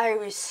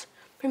 Iris,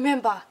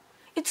 remember,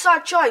 it's our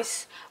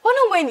choice. Why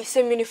not wear in the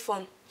same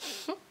uniform?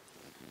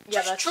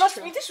 Yeah, Just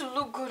trust me, this will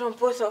look good on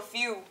both of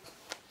you.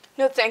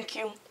 No, thank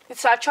you.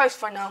 It's our choice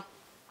for now.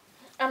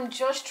 I'm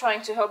just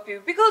trying to help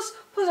you because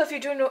both of you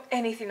don't know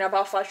anything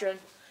about fashion.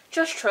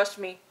 Just trust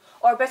me.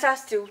 Or better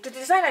still, the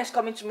designer is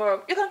coming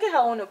tomorrow. You can get her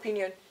own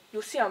opinion.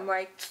 You'll see I'm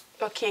right.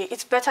 Okay,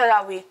 it's better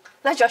that way.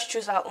 Let's just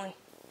choose our own.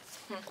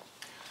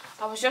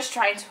 I was just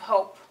trying to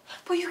help.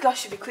 But you guys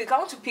should be quick. I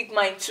want to pick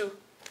mine too.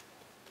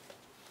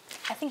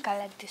 I think I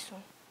like this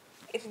one.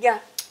 Yeah.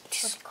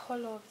 This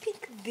color.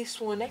 Pick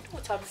this one. I know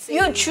what I'm saying.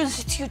 You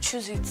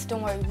choose it.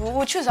 Don't worry.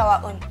 We'll choose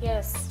our own.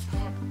 Yes.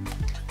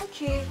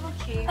 Okay.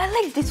 I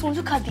like this one.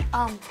 Look at the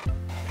arm.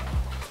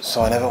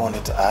 So I never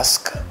wanted to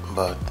ask,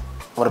 but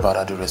what about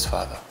Adure's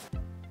father?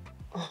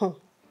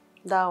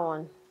 That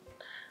one.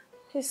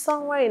 He's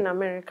somewhere in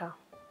America.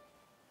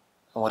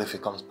 And what if he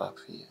comes back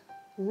for you?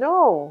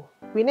 No,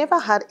 we never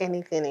had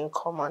anything in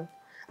common.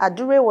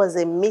 Adure was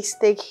a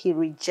mistake he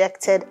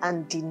rejected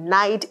and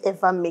denied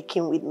ever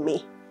making with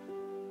me.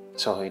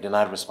 So he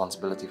denied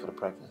responsibility for the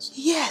pregnancy?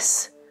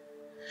 Yes.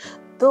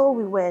 Though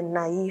we were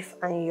naive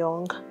and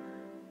young,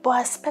 but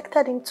I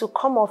expected him to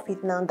come off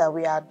it now that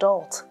we are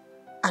adults.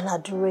 And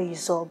Adure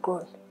is all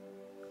grown.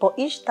 But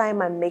each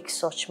time I make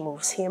such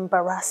moves, he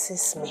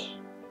embarrasses me.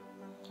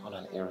 Oh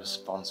What an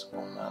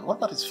irresponsible man. What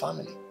about his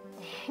family?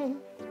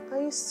 I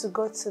used to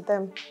go to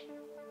them,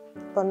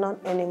 but not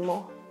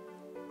anymore.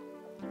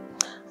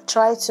 I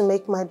tried to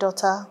make my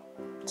daughter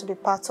to be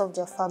part of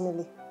their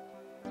family,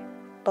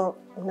 but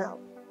now,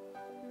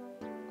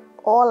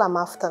 all I'm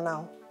after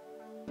now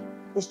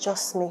is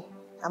just me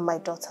and my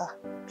daughter.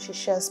 She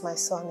shares my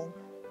surname.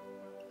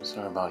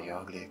 Sorry about your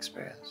ugly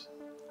experience.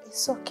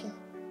 It's okay.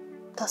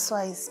 That's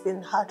why it's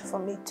been hard for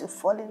me to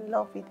fall in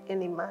love with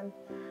any man.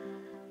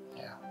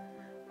 Yeah.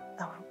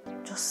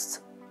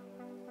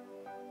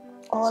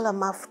 All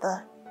I'm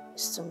after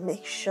is to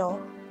make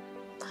sure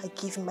I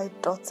give my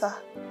daughter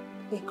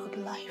a good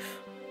life.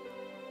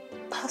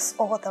 That's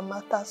all that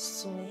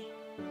matters to me.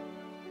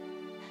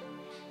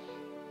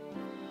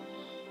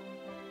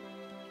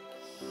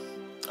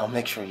 I'll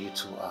make sure you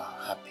two are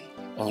happy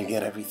and you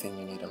get everything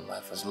you need in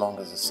life as long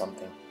as it's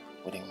something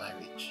within my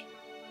reach.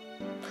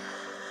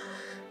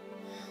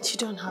 You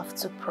don't have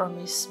to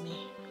promise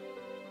me.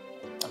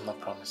 I'm not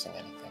promising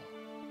anything.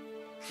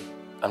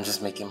 I'm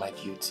just making my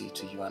duty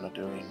to you and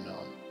Odori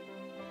known.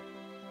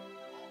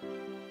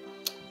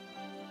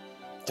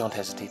 Don't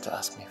hesitate to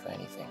ask me for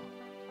anything.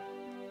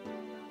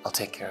 I'll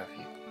take care of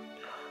you.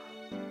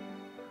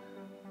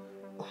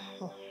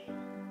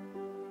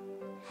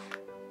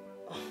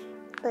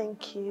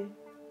 Thank you.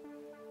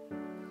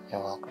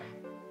 You're welcome.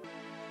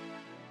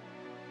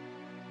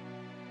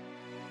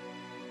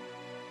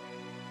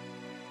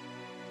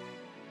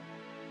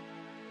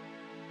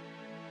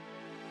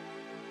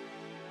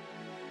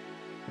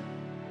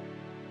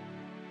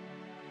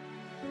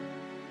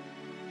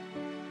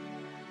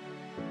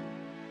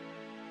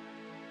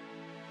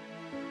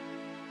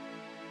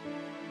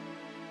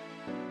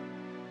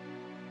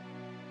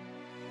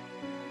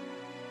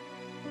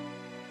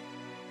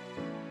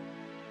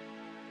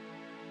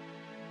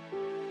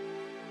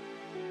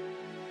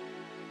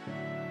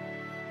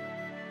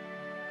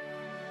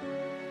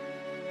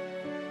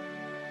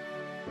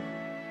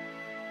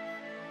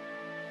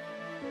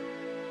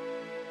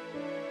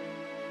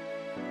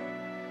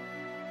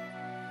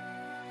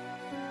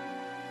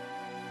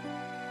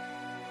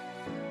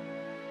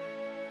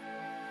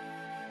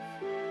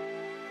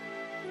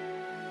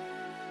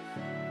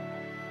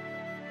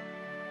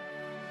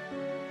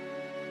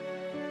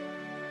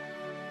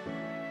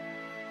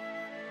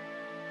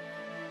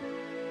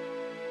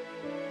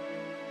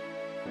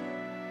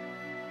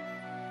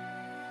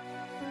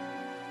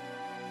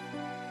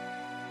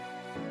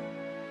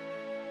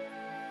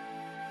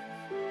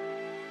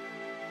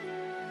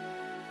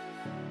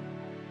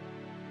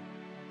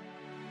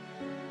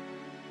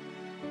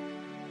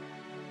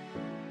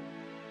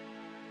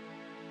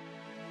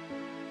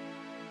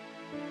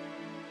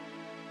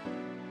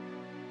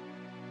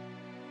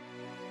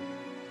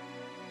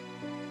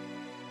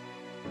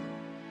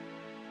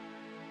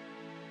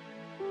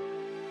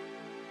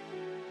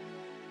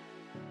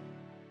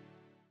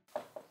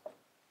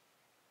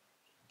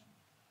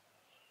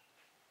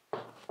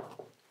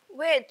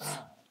 Wait.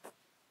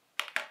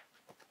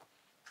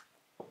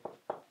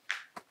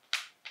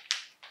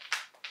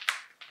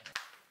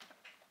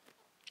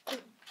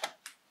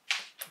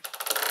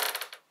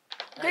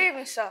 Good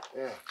evening, sir.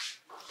 Yeah.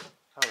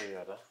 How are you,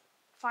 Ada?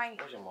 Fine.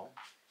 Where's your mom?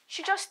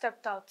 She just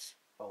stepped out.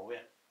 Oh,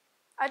 where?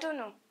 I don't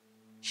know.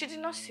 She did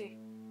not say.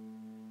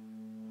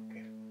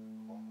 Okay.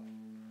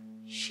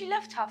 She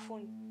left her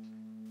phone.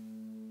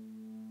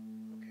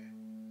 Okay.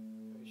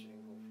 Maybe she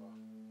didn't go far.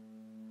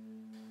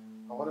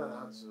 I wanted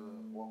her to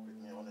walk with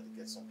me. I wanted to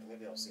get something.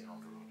 Maybe I'll see her on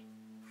the road.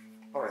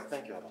 All right.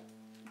 Thank you, Ada.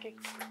 Okay.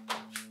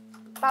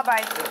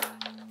 Bye-bye. Yeah.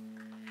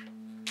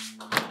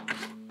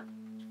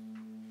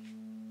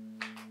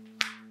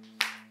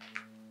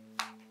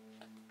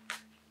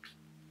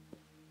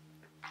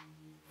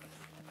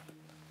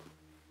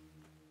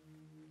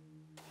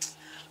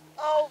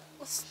 Oh,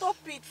 stop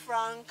it,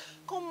 Frank.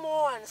 Come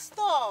on,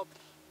 stop.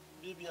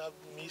 Baby, I've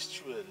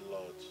missed you a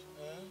lot.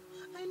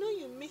 I know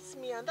you miss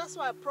me, and that's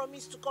why I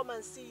promised to come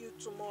and see you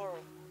tomorrow.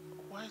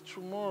 Why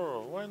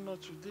tomorrow? Why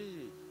not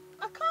today?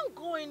 I can't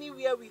go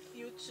anywhere with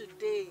you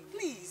today.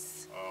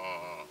 Please.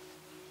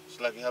 It's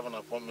like you have an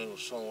appointment with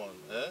someone,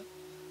 eh?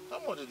 How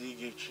much did he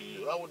give to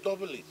you? I will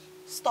double it.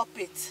 Stop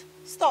it.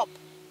 Stop.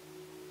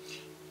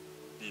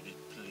 Baby,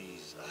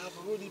 please. I have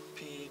already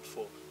paid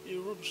for a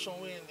room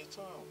somewhere in the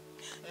town.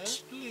 Eh?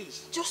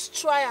 Please. Just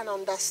try and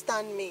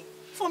understand me.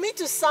 For me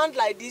to sound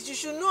like this, you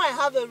should know I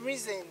have a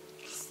reason.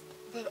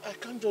 But I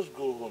can't just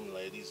go home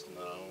like this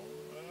now.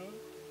 Eh?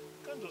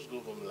 I can't just go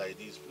home like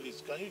this.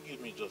 Please, can you give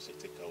me just a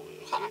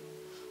takeaway, okay?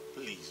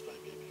 Please, my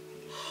baby,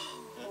 please.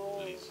 Eh?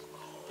 Please.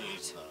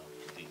 Please now.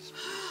 Please,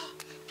 please.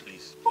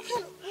 Please, please.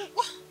 Okay.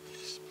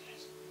 Please,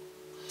 please.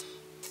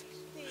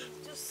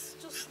 Please,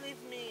 just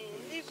leave me.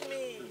 Leave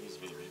me. Please,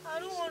 baby. Please. I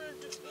don't want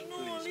to do... No,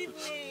 Please, leave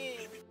please. me.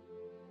 Baby.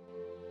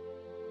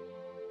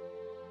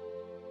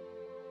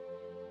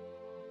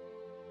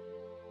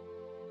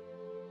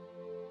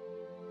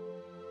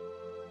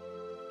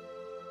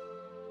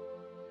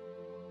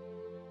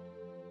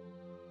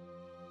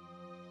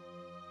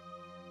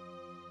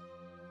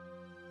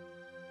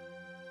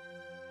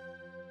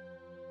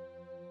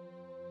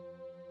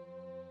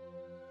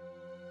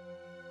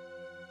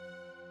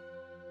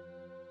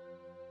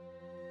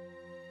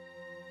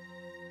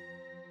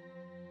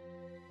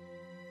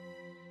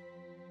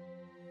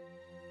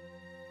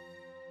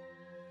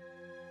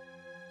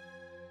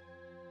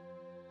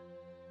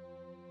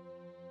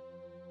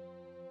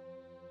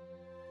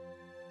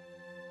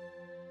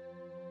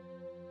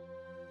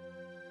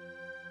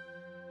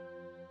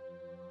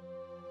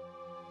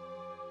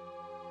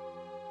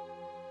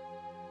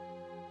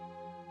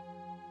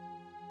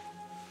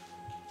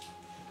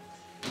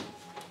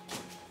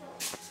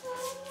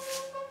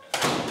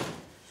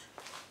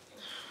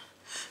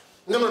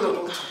 No,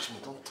 don't touch me.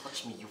 Don't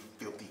touch me, you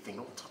filthy thing.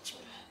 Don't touch me.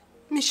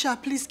 Misha,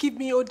 please give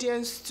me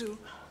audience too.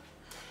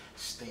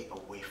 Stay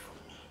away from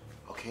me,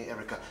 okay,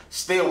 Erica?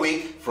 Stay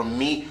away from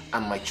me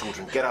and my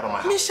children. Get out of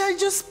my house. Misha,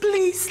 just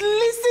please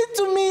listen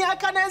to me. I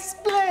can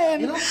explain.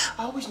 You know,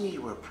 I always knew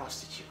you were a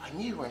prostitute. I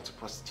knew you were into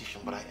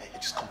prostitution, but I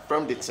just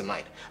confirmed it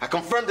tonight. I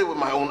confirmed it with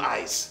my own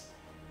eyes.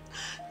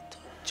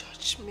 Don't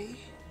judge me.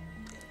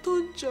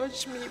 Don't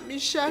judge me,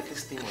 Misha. If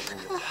this thing was in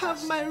your I past,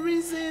 have my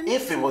reason.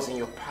 If it was in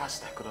your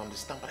past, I could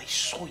understand, but I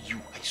saw you.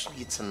 I saw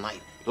you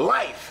tonight.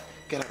 Live.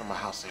 Get out of my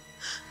house.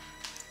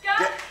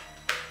 Dad,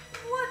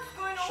 what's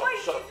going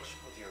on? Shut up. Just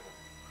go to your room.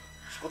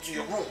 Just go to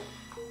your room.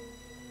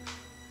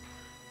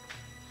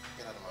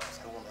 Get out of my house.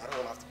 I don't want to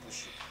have to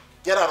push you.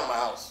 Get out of my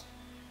house.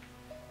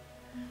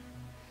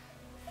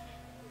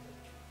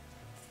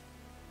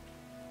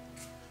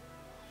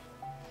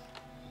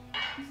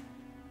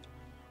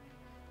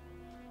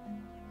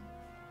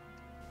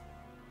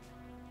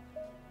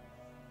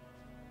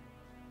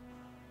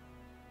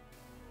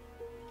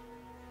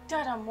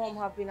 Dad and Mom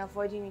have been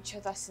avoiding each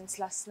other since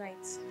last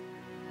night.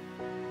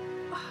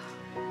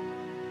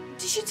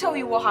 Did she tell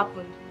you what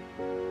happened?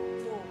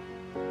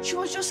 No. She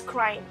was just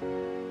crying.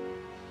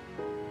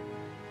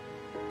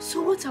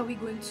 So what are we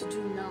going to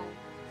do now?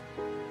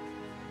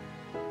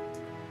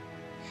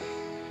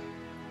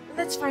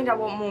 Let's find out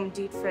what Mom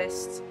did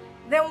first.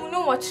 Then we'll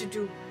know what to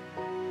do.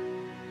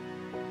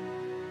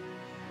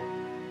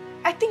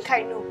 I think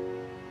I know.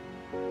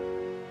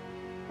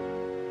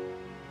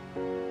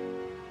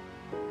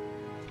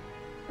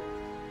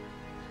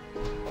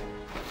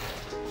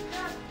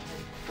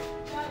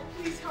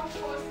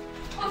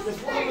 What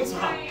happened to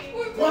her?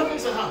 What happened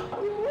to her?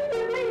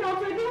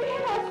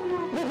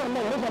 Where's my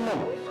mom? Where's my mom?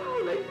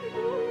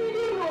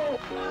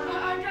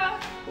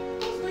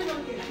 What's going on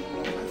here?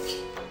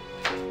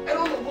 I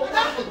don't know what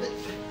happened.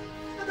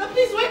 Ada,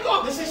 please wake up.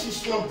 They say she's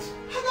slumped.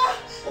 Ada.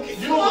 Okay,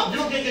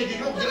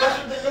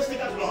 let's take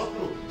her to the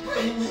hospital.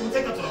 We'll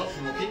take her to the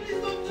hospital, okay?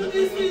 Please don't do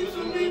this thing to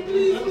me.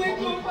 Please wake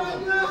up,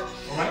 Ada.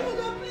 Alright?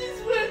 Ada, please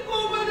wake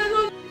up. Ada,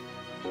 don't.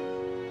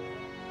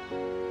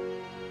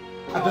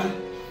 Ada.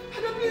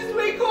 Ada, please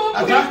wake up.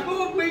 Ada.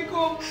 Wake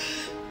up.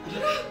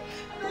 Ada.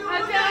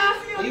 Ada.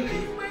 Are you okay?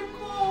 Please wake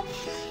up.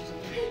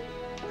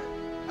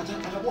 Ada,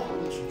 what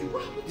happened to you?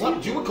 What?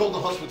 Did you call the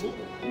hospital?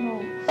 No.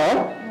 Huh?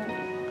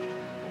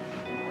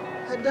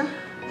 Ada.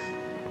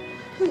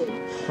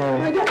 Sorry.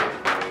 Ada.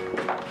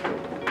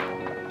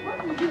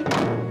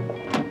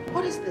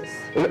 What is this?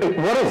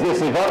 What is this,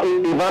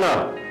 Ivana?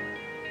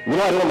 You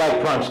know I don't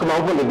like pranks. Come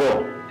on, open the door.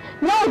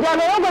 No, Dad,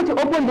 we're not going to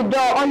open the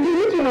door until you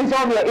need to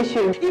resolve your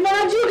issue.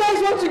 Ivana, do you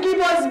guys want to give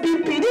us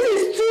BP? This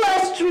is too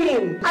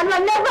extreme. And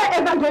we're never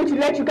ever going to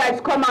let you guys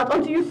come out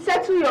until you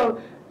settle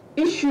your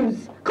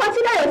issues.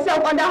 Consider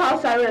yourself under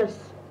house arrest.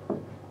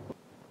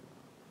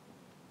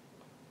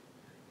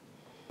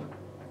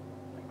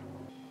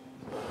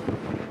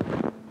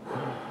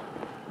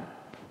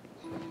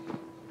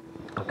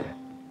 Okay.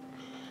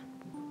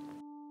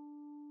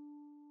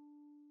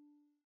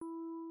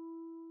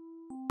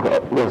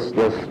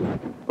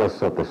 Let's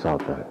sort this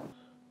out then.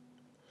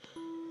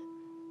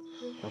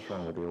 What's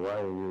wrong with you?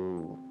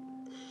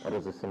 Why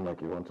does it seem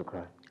like you want to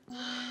cry?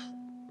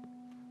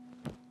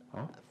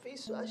 Huh? I feel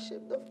so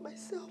ashamed of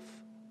myself.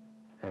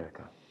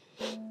 Erica,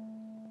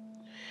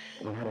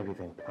 we had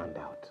everything planned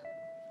out.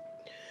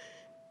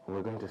 We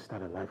were going to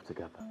start a life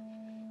together.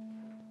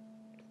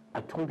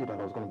 I told you that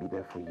I was going to be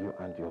there for you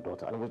and your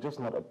daughter, and it was just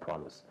not a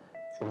promise.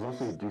 It was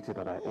also a duty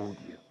that I owed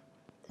you.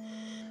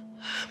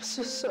 I'm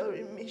so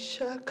sorry,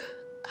 Mishak.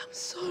 I'm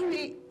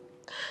sorry.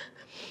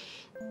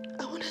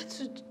 I wanted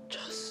to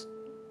just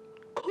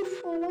go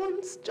for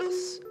once,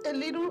 just for a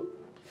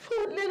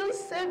little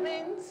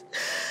savings.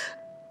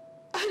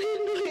 I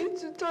didn't know it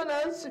to turn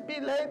out to be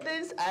like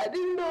this. I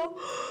didn't know.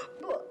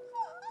 But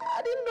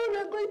I didn't know we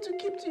were going to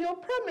keep to your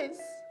promise.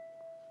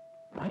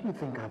 Why do you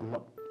think I'm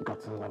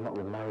not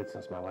remarried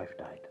since my wife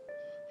died?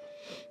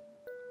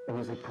 It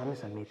was a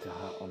promise I made to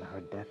her on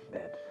her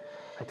deathbed.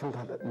 I told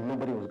her that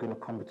nobody was going to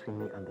come between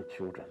me and the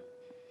children.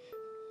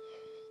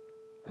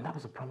 And that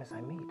was a promise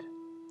I made.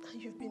 And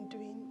you've been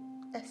doing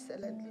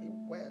excellently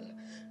well.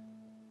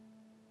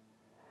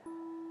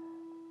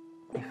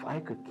 If I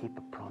could keep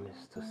a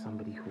promise to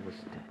somebody who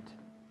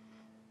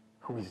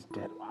is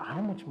dead,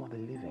 how much more the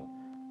living?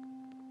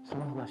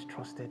 Someone who has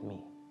trusted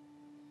me.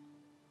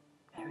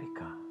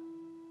 Erica.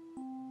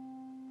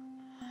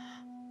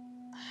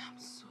 I am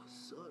so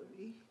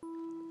sorry.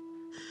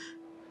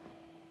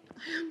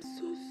 I am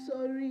so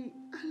sorry.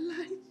 I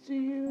lied to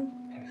you.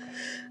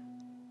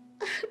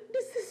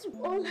 This is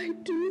all I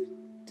do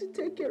to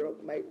take care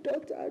of my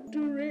daughter,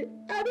 Adure.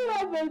 I don't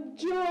have a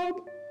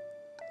job.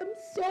 I'm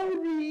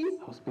sorry.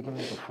 I was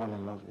beginning to fall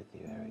in love with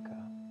you, Erica.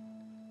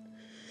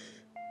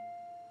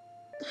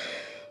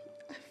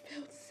 I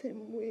felt the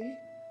same way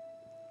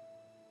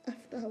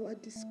after our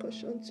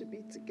discussion to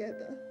be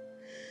together.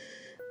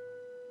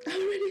 I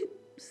already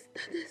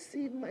started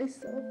seeing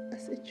myself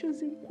as a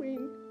chosen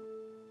queen.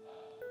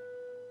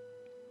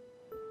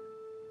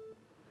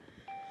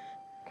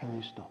 Can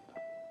you stop?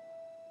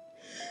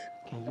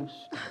 Can you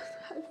stop?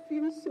 I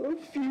feel so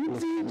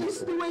filthy.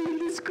 Just the way you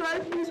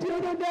described me the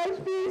other day, I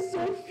feel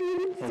so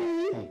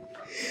filthy. Hey,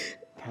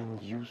 can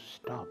you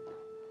stop?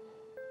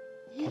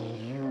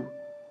 Can you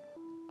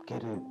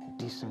get a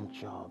decent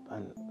job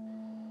and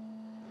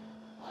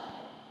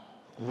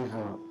live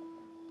a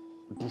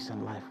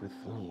decent life with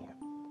me,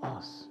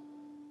 us?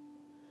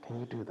 Can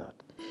you do that?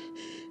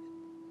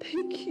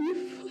 Thank you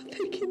for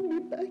taking me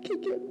back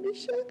again,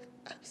 Mishak.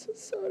 I'm so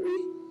sorry.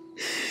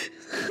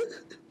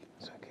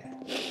 It's okay.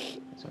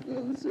 It's okay.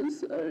 I'm so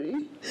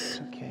sorry. It's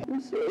okay.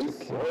 I'm so it's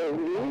okay.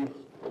 sorry.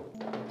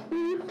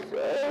 I'm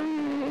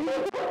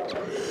sorry.